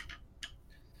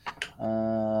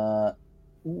 I'm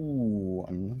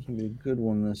not gonna be a good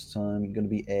one this time. Gonna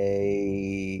be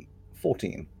a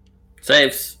 14.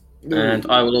 Saves. And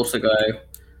I will also go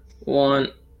 1,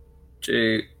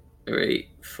 2, 3,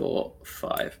 4,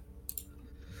 5.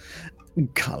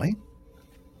 Carly.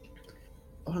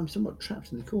 Oh, I'm somewhat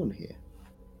trapped in the corner here.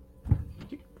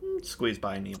 Squeeze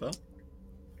by Neva.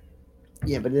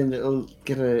 Yeah, but then it'll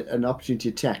get an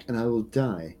opportunity to attack, and I will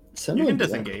die. So You no can one do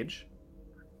that. disengage.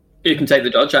 You can take the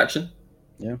dodge action.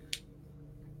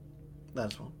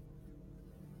 That's one.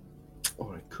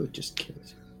 Or I could just kill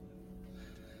it.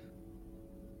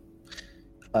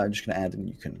 I'm just gonna add, and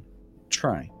you can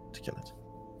try to kill it.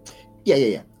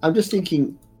 Yeah. I'm just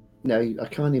thinking. No, I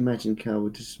can't imagine Carl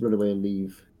would just run away and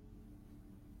leave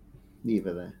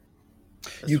her there.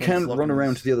 This You one's can looking run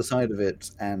around as- to the other side of it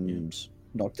and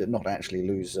not actually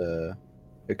lose. Go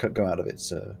out of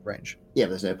its range. Yeah, but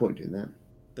there's no point doing that.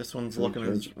 This one's Very looking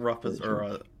as good. rough as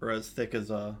Very or as thick as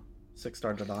a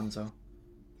 6-star Donzo.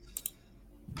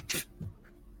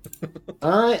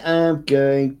 I am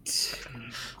going to...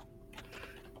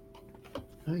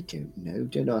 I don't know.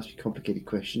 Don't ask me complicated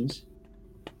questions.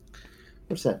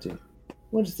 What's that do?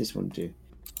 What does this one do?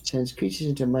 Turns creatures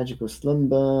into magical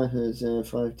slumber. Has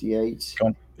 5d8 Come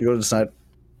on, you got to decide.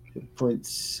 hit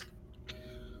points.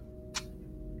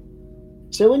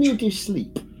 So when you do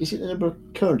sleep, is it the number of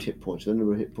current hit points or the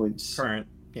number of hit points? Current.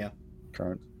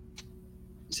 Current.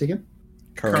 Say again?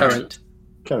 Current.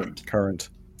 Current.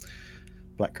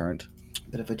 Black current.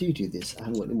 But if I do this, I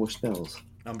haven't got any more spells.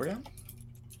 Umbria?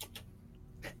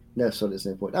 No, sorry, there's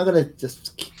no point. I'm going to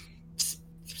just...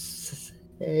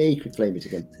 Hey, quick flame it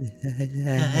again.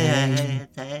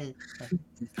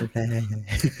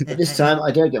 But this time,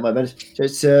 I don't get my bonus. So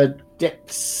it's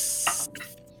Dex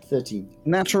 13.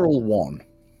 Natural 1.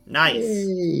 Nice.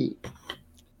 Yay.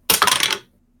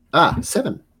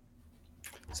 7.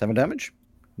 7 damage.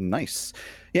 Nice.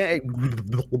 Yeah,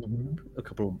 a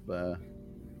couple of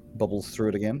bubbles through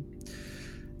it again.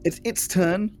 It's its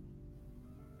turn.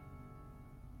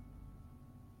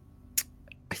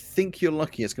 I think you're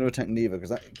lucky it's going to attack Neva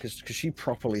because she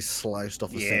properly sliced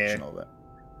off a Yeah. section of it.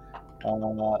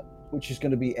 Which is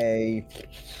going to be a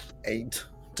 8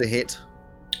 to hit.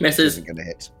 Misses. Isn't going to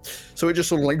hit. So it just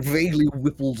sort of like vaguely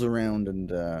whipples around and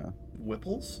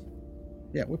Whipples?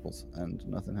 yeah, whipples and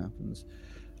nothing happens.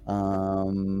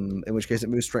 In which case it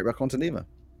moves straight back onto Neva.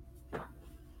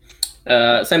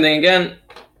 Same thing again.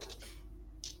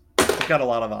 We've got a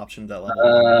lot of options at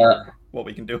level. What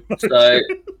we can do. So,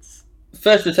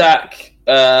 first attack,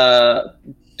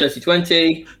 dirty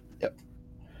 20. Yep.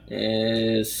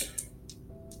 Is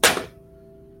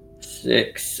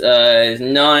 6, is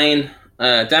 9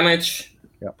 damage.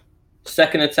 Yep.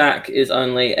 Second attack is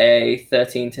only a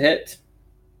 13 to hit,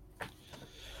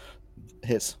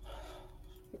 Hits.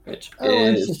 which Oh,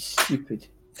 I'm so is stupid.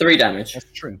 3 damage.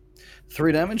 That's true.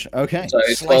 3 damage. Okay. So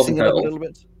it's 12 Slicing it up a total. little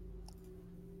bit.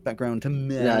 Background to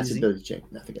No, it's a Maisie. ability check.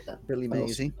 No, forget that. Billy Fails.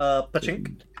 Maisie.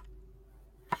 Pachink.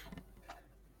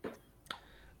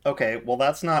 Okay, well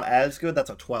that's not as good. That's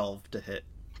a 12 to hit.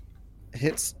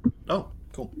 Hits. Oh,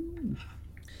 cool.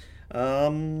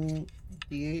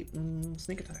 D8 and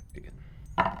sneak attack again.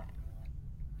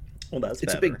 Well, that's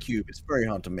It's better. a big cube. It's very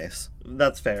hard to miss.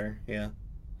 That's fair, yeah.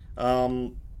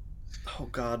 Oh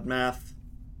god, math.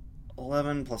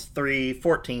 11 plus 3,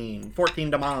 14. 14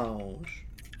 damage.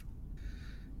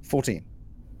 14.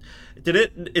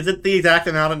 Is it the exact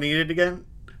amount it needed again?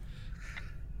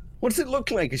 What does it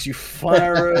look like as you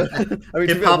fire a... I mean, It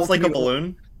to be pops honest, like a you-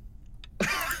 balloon.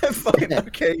 Fine,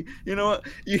 okay. You know what?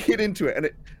 You hit into it, and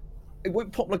it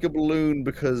won't pop like a balloon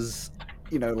because,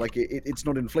 you know, like it's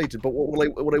not inflated. But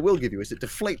what I will give you is it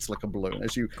deflates like a balloon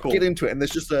as you Cool. get into it, and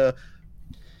there's just a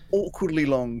awkwardly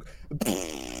long...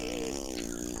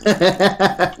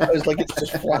 It's like it's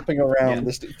just flapping around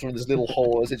through this little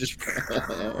hole as it just...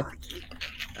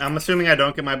 I'm assuming I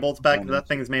don't get my bolts back because that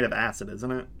thing's made of acid,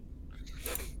 isn't it?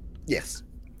 Yes.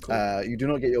 Cool. You do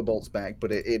not get your bolts back,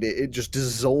 but it just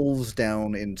dissolves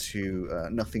down into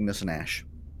nothingness and ash.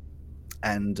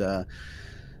 And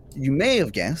you may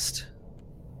have guessed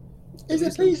Is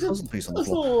there's it a piece puzzle of piece on the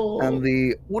floor. And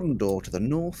the wooden door to the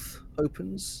north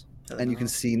opens, and you can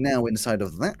see now inside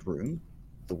of that room,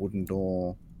 the wooden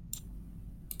door.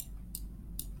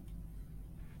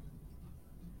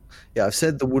 Yeah, I've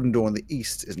said the wooden door on the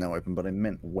east is now open, but I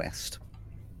meant west.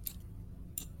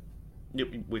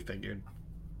 We figured.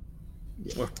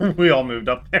 We all moved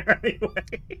up there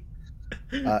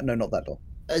anyway. No, not that door.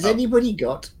 Has anybody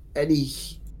got any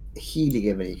healing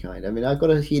of any kind? I mean, I've got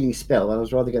a healing spell. I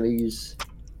was rather going to use.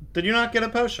 Did you not get a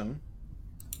potion?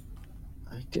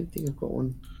 I don't think I've got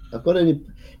one. I've got any.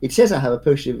 It says I have a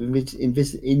potion of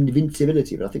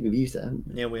invincibility, but I think we've used that. Haven't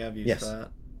we? Yeah, we have used Yes. that.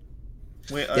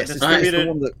 We Yes, it's distributed. the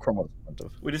one that Cromwell's in front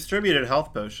of. We distributed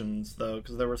health potions though,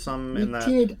 because there were some in that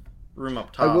did. room up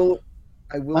I top. will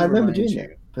I remember remind doing you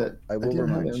it, but I will didn't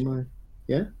have remind it you. on my.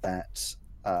 that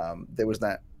there was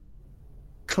that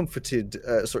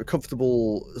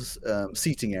comfortable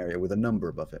seating area with a number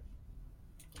above it.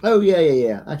 Oh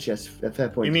yeah. Actually, that's a fair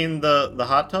point. You mean the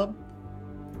hot tub?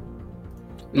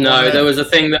 No, there was a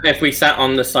thing that if we sat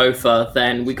on the sofa,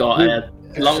 then we got a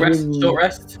long rest, short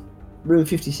rest. Room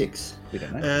 56. We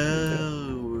don't know.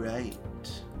 Oh right.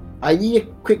 I need a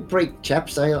quick break,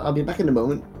 chaps. I'll be back in a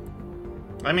moment.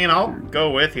 I mean, I'll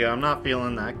go with you. I'm not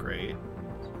feeling that great.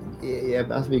 Yeah,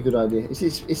 that'd be a good idea. It's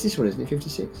this one, isn't it?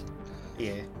 56.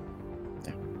 Yeah.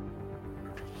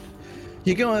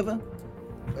 You go over.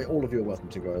 All of you are welcome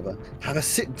to go over. Have a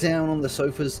sit down on the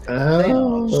sofas. They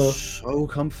Oh. are so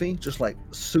comfy, just like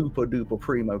super duper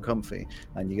primo comfy,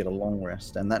 and you get a long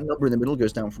rest. And that number in the middle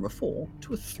goes down from a 4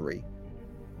 to a 3.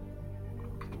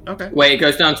 Okay. Wait, it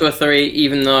goes down to a 3,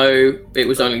 even though it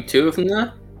was only 2 of them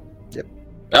there. Yep.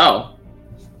 Oh,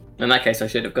 in that case, I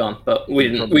should have gone, but we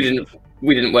didn't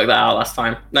work that out last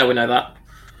time. Now we know that.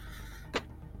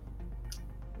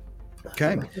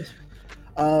 Okay.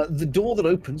 The door that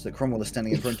opens, that Cromwell is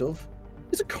standing in front of,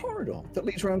 is a corridor that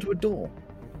leads around to a door.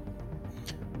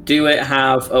 Do it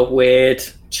have a weird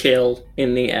chill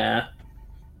in the air?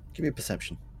 Give me a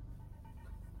perception.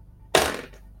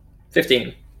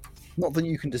 15. Not that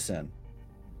you can discern.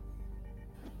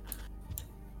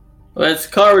 Well, it's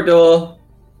a corridor.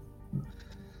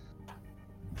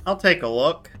 I'll take a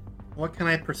look. What can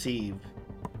I perceive?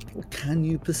 What can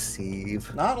you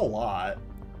perceive? Not a lot.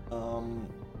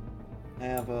 I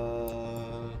have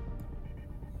a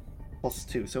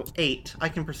 +2, so 8. I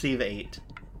can perceive 8.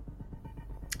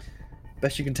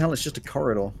 Best you can tell, it's just a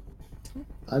corridor.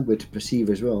 I'm going to perceive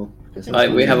as well. Because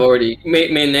Right, we have already. Me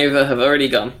and Nova have already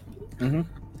gone. Mm-hmm.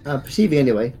 I'm perceiving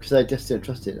anyway, because I just don't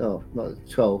trust it. Oh, not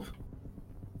 12.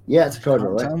 Yeah, it's a corridor,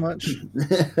 How right? much?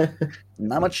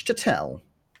 Not much to tell.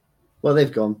 Well,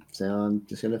 they've gone, so I'm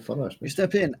just going to follow us. You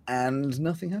step in and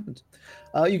nothing happens.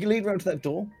 You can lead around to that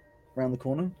door, around the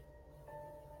corner.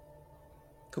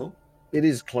 Cool. It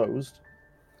is closed.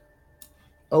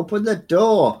 Open the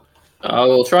door. I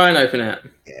will try and open it.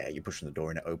 Yeah, you push on the door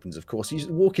and it opens, of course. You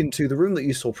walk into the room that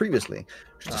you saw previously,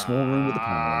 just a small room with a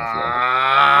panel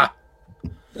on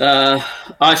the floor.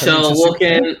 I shall to walk support?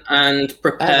 in and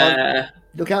prepare.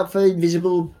 Look out for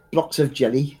invisible blocks of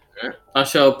jelly. I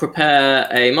shall prepare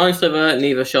a mind sliver.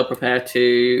 Neva shall prepare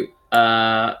to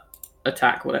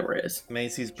attack whatever it is.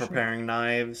 Macy's preparing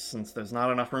knives since there's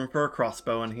not enough room for a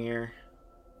crossbow in here.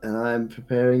 And I'm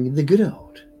preparing the good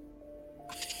old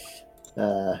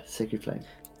Sacred Flame.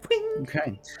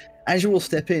 Okay. As you all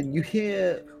step in, you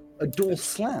hear a door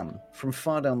slam from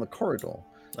far down the corridor,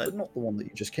 but not the one that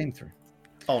you just came through.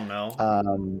 Oh no.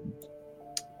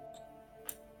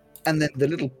 And then the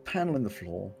little panel in the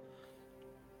floor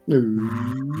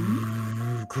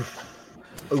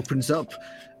opens up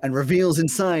and reveals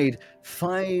inside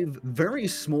 5 very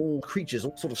small creatures,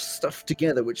 all sort of stuffed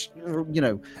together, which, you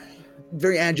know,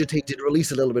 very agitated,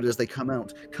 release a little bit as they come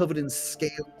out, covered in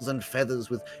scales and feathers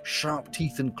with sharp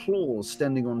teeth and claws,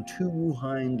 standing on 2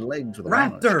 hind legs with a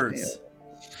large Raptors! tail.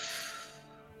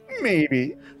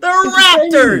 Maybe. They're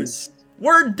raptors!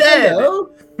 We're dead!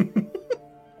 Hello.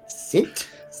 Sit.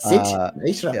 Uh,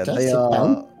 Nice raptor. Yeah, they Sit are.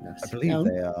 down. Now I sit believe down.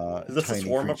 they are. Is this a tiny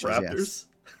swarm of creatures,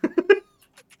 raptors? yes.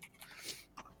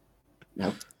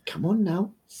 Now, come on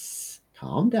now.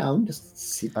 Calm down. Just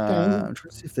sit I'm down. trying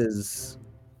to see if there's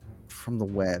from the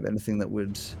web anything that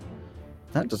would.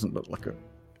 That doesn't look like a.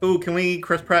 Ooh, can we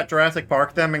Chris Pratt Jurassic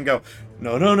Park them and go,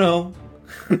 no.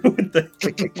 With the-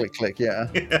 Click, click, click, click. Yeah.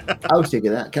 I was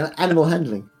thinking that. Can animal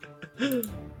handling. Come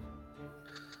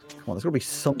on, there's got to be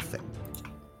something.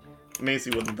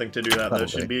 Macy wouldn't think to do that, though. That'll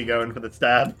She'd do. be going for the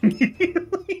stab. Man,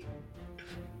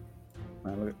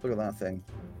 look at that thing.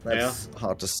 That's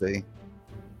hard to see.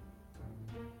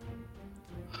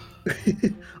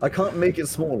 I can't make it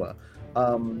smaller.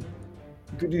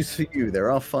 Good news for you.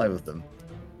 There are 5 of them.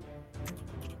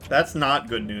 That's not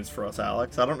good news for us,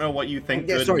 Alex. I don't know what you think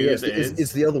good sorry. news Yes, is.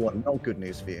 it's the other one. Not good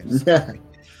news for you. Yeah.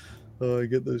 Oh, I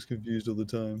get those confused all the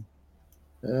time.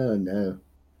 Oh no.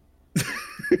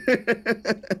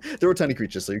 They're all tiny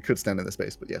creatures, so you could stand in the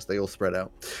space, but yes, they all spread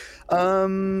out.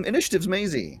 Initiatives,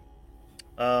 Maisie.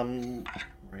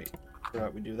 Right.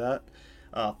 Forgot we do that.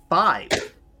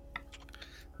 5.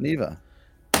 Neva.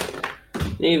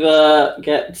 Neva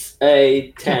gets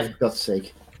a 10. For God's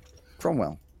sake.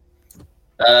 Cromwell.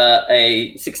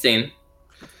 A 16.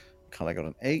 Carly got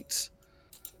an 8.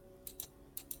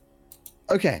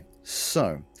 Okay,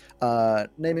 so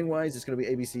naming wise, it's going to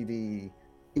be A, B, C, D,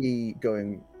 E,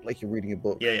 going like you're reading a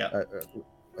book. Yeah.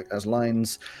 Like as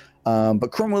lines.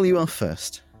 But Cromwell, you are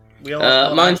first. We all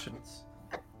have mine- actions.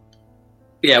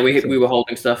 Yeah, we were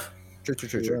holding stuff. True.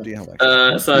 Yeah. Do you have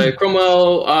action? So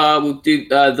Cromwell will do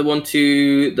the one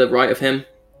to the right of him.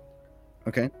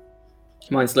 Okay.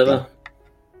 Mine's Sliver.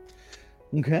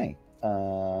 Okay.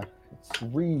 It's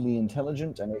really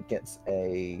intelligent, and it gets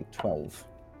a 12.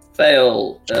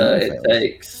 Fail. It Fails.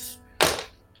 takes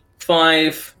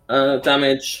 5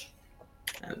 damage.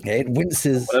 Okay, it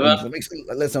winces. Whatever. It makes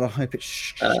let's not a high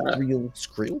pitched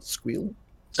squeal.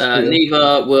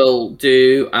 Neva will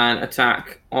do an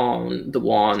attack on the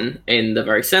one in the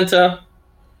very center.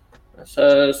 That's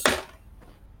hers.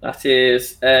 That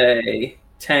is a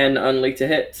 10 only to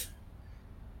hit.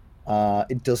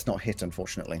 It does not hit,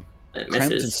 unfortunately. It Cramped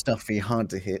and misses. stuffy, hard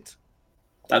to hit.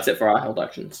 That's it for our held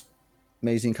actions.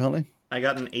 Maisie and Carly? I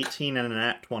got an 18 and an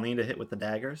at 20 to hit with the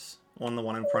daggers. On the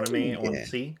one in front of me on Yeah.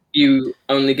 C. You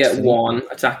only get See? 1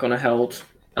 attack on a held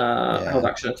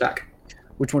action attack.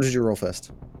 Which one did you roll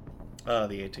first?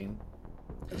 The 18.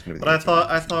 It's gonna be But the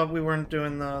I 18. thought we weren't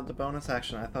doing the bonus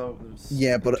action. I thought it was.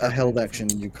 Yeah, but a held action,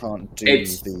 you can't do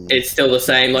It's still the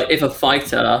same. Like if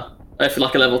like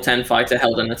a level 10 fighter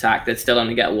held an attack, they'd still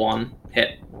only get 1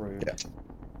 hit. Rude.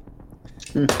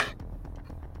 Yeah.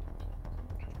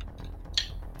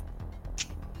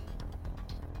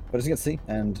 But as you can see,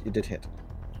 and it did hit.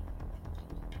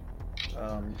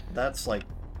 That's like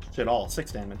shit all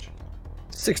 6 damage.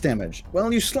 6 damage.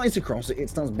 Well, you slice across it, it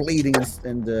starts bleeding,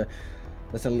 and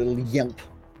there's a little yelp.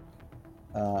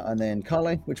 And then,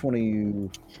 Carly, which one are you?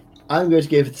 I'm going to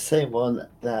go for the same one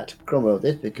that Cromwell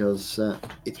did because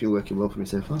it's been working well for me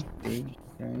so far. Okay.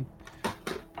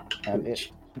 And it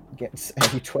gets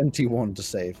a 21 to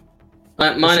save.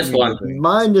 Minus Assuming 1. you're doing-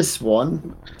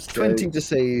 -1. So 20 to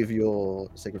save your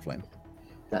Sacred Flame.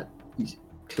 that is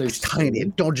close. It's tiny,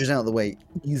 it dodges out of the way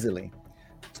easily.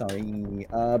 Sorry.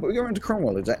 But we go around to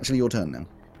Cromwell. It's actually your turn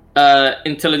now.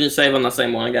 Intelligence save on that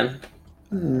same one again.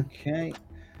 Okay.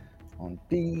 On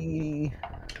B.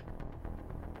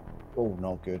 Oh,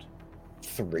 not good.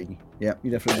 3. Yeah,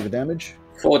 you definitely do the damage.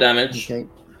 4 damage. Okay.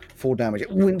 4 damage.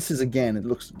 It winces again. It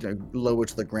looks lower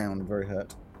to the ground, very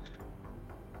hurt.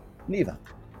 Neva.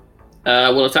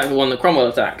 We'll attack the one that Cromwell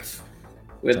attacked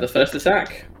with the first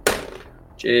attack,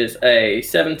 which is a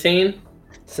 17.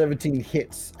 17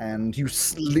 hits, and you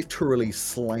literally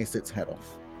slice its head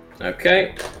off.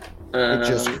 Okay. It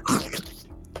just.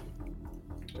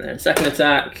 And then second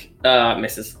attack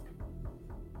misses.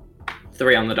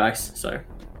 3 on the dice, so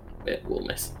it will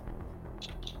miss.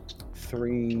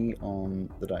 3 on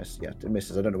the dice. Yeah, it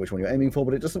misses. I don't know which one you're aiming for,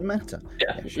 but it doesn't matter.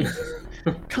 Yeah. she misses.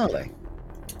 Carly.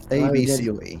 A, B, C,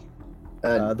 or E.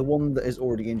 Uh, The one that is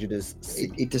already injured is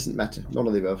C. it doesn't matter. None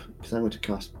of the above. Because I'm going to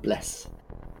cast Bless.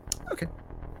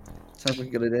 Sounds like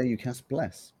a good idea. You cast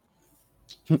Bless.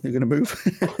 You're going to move?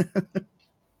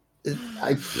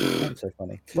 That's so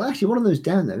funny. Well, actually, one of those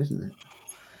down there, isn't it?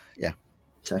 Yeah.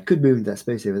 So I could move into that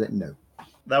space over there. No.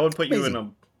 That would put you in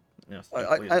Amazing. a. Yes,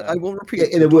 I will repeat. Yeah,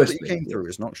 in a the door worse that you way, came yeah. through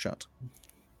is not shut.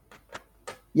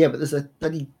 Yeah, but there's a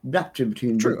bloody raptor in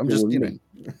between. True, I'm just, you you me.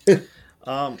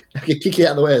 Um, I can kick it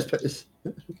out of the way, I suppose.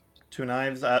 2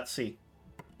 knives at C.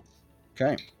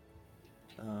 Okay.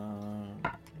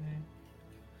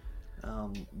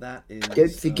 That is.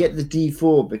 Don't forget the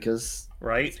D4 because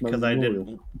Right, it's my because I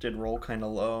memorial. did roll kind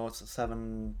of low. It's a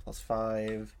 7 plus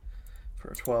 5 for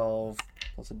a 12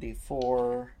 plus a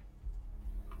D4.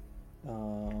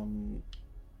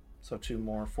 So 2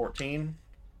 more, 14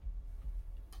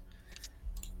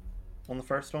 on the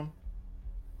first one.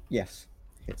 Yes.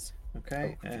 Hits.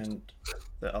 Okay, Oh, and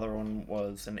the other one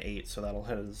was an 8, so that'll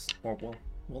hit as. Or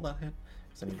will that hit?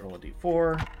 So I need to roll a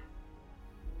D4.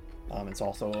 It's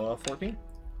also a 14.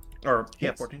 Or, yeah,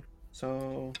 Hits. 14.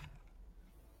 So,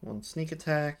 1 sneak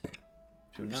attack,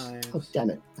 2 knives. Oh, damn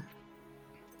it.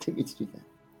 Take me to do that.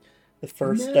 The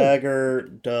first No. dagger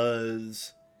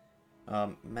does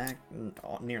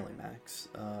nearly max.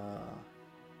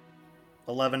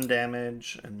 11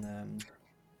 damage, and then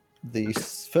The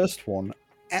first one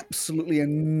absolutely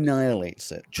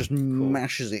annihilates it, just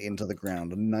mashes it into the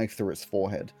ground, a knife through its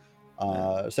forehead.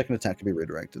 Second attack can be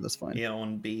redirected, that's fine. yeah,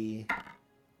 on B,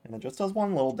 and it just does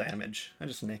 1 little damage. I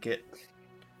just nick it.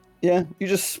 Yeah, you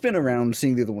just spin around,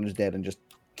 seeing the other one is dead, and just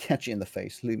catch it in the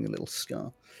face, leaving a little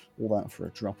scar. All that for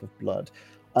a drop of blood.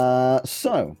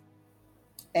 So,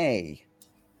 A.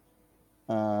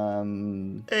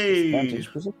 Hey,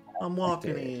 I'm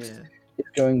walking in. It's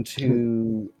going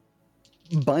to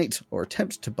bite or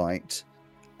attempt to bite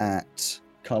at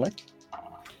Carly,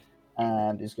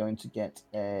 and is going to get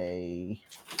a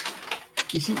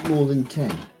Is it more than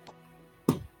 10?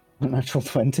 natural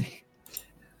 20,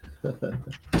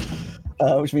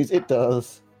 which means it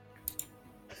does.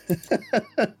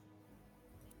 It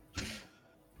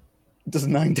does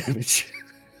 9 damage.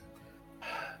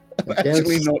 I'm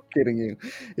actually not kidding you.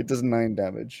 It does 9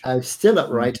 damage. I'm still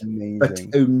upright, but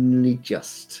Amazing. only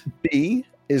just. B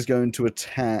is going to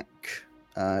attack.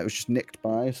 It was just nicked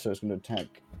by, so it's going to attack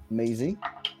Maisie.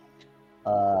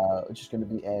 Which is going to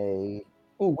be a.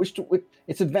 Oh,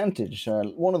 it's advantage.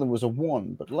 One of them was a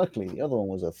 1, but luckily the other one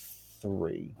was a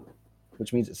 3,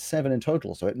 which means it's 7 in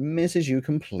total. So it misses you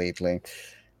completely.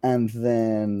 And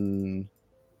then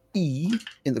E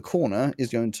in the corner is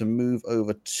going to move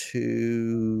over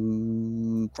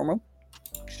to Cromwell,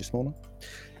 because you're smaller,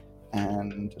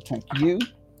 and attack you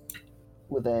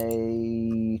with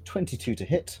a 22 to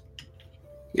hit,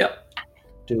 Yep.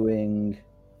 doing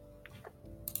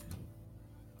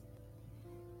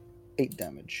 8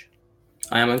 damage.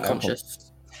 I am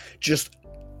unconscious. Just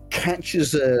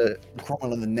catches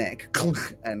Cromwell in the neck,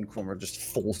 and Cromwell just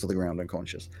falls to the ground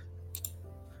unconscious.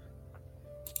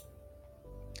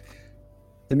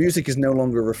 The music is no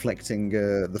longer reflecting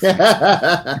the fact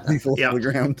that he falls Yeah. to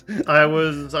the ground. I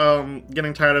was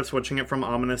getting tired of switching it from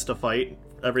ominous to fight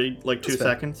every like 2 That's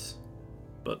fair. seconds.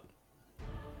 But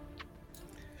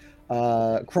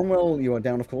Cromwell, you are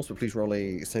down, of course, but please roll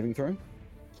a saving throw.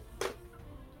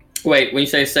 Wait, when you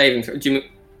say saving, do you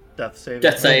mean death save.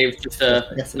 death save? Just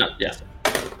Yes. no, yeah.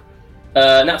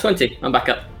 Nat 20. I'm back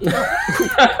up.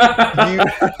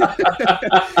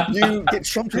 You get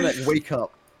trumped in that wake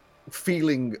up,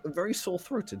 feeling very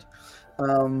sore-throated.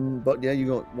 But yeah, you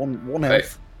got one Right.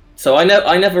 health. So I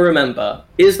never remember.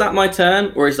 Is that my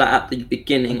turn, or is that at the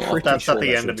beginning I'm of pretty That's sure at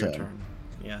the that's end your of your turn. turn.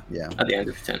 Yeah. Yeah. at the end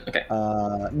of your turn? Okay.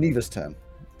 Neva's turn.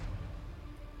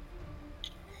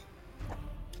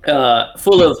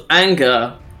 Full of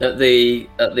anger at the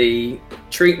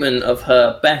treatment of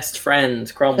her best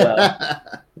friend Cromwell,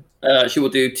 she will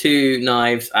do 2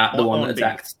 knives at the one that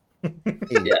attacked.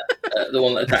 The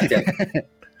one that attacked him.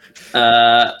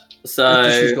 She's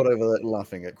So got over that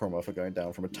laughing at Cromwell for going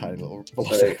down from a tiny little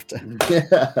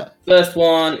velociraptor. first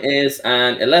one is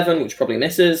an 11, which probably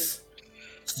misses.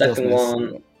 Second Does miss.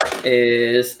 one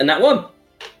is a nat 1.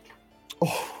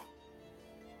 Oh.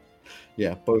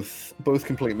 Yeah, both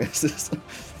complete misses.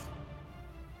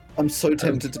 I'm so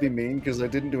tempted to be mean because I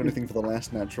didn't do anything for the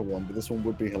last natural one, but this one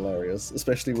would be hilarious,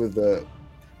 especially with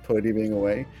Purdy being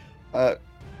away.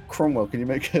 Cromwell, can you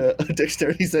make a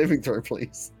dexterity saving throw,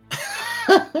 please?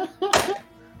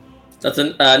 That's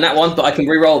a nat 1, but I can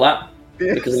re-roll that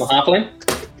because I'm a halfling.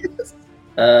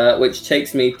 Which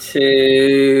takes me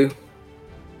to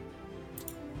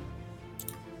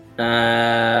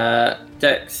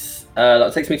Dex.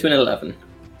 That takes me to an 11.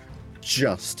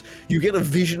 Just. You get a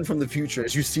vision from the future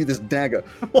as you see this dagger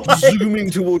What? zooming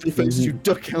towards your face as you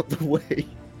duck out the way,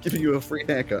 giving you a free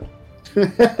haircut.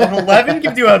 An 11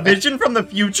 gives you a vision from the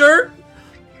future?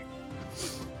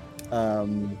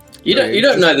 You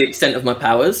don't know the extent of my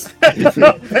powers. You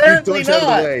Apparently dodge out of the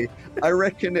not. way. I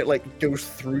reckon it goes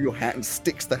through your hat and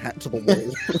sticks the hat to the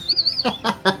wall.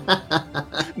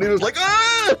 And it was like,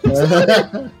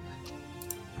 ah!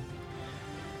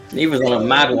 He was on a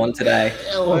mad one today.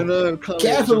 I know.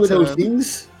 Careful with those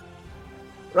things.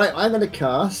 Right, I'm going to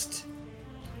cast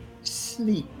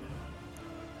Sleep,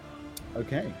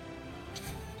 Okay.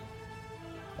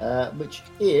 which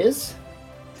is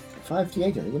 5d8, I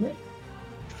think, isn't it?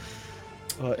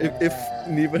 If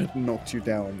Neva had knocked you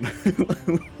down,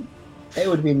 It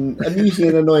would have been amusing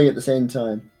and annoying at the same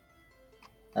time.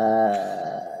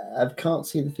 I can't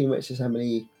see the thing which says how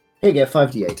many. Here you go,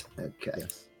 5d8. Okay.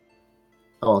 yes.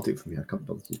 Oh, I'll do it from here. I can't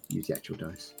bother to use the actual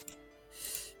dice.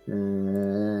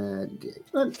 D8.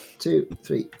 1, 2,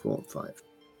 3, 4, 5.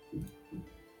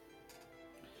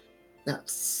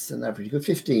 That's an average of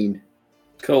 15.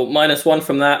 Cool. -1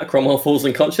 from that. Cromwell falls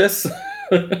unconscious.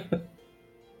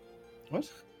 What?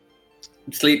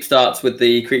 Sleep starts with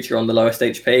the creature on the lowest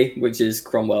HP, which is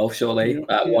Cromwell, surely,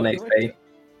 at 1 HP.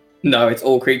 No, it's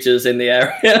all creatures in the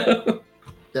area.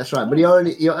 That's right, but you're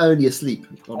only asleep,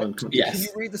 not unconscious. Yes. Can you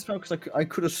read the spell? Because I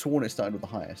could have sworn it started with the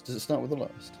highest. Does it start with the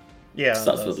lowest? Yeah. it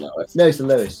Starts does. with the lowest. No, it's the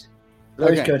lowest.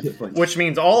 Lowest Okay. current hit points. Which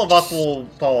means all of us will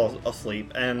fall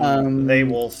asleep and they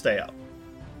will stay up.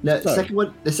 No, the So- second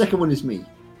one. The second one is me.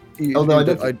 Although I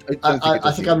don't think it I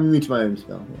does think you. I'm immune to my own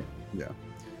spell. Yeah.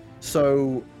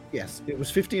 So, yes, it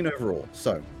was 15 overall.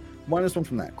 So, -1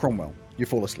 from that. Cromwell, you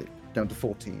fall asleep, down to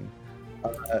 14.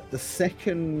 The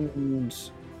second...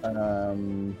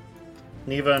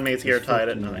 Neva and Maisie are It's tied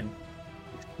at 14. 9.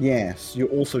 Yes, you're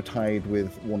also tied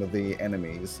with one of the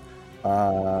enemies.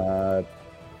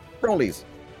 Rollies.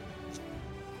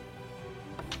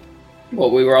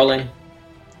 What we rolling?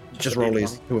 Just a big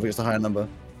rollies. one. Whoever gets the higher number.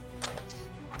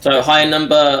 So higher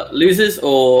number loses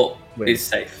or Wins. is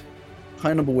safe?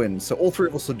 Higher number wins. So all three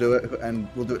of us will do it, and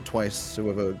we'll do it twice.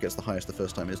 Whoever gets the highest the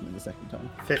first time isn't in the second time.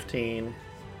 15.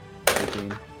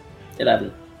 18.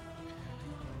 11.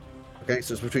 Okay,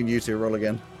 so it's between you two. Roll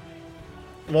again.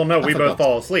 Well, no, I we both forgot.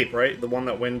 fall asleep, right? The one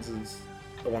that wins is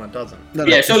the one that doesn't. No,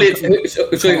 Yeah, surely it's-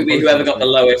 it would be whoever got the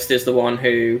lowest is the one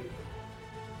who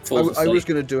falls I asleep. was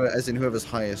going to do it as in whoever's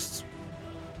highest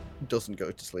doesn't go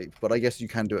to sleep, but I guess you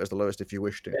can do it as the lowest if you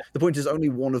wish to. Yeah. The point is only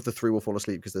one of the three will fall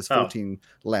asleep because there's Oh. 14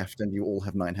 left and you all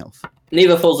have 9 health.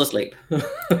 Neither falls asleep.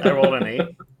 I rolled an 8.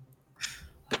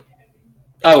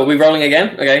 Oh, are we rolling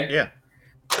again? Okay. Yeah.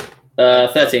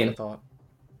 That's what I 13. thought.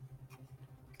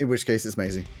 In which case it's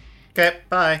Maisie. Okay,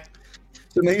 bye.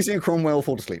 So Maisie and Cromwell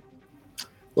fall to sleep.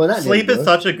 Well, that Sleep didn't is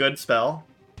work. such a good spell.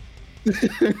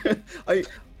 It's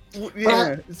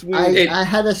weird. I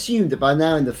had assumed that by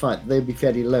now in the fight they'd be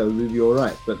fairly low, we'd be all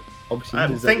right. But obviously, I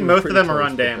it It think was most of pretty them are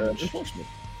close, but, undamaged. unfortunate.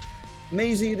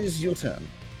 Maisie, it is your turn.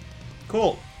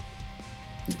 Cool.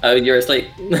 Oh, you're asleep.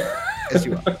 Yes,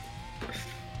 you are.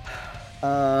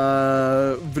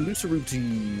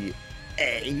 Velusaruti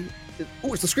A.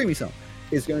 Oh, it's the Screamy Cell.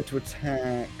 Is going to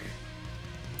attack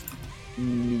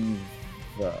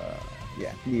Neva.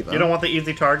 Yeah, Neva. You don't want the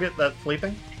easy target that's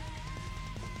sleeping?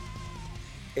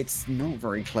 It's not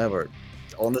very clever.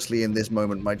 Honestly, in this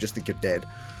moment, might just think you're dead.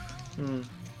 Hmm.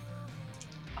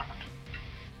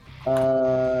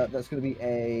 That's going to be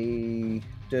a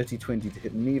dirty 20 to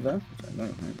hit Neva, which I know,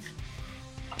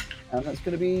 right? And that's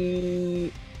going to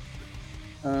be.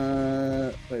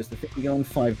 Where's the 50 on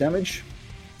 5 damage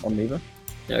on Neva.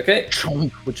 Okay.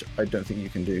 Chomp, which I don't think you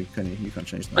can do. Can you? You can't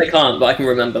change that. I can't, but I can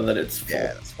remember that it's 4.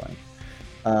 Yeah, that's fine.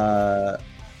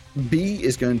 B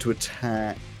is going to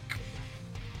attack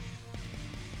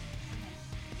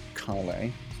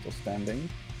Carle, still standing.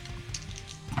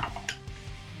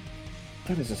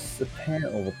 That is a pair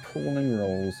of appalling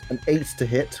rolls. An 8 to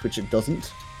hit, which it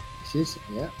doesn't. This is,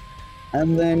 yeah.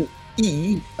 And then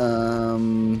E,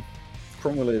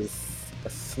 Cromwell is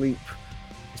asleep.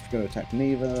 He's going to attack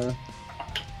Neva.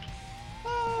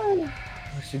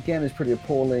 Which again is pretty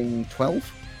appalling. 12?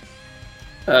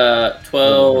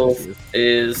 12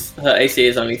 is... Her AC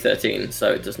is only 13,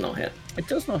 so it does not hit. It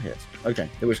does not hit. Okay,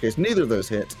 in which case neither of those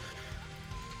hit.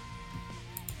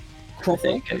 I Cromwell,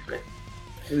 think. it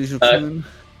is your Uh, turn.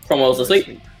 Cromwell's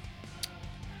asleep.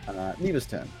 Neva's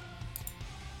turn.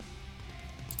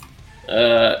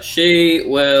 She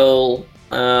will...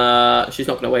 she's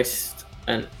not going to waste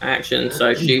an action,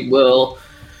 so she will...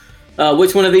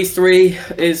 which one of these three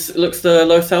looks the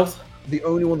lowest health? The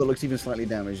only one that looks even slightly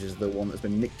damaged is the one that's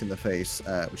been nicked in the face,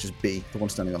 which is B, the one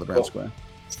standing on the brown Cool. square.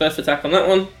 First attack on that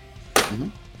one.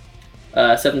 Mhm.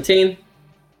 17.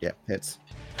 Yeah, hits.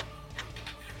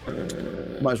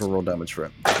 Might as well roll damage for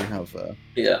it. If you have.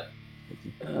 Yeah.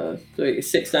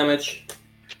 6 damage.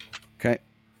 Okay.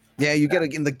 Yeah, you get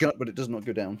it in the gut, but it does not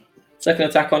go down. Second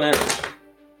attack on it.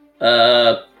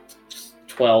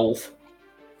 12.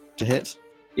 To hit?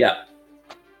 Yeah.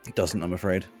 It doesn't, I'm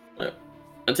afraid.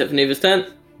 That's it for Neva's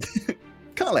turn.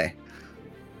 Carle.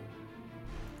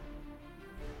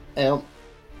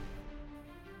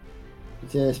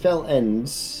 The spell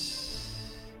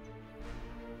ends.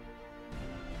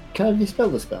 Can I dispel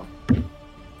the spell?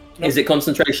 Is it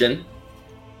concentration?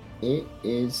 It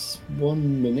is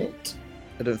 1 minute.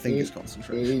 I don't think it's It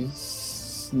concentration.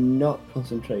 is not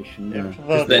concentration. No. If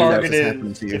Because the then target that's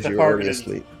happened is, to you if if the you're already target is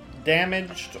asleep.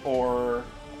 damaged or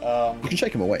You can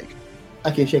shake him awake.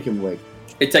 I can shake him awake.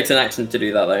 It takes an action to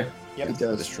do that, though. Yep. It That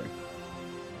is does. true.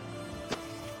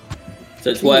 So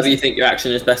it's whatever you think your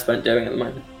action is best spent doing at the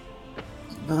moment.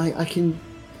 But I can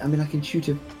shoot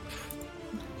a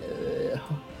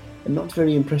not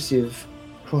very impressive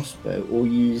crossbow, or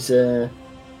use a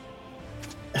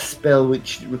spell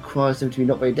which requires them to be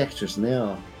not very dexterous, and they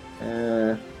are.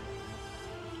 And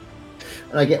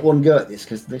I get one go at this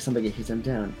because next time I get hit, I'm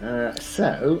down.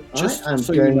 So Just I am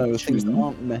so going you know, to. things that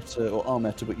aren't meta or are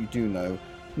meta, but you do know,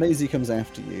 Maisie comes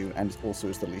after you and also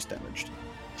is the least damaged.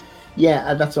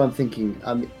 Yeah, that's what I'm thinking.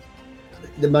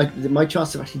 My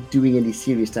chance of actually doing any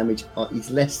serious damage is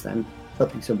less than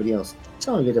helping somebody else.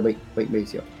 So I'm going to wake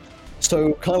Maisie up.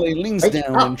 So Carly leans Hey,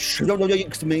 down ah! and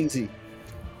shooks to Maisie.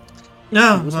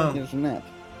 No. He was having a nap.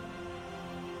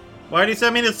 Why'd you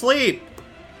send me to sleep?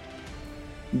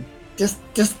 Just.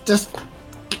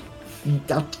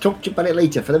 I'll talk to you about it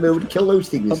later. For the moment, kill those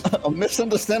things. A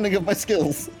misunderstanding of my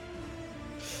skills.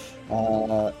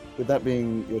 With that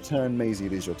being your turn, Maisie,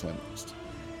 it is your turn next.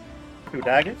 2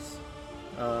 daggers.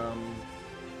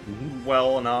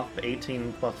 Well enough.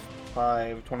 18 plus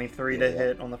 5, 23 to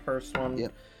hit on the first one.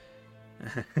 Yep.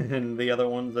 And the other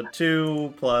one's a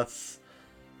 2 plus...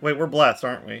 Wait, we're blessed,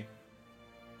 aren't we?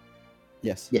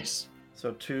 Yes. Yes.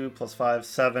 So 2 plus 5,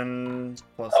 7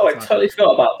 plus... Oh, I totally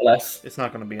forgot about Bless. It's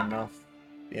not going to be enough.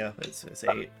 Yeah, it's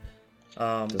 8.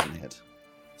 Doesn't hit.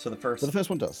 So the first... But the first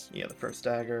one does. Yeah, the first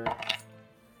dagger.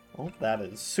 Oh, that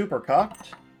is super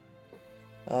cocked.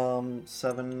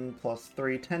 7 plus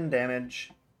 3, 10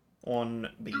 damage on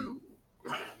B.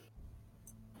 10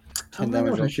 I know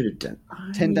damage what I on- should have done.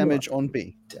 10 damage on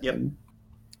B. Yep. I'm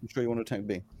sure you want to attack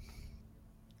B.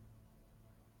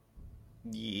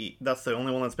 That's the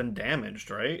only one that's been damaged,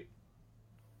 right?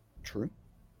 True.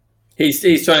 He's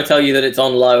trying to tell you that it's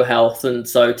on low health, and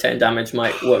so 10 damage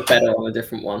might work better on a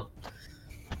different one.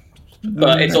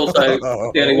 But it's also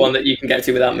the only one that you can get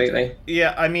to without moving.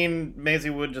 Yeah, I mean,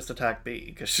 Maisie would just attack B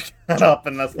because she got up,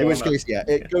 and that's the In one which that- case, yeah,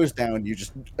 it goes down. You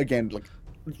just, again, like,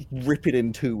 rip it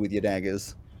in two with your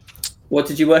daggers. What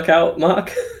did you work out,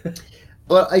 Mark?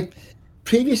 Well, I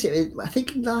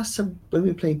think last time when we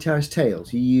were playing Terrace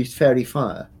Tales, you used Fairy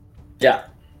Fire, Yeah.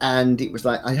 and it was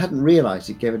like I hadn't realised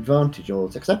it gave advantage all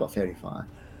because I've got Fairy Fire,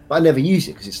 but I never use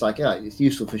it because it's like it's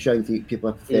useful for showing people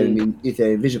if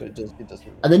they're invisible. It does.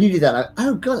 And then you did that. Like,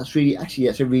 oh god, that's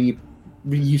a really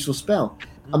useful spell.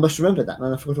 I must remember that,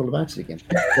 and I forgot all about it again.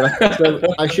 So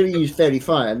I should have used Fairy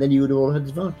Fire, and then you would have all had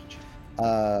advantage.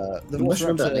 The You must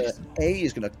remember that Velociraptor next time. A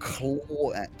is going to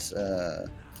claw at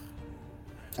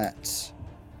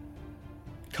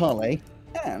Carly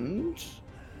and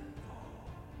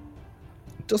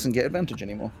doesn't get advantage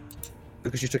anymore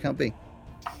because you took out B.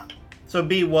 So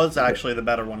B was actually the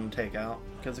better one to take out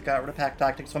because it got rid of pack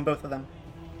tactics on both of them.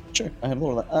 Sure, I had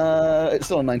all of that. It's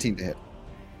still a 19 to hit.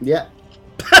 Yeah,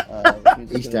 Which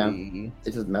means it's He's gonna down. be-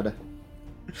 it doesn't matter.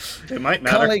 It might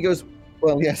matter. Carly goes.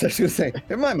 Well, yes, I was going to say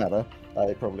it might matter.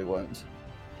 It probably won't.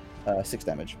 6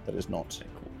 damage. That is not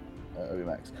OB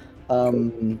max.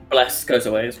 Bless goes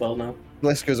away as well now.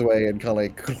 Bless goes away and Carly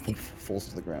falls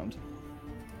to the ground.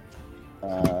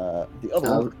 The other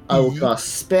one, I will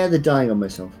cast Spare the Dying on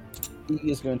myself.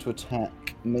 he is going to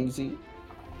attack Maisie.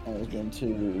 Is going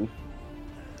to.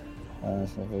 So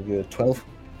very good. 12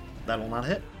 That will not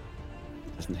hit.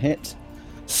 doesn't hit.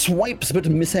 Swipes but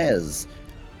misses.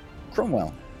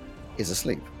 Cromwell is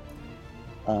asleep.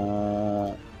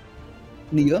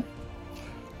 Neither.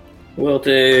 We'll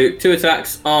do 2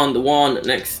 attacks on the one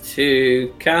next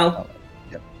to Cal.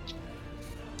 Yep.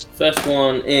 First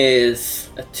one is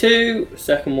a 2.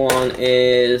 Second one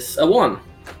is a 1.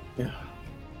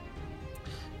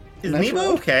 Is Natural.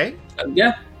 Nemo okay?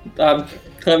 Yeah. I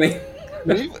mean,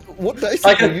 What dice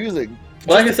Like are I- you using?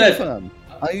 like I Just to said- confirm,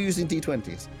 are you using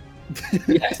D20s?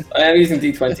 yes, I am using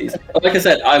d20s. Like I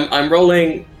said, I'm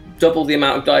rolling double the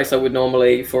amount of dice I would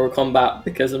normally for a combat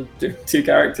because I'm doing 2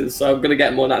 characters, so I'm going to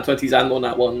get more nat 20s and more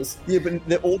nat 1s. Yeah, but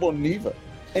they're all on neither.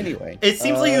 Anyway. It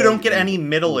seems like you don't get any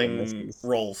middling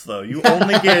rolls though. You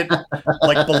only get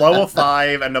like below a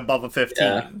 5 and above a 15.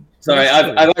 Yeah. Sorry,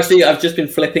 I've just been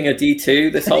flipping a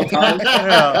d2 this whole time.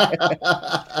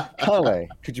 Carly,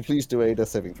 could you please do a death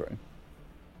saving throw?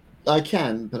 I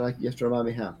can, but you have to remind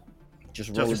me how.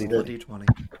 Just roll Just a roll a D20.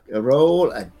 d20.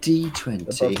 Roll a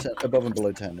d20. Above and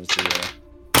below 10 is the.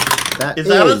 Is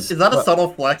that a subtle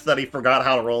flex that he forgot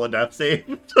how to roll a death save?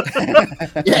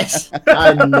 Yes,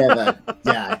 I never.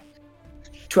 Yeah.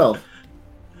 12.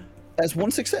 That's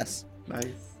 1 success. Nice.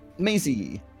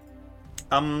 Maisie.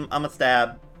 I'm a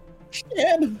stab.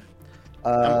 Yeah. And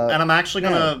I'm actually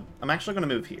yeah. gonna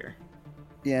move here.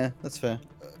 Yeah, that's fair.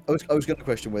 I was going to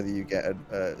question whether you get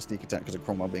a sneak attack because of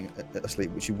Cromwell being asleep,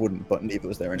 which you wouldn't, but neither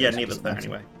was there anyway. Yeah, so it neither's doesn't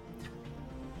there matter.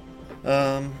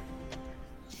 anyway.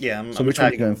 Yeah, I'm So which one are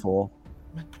you attacking, going for?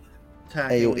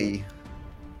 attacking. A or E?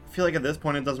 I feel like at this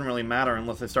point it doesn't really matter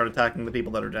unless they start attacking the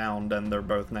people that are down, and they're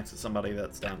both next to somebody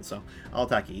that's down. So I'll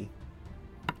attack E.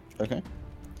 Okay.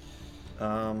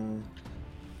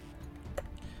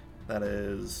 That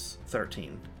is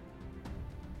 13.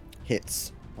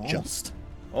 Hits. Oh. Just.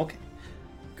 Okay,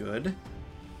 good.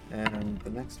 And the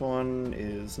next one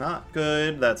is not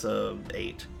good. That's a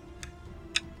 8.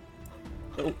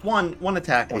 So one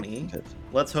attack on E. Hit.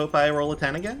 Let's hope I roll a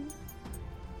 10 again.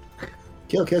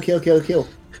 Kill.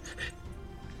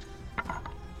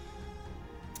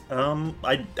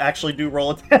 I actually do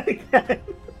roll attack again.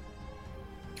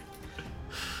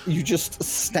 You just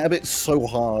stab it so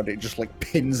hard it just like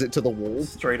pins it to the wall.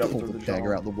 Straight up Pull through the the dagger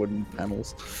jaw. out the wooden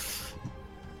panels.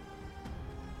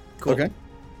 Cool. Okay.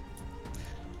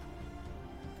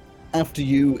 After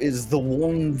you is the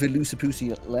one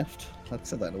Velusipusi left. I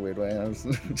said that in a weird way.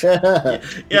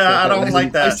 Yeah, I don't like I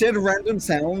that. said random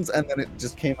sounds and then it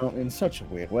just came out in such a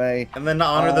weird way. And then to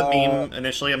honor the meme,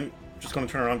 initially, I'm just going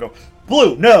to turn around and go,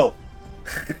 Blue, no!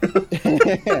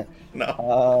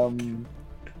 No.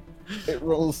 It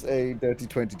rolls a dirty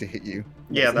 20 to hit you.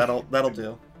 Yeah, that'll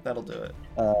do. That'll do it.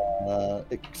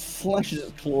 It slashes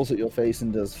its claws at your face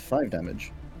and does 5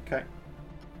 damage. Okay.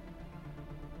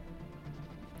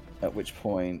 At which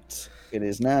point, it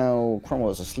is now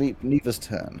Cromwell's asleep. Neva's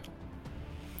turn.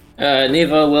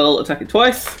 Neva will attack it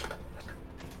twice.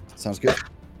 Sounds good.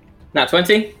 Nat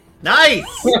 20. Nice!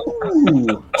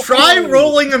 Try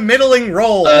rolling a middling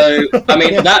roll! So, I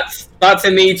mean, that's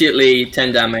immediately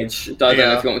 10 damage. I don't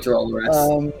know if you want me to roll the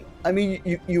rest. I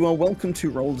mean, you are welcome to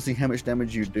roll to see how much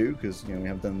damage you do, because we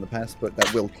have done in the past, but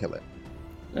that will kill it.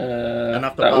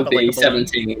 Enough to that pop would it like be a balloon.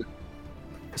 17.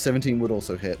 17 would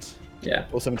also hit. Yeah.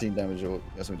 Or 17 damage, or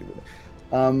 17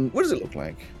 would. What does it look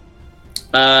like?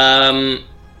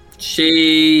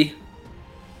 She.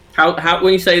 How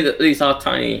when you say that these are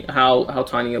tiny, how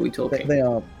tiny are we talking? They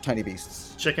are tiny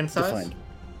beasts. Chicken size? Defined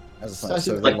as a size. Size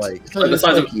So of- they're like- like. It's like the a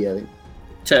size of- turkey, I think.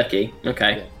 Turkey.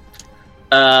 Okay.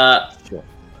 Sure.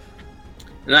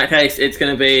 In that case, it's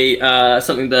going to be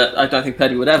something that I don't think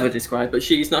Purdy would ever describe, but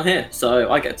she's not here,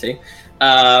 so I get to.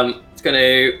 It's going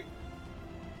to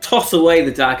toss away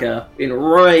the dagger in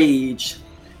rage,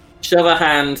 shove her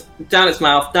hand down its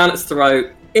mouth, down its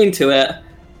throat, into it,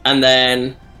 and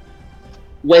then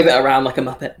wave it around like a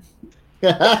muppet,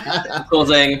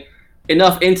 causing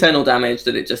enough internal damage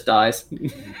that it just dies.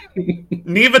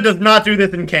 Neva does not do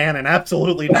this in canon.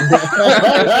 Absolutely not.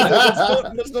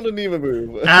 that's not a Neva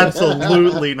move.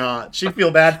 Absolutely not. She'd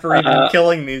feel bad for even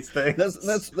killing these things.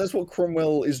 That's what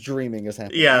Cromwell is dreaming is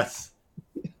happening. Yes.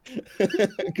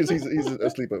 Because he's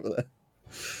asleep over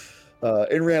there.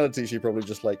 In reality, she probably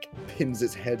just like pins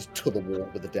its head to the wall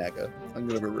with a dagger. I'm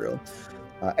gonna be real.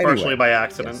 Anyway, Partially by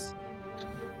accident. yes.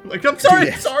 Like, I'm sorry,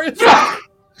 Yes. sorry.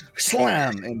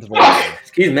 Slam into the wall.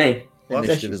 Excuse me. Well,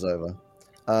 Initiative is over.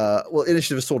 Well,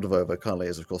 initiative is sort of over. Carly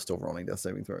is, of course, still rolling death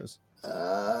saving throws.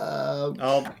 I'll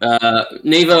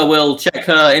Neva will check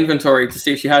her inventory to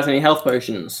see if she has any health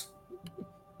potions.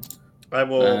 I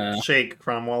will shake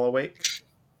Cromwell awake.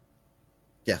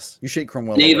 Yes, you shake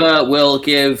Cromwell. Neva will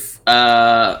give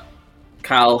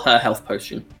Cal her health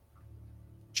potion.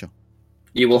 Sure.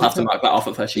 You will have to mark that off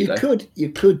of her sheet, though. You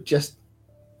could just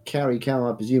carry Cal,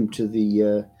 I presume, to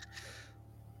the.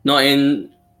 Not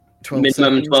in 12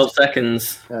 minimum seconds. 12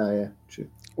 seconds. Yeah, true.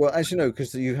 Well, actually, no,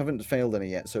 because you haven't failed any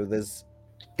yet. So there's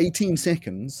 18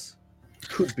 seconds.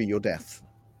 Could be your death.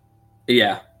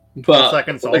 Yeah. But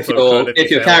seconds if also you're, could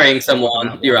if you you're fail. carrying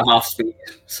someone, you're at half speed.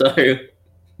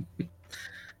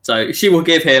 So she will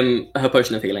give him her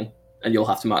potion of healing, and you'll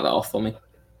have to mark that off for me.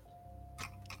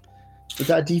 Is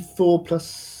that a D4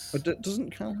 plus? But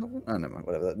doesn't Cal have one? Oh, no,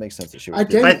 whatever. That makes sense that she would. I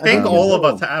give don't- I think Um, all of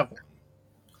us have.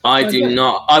 I do Okay.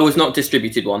 not. I was not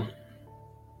distributed one.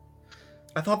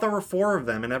 I thought there were 4 of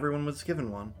them and everyone was given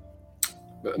one.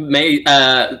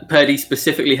 Purdy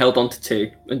specifically held on to 2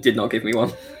 and did not give me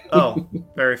one Oh,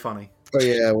 very funny. Oh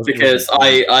yeah, it wasn't- because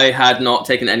I had not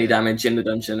taken any damage in the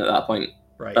dungeon at that point.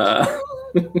 Right.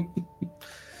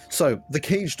 So the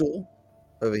cage door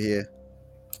over here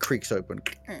creaks open,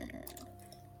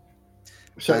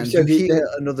 So, and so you the, hear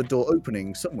another door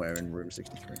opening somewhere in room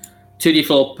 63.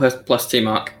 2d4 plus 2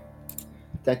 mark.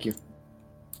 thank you.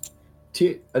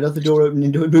 Another door opening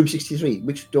into room 63.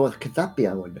 Which door could that be,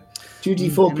 I wonder?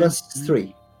 2d4 plus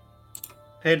 3.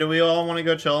 Hey, do we all want to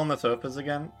go chill on the sofas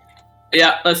again?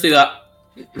 Yeah, let's do that.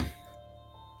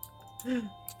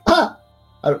 Ah!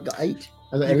 I got 8.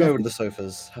 I got You go 11. over to the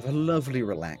sofas, have a lovely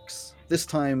relax. This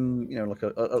time, like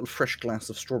a fresh glass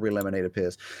of strawberry lemonade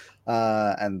appears,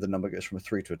 and the number goes from a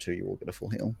 3 to a 2. You will get a full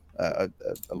heal. A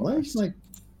long Why rest. is my...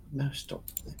 No, stop.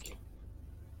 Thank you.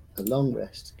 A long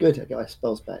rest. Good, I got my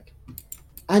spells back.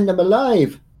 And I'm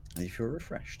alive! And you feel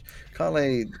refreshed.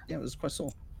 Carly, it was quite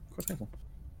sore. Quite painful.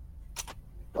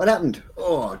 What happened?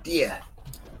 Oh, dear.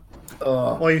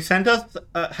 Oh. Well, you sent us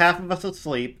half of us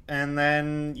asleep, and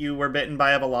then you were bitten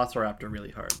by a velociraptor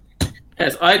really hard.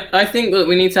 Yes, I think that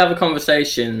we need to have a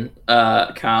conversation,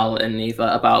 Cal and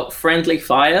Neva, about friendly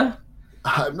fire.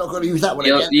 I'm not going to use that one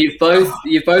again. You've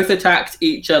both attacked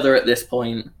each other at this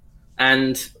point,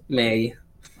 and me.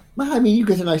 Well, I mean, you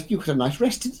got a nice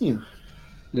rest, didn't you?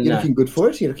 You're No. looking good for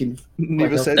it. You're looking.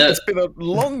 Neva Well, says, it's been a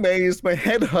long maze. My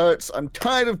head hurts. I'm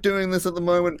tired of doing this at the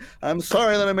moment. I'm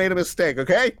sorry that I made a mistake,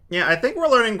 okay? Yeah, I think we're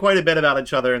learning quite a bit about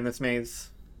each other in this maze.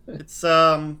 It's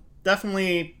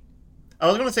definitely. I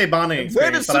was gonna say bonding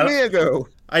Where did experience, but I don't- Samir go?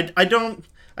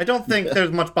 I don't think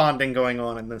there's much bonding going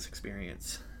on in this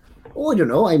experience. Oh, I don't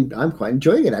know. I'm quite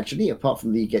enjoying it actually. Apart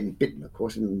from the getting bitten, of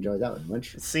course, I didn't enjoy that very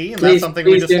much. See, and Please- that's something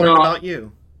we please just do learned not. about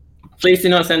you. Please do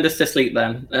not send us to sleep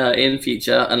then, in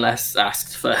future, unless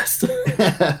asked first.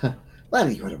 Well,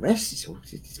 you got to rest.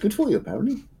 It's good for you,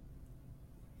 apparently.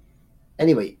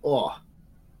 Anyway, I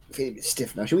feel a bit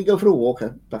stiff now. Shall we go for a walk?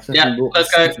 Perhaps I Yeah, can walk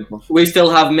let's the go. stiffness off. We still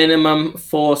have minimum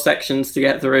 4 sections to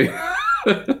get through.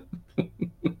 There's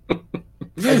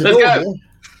a Let's door go.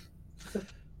 there.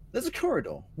 There's a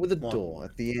corridor with a What? door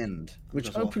at the end, which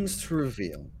Just walking. opens to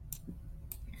reveal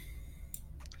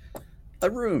a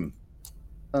room.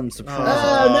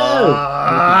 Unsurprisingly,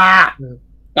 Ah!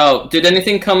 Oh, did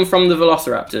anything come from the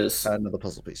Velociraptors? another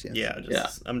puzzle piece. Yes. Yeah, Yeah.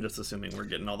 I'm just assuming we're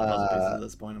getting all the puzzle pieces at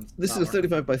this point. I'm This not is a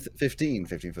 35 by 15,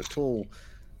 15 foot tall.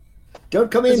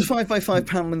 Don't come in. There's a 5 by 5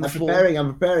 panel in the I'm floor. preparing.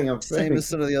 I'm preparing. Same as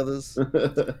some of the others.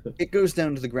 It goes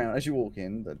down to the ground as you walk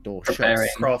in. The door Preparing.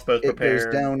 shuts. crossbows It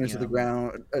prepared. goes down into you the know.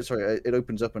 ground. It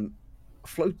opens up and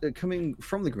coming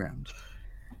from the ground.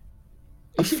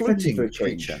 A Is it ready floating for a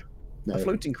change? creature. No. A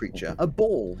floating creature, a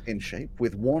ball in shape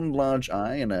with one large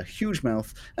eye and a huge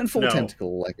mouth and 4 No.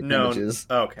 tentacle-like No. appendages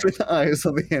Okay. with eyes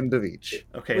on the end of each.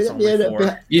 Okay. Well, It's only yeah, 4.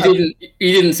 but- You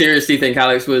didn't seriously think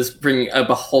Alex was bringing a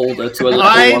beholder to a level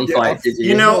I- 1 fight, did you?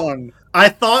 You know- One. I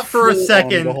thought for a Full-on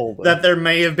second beholder. that there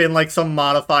may have been like some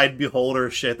modified beholder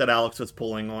shit that Alex was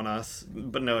pulling on us,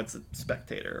 but no, it's a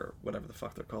spectator or whatever the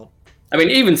fuck they're called. I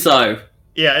mean, even so,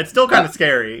 Yeah, it's still kind of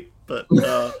scary, but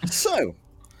So,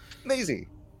 Maisie,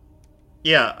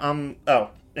 yeah.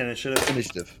 Initiative.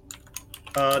 initiative.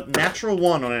 Natural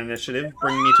 1 on initiative,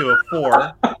 bringing me to a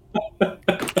 4.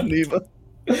 Neva,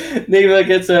 Neva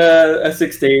gets a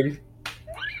 16.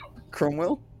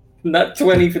 Cromwell, Not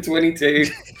 20 for 22.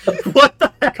 What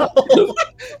the hell?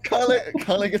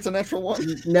 Kylie gets a natural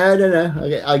 1. No.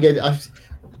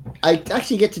 I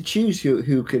actually get to choose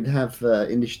who can have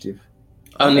initiative,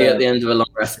 Only at the end of a long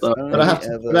rest, though. but I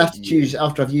have to choose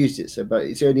after I've used it. So, but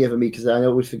it's only ever me because I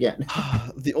always forget.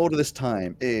 The order this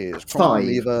time is Cromwell, 5.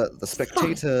 Neva, the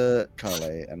Spectator,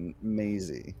 Kylie, and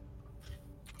Maisie.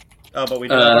 Oh, but we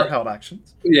do have our held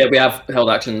actions. Yeah, we have held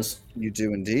actions. You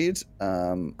do indeed.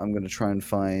 I'm going to try and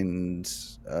find.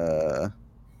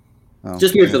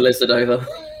 Just move the lizard over.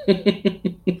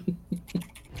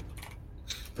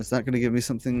 Is that going to give me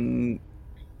something?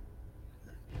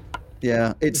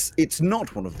 Yeah, it's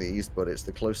not one of these, but it's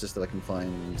the closest that I can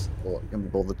find, or can be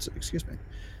bothered to. Excuse me,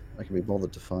 I can be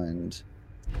bothered to find.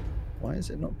 Why is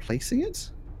it not placing it?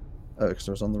 Oh, because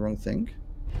I was on the wrong thing.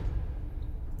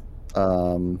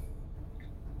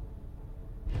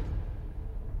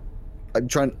 I'm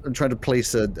trying to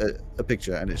place a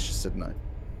picture, and it's just said no.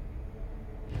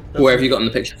 Where have you gotten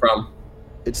the picture from?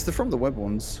 It's from the web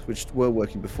ones, which were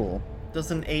working before.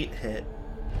 Does an 8 hit?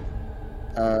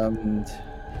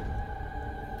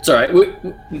 It's alright.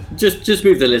 Just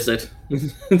move the lizard.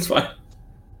 It's fine.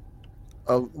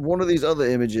 One of these other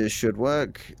images should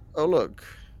work. Oh, look.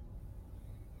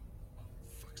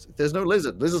 There's no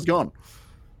lizard. Lizard's gone.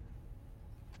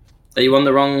 Are you on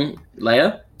the wrong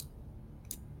layer?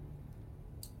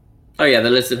 Oh yeah, the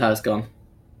lizard has gone.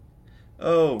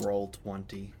 Oh, roll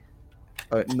 20.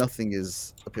 Nothing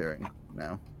is appearing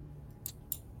now.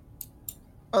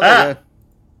 Oh, there you go.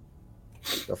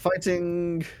 They're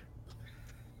fighting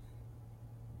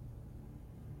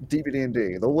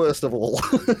DBD&D, the worst of all.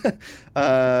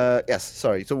 Yes,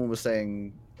 sorry. Someone was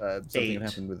saying something 8 had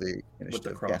happened with the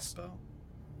initiative. With the Yes. crossbow.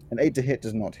 An 8 to hit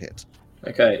does not hit.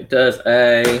 Okay, does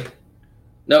a...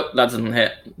 Nope, that doesn't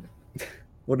hit.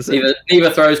 What is it?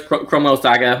 Neva throws Cromwell's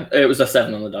dagger. It was a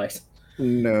 7 on the dice.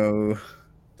 No,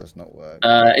 does not work.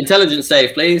 Intelligence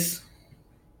save, please.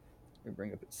 Let me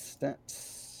bring up its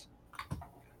stats.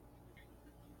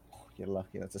 Oh, you're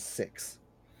lucky. That's a 6.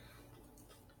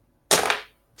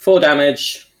 4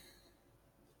 damage.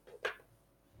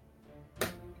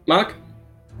 Mark?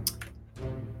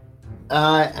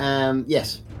 I am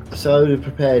yes. So I would have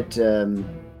prepared Smoky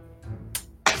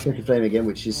Flame again,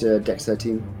 which is Dex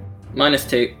 13.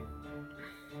 -2.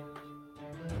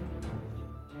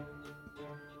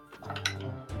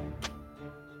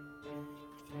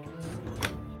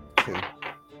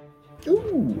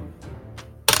 Ooh,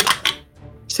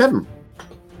 7.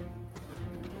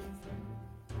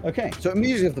 Okay, so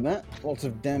immediately off the bat, lots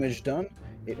of damage done.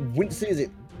 It winces, it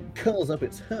curls up,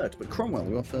 it's hurt. But Cromwell,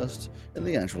 you're first in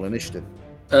the actual initiative.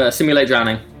 Simulate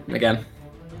drowning again.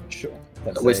 Sure.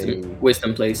 That's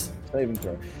Wisdom, please. saving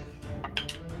throw.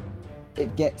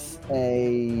 It gets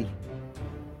a.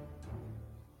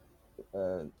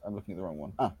 I'm looking at the wrong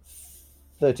one.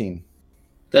 13.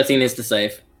 13 is the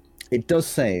save. It does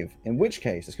save, in which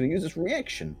case it's going to use its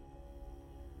reaction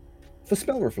for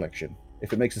spell reflection.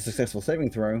 If it makes a successful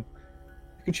saving throw, you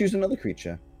can choose another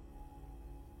creature.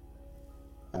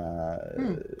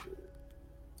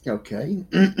 Okay.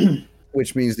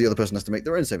 Which means the other person has to make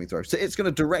their own saving throw. So it's going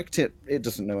to direct it. It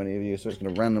doesn't know any of you, so it's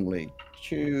going to randomly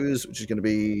choose, which is going to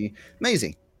be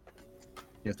Maisie.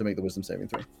 You have to make the wisdom saving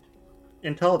throw.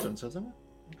 Intelligence, isn't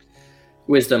it?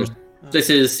 Wisdom. This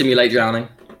is simulate drowning.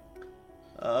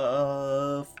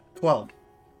 12.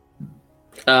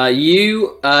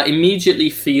 You immediately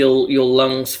feel your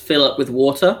lungs fill up with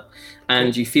water,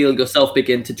 and you feel yourself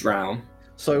begin to drown.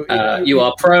 So You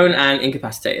are prone and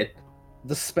incapacitated.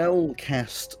 the spell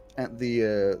cast at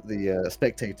the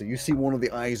spectator. You see one of the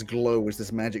eyes glow as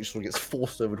this magic sort of gets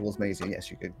forced over towards Maisie.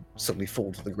 Yes, you could suddenly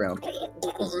fall to the ground.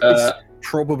 It's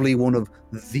probably one of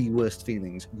the worst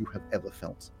feelings you have ever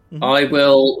felt. I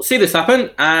will see this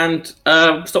happen and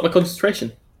stop my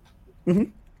concentration.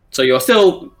 Mhm. So you're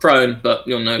still prone, but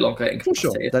you're no longer For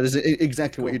sure, incapacitated. that is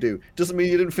exactly what you do. Doesn't mean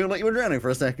you didn't feel like you were drowning for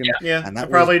a second. Yeah, And that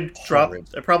it probably was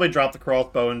horrid. dropped the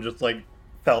crossbow and just like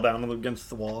fell down against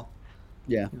the wall.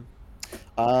 Yeah.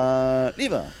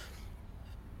 Neva.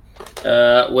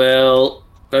 We'll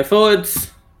go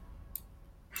forwards.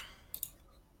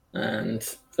 And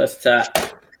first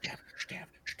attack.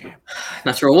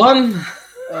 Natural 1.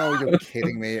 Oh, you're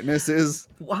kidding me! It misses.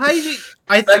 Why?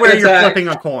 I Second swear you're attack. flipping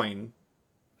a coin.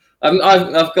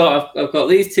 I've got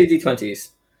these two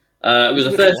d20s. It was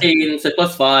a 13, so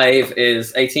plus 5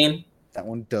 is 18. That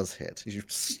one does hit. You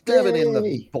stab it in the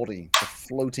Yay. body, the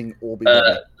floating orby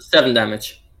body. 7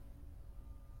 damage.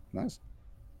 Nice.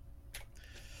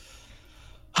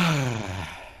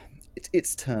 It's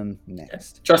its turn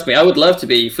next. Trust me, I would love to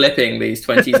be flipping these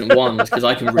 20s and 1s because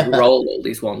I can roll all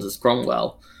these ones as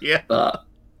Cromwell. Yeah. But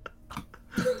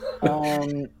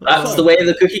that's the way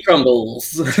the cookie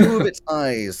crumbles. Two of its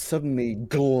eyes suddenly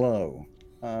glow.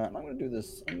 And I'm going to do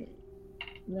this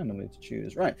randomly to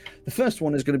choose. Right. The first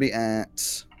one is going to be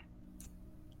at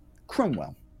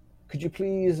Cromwell. Could you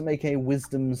please make a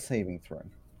wisdom saving throw?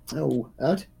 Oh,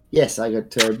 out? Yes, I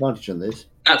got advantage on this.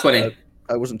 Nat 20.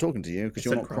 I wasn't talking to you because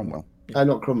you're said not Cromwell. I'm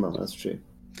not Cromwell, that's true.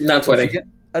 Nat 20.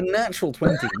 A natural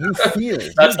 20. You feel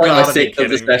That's like my gotta be 6th of the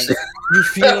kidding me. special. you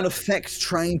feel an effect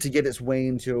trying to get its way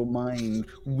into your mind,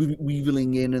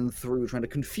 weaving in and through, trying to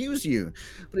confuse you,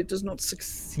 but it does not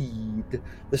succeed.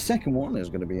 The second one is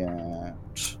going to be at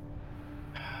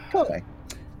Carly,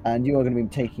 and you are going to be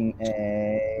taking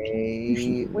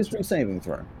a wisdom saving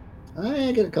throw.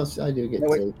 I get a I do get No,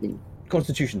 wait. saving.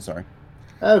 Constitution, sorry.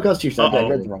 Oh, Constitution. I Uh-oh.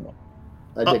 read the wrong one.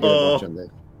 I did get Uh-oh. advantage on that.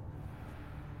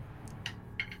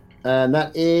 And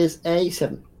that is a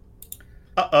 7.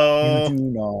 Uh-oh. You do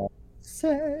not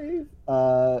save.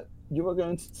 You are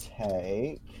going to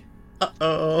take.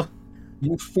 Uh-oh.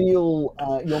 You feel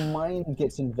your mind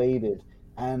gets invaded,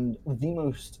 and the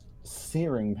most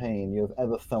searing pain you have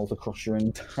ever felt across your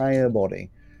entire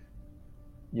body.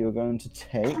 You're going to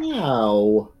take.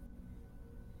 Ow.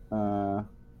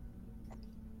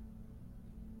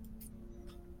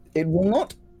 It will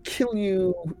not kill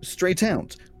you straight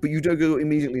out, but you do go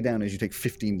immediately down as you take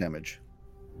 15 damage.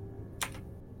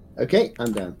 Okay,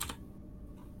 I'm down.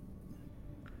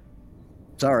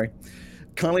 Sorry.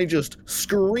 Carly just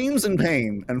screams in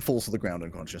pain and falls to the ground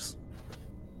unconscious.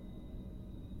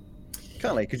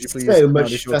 Carly, could you please? So now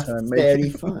much it's your for turn, fairy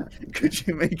make, fire. could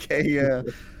you make a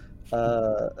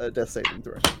death saving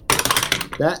throw?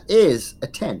 That is a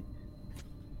 10.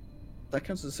 That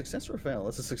counts as a success or a fail?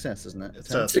 That's a success, isn't it? It's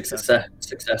Ten? a- Success,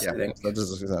 Yeah, I think. that is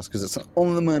a success because it's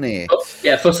on the money. Oh,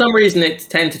 yeah, for some reason it's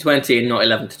 10 to 20 and not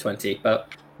 11 to 20, but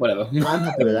whatever. I'm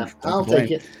happy with that. Don't I'll complain.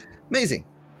 take it. Amazing.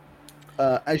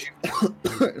 As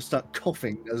you start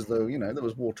coughing as though, there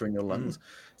was water in your lungs,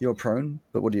 you're prone,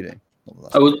 but what do you do?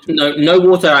 No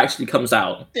water actually comes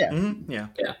out. Mhm, yeah.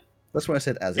 That's why I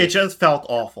said as It just felt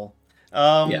awful.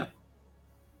 Yeah.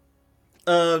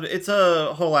 It's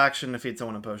a whole action to feed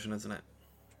someone a potion, isn't it?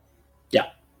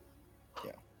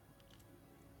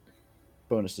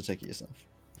 bonus to take it yourself.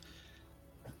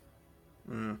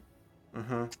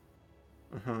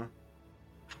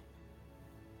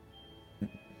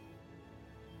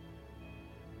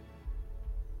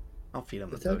 I'll feed him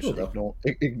the Is that potion.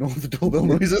 good? Ignore the doorbell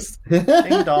noises.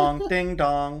 Ding dong, ding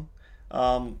dong.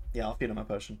 Yeah, I'll feed him a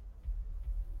potion.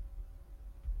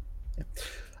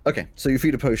 Okay, so you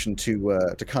feed a potion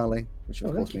to Carly, which of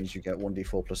Oh, course thank you. means you get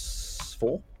 1d4 plus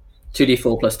 4.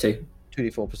 2d4 plus 2.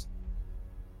 2d4 plus.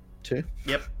 2.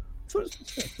 Yep. Thought it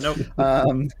was 2. Nope.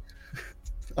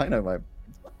 I know my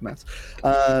maths.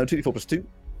 2d4 plus 2.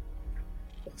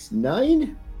 That's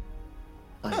 9.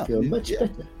 I feel much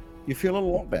better. You feel a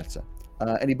lot better.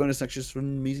 Any bonus actions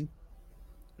from Measy?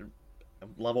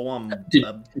 Level 1.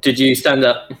 Did you stand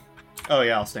up? Oh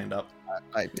yeah, I'll stand up.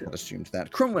 I assumed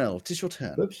that. Cromwell, it is your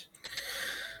turn. Whoops.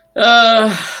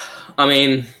 I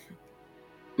mean,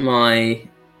 my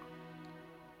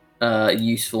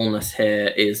usefulness here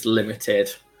is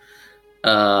limited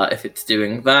if it's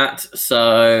doing that.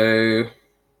 So,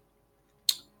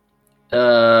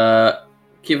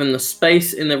 given the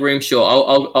space in the room, sure,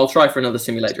 I'll try for another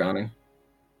simulate drowning.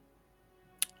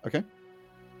 Okay.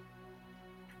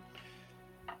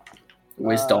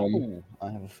 Wisdom.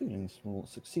 I have a feeling this will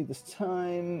succeed this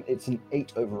time. It's an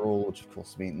 8 overall, which of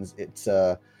course means it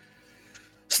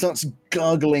starts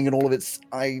gargling and all of its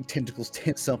eye tentacles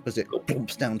tense up as it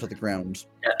plumps down to the ground.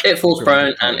 Yeah, it falls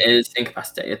prone and is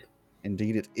incapacitated.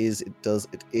 Indeed, it is. It does.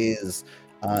 It is.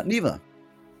 Neva.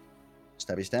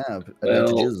 Stabby stab. Well,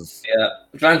 Advantages. Yeah,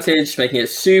 advantage, making it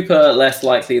super less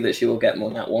likely that she will get more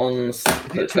than that ones.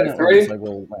 Let's go through. I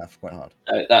will laugh quite hard.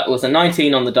 That was a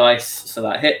 19 on the dice, so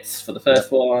that hits for the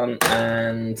first one,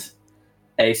 and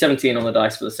a 17 on the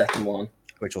dice for the second one.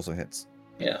 Which also hits.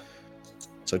 Yeah.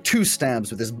 So 2 stabs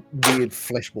with this weird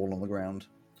flesh ball on the ground.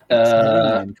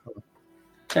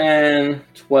 10,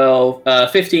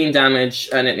 12, 15 damage,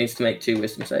 and it needs to make 2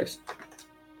 wisdom saves.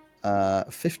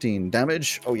 15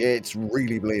 damage. Oh yeah, it's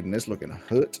really bleeding. It's looking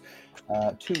hurt.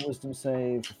 2 wisdom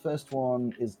saves. The first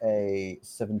one is a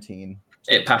 17.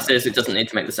 It passes. It doesn't need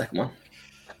to make the second one.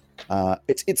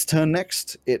 It's its turn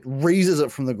next. It raises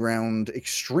up from the ground,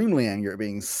 extremely angry at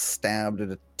being stabbed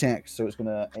and attacked. So it's going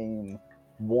to aim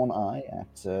one eye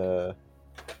at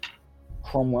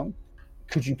Cromwell.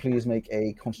 Could you please make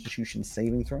a Constitution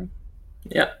saving throw?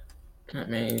 Yeah. Let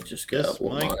me just get This up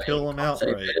what might my kill him save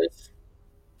outright. is.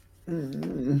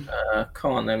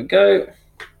 Come on, there we go.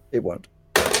 It won't.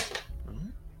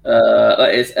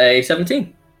 That is a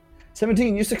 17.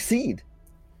 17, you succeed.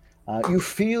 You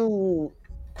feel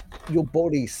your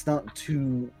body start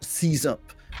to seize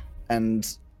up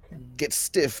and get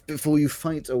stiff before you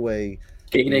fight away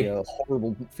the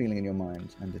horrible feeling in your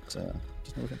mind, and it does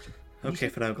not affect you. Okay,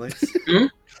 Finogles.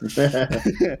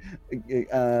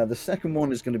 The second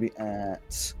one is going to be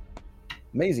at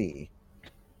Maisie.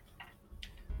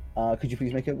 Could you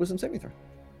please make a wisdom saving throw?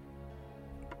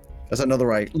 As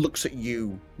another eye looks at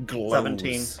you, glows.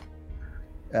 17.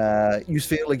 You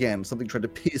feel again something trying to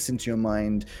pierce into your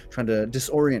mind, trying to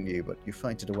disorient you, but you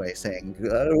fight it away, saying,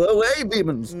 "Go away,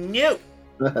 demons!" No.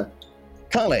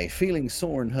 Kale, feeling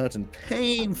sore and hurt and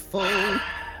painful. I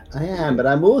am, but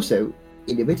I'm also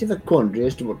in a bit of a quandary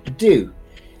as to what to do.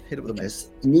 Hit it with a mace.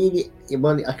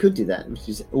 Well, I could do that, which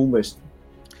is almost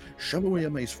Show me where your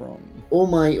mace from. all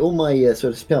my sort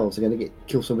of spells are going to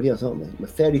kill somebody else, aren't they? My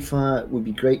fairy fire would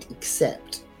be great,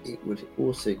 except it would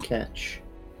also catch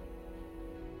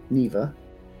Neva.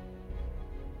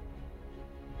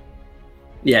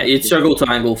 Yeah, you'd struggle to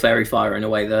angle fairy fire in a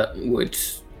way that would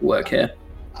work here.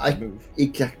 I Move.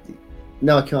 exactly.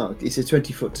 No, I can't. It's a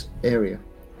 20-foot area.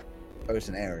 Oh, it's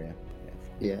an area.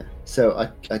 Yeah. So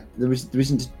there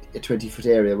isn't a 20-foot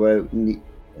area where Yeah.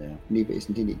 Neva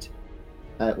isn't in it,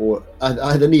 or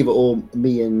either Neva or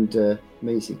me and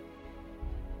Maisie.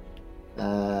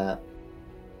 So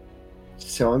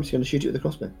I'm just going to shoot it with a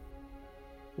crossbow.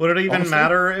 Would it even Honestly,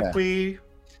 matter yeah.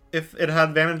 if it had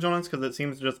advantage on us? Because it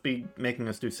seems to just be making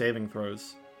us do saving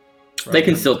throws. They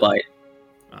can still bite.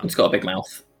 Oh. It's got a big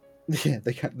mouth. Yeah,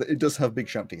 they can. It does have big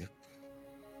sharp teeth.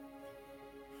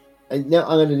 And now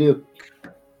I'm going to do a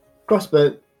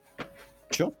crossbow.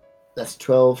 Sure. That's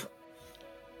 12.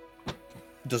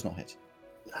 Does not hit.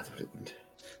 I thought it wouldn't.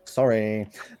 Sorry.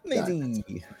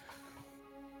 Maisie.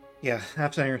 Yeah,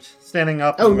 after you're standing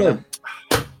up. Oh I'm no. gonna-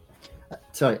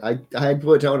 Sorry, I had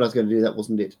worked out what I was going to do. That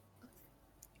wasn't it.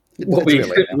 What were you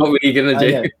gonna I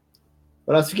do? know.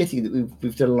 Well, I was forgetting that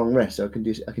we've done a long rest, so I can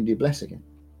do bless again.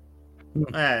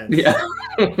 And, Yeah.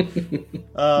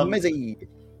 Maisie.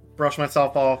 brush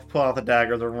myself off, pull out the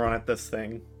daggers, and run at this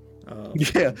thing.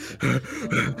 Yeah.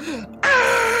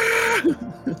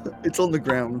 It's on the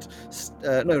ground.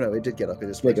 No, it did get up. It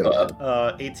is. Yeah, go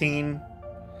ahead. 18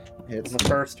 Hits. on the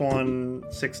first one,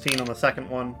 16 on the second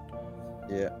one.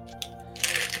 Yeah.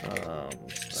 Um,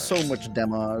 So much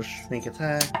damage. Sneak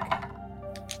attack.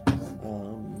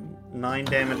 9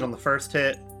 damage on the first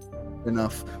hit.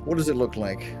 Enough. What does it look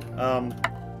like?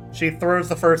 She throws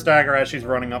the first dagger as she's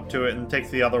running up to it and takes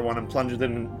the other one and plunges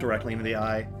it directly into the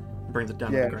eye. brings it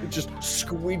down to Yeah, the it ground. just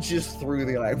squidges through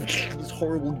the eye. This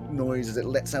horrible noise as it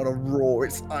lets out a roar,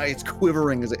 its eyes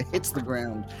quivering as it hits the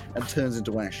ground and turns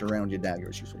into ash around your dagger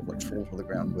as you sort of like fall to the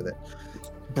ground with it,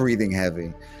 breathing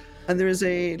heavy. And there is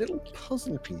a little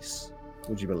puzzle piece,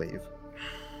 would you believe?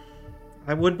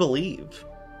 I would believe.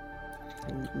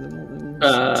 A little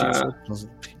Uh, jigsaw puzzle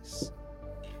piece.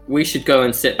 We should go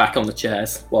and sit back on the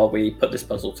chairs while we put this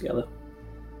puzzle together.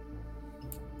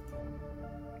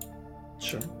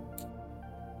 Sure.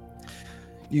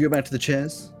 You go back to the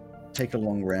chairs, take a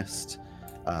long rest.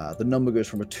 The number goes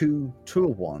from a 2 to a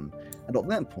 1, and at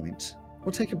that point,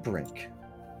 we'll take a break.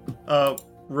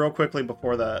 Real quickly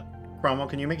before that, Cromwell,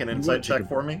 can you make an You insight will take check a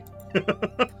for me?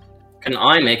 Can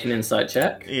I make an insight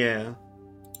check? Yeah.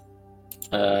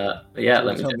 Yeah,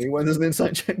 let me Tell check. me when there's an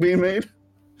insight check being made.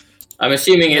 I'm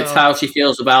assuming it's No. how she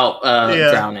feels about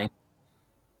Yeah. drowning.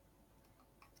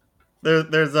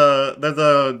 There's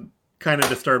a kind of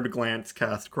disturbed glance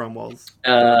cast Cromwell's.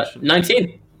 direction.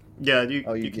 19. Yeah,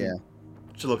 Oh, you can, yeah.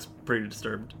 She looks pretty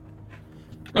disturbed.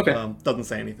 Okay. Doesn't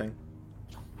say anything.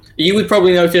 You would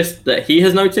probably notice that he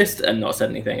has noticed and not said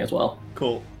anything as well.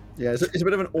 Cool. Yeah, it's a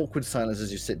bit of an awkward silence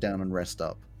as you sit down and rest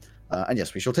up. And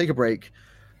yes, we shall take a break.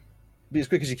 Be as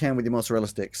quick as you can with your mozzarella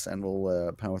sticks, and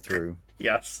we'll power through.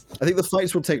 Yes. I think the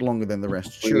fights will take longer than the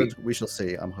rest should. We shall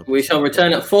see. I'm hoping. We shall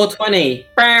return at 4:20.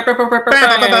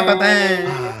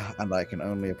 And I can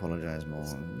only apologize more.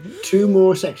 2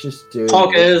 more sections to do.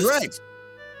 Talkers. Right.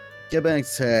 Get back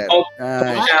to it. Oh,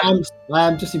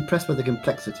 I'm just impressed by the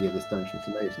complexity of this dungeon. It's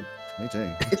amazing. Me too.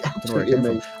 It's Don't know where it absolutely came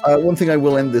from. amazing. One thing I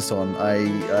will end this on, I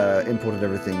imported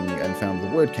everything and found the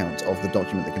word count of the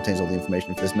document that contains all the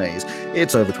information for this maze.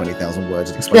 It's over 20,000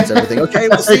 words. It explains everything. Okay,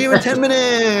 we'll see you in 10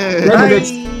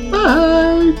 minutes.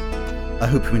 Bye. I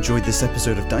hope you enjoyed this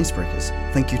episode of Dicebreakers.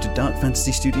 Thank you to Dark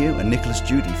Fantasy Studio and Nicholas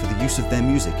Judy for the use of their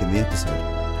music in the episode.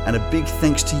 And a big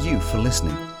thanks to you for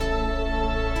listening.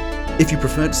 If you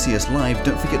prefer to see us live,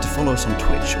 don't forget to follow us on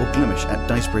Twitch or Glimish at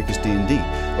Dicebreakers D&D,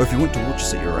 or if you want to watch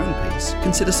us at your own pace,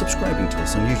 consider subscribing to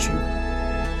us on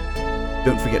YouTube.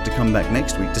 Don't forget to come back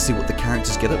next week to see what the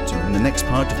characters get up to in the next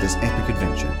part of this epic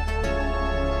adventure.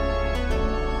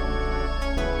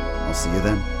 I'll see you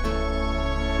then.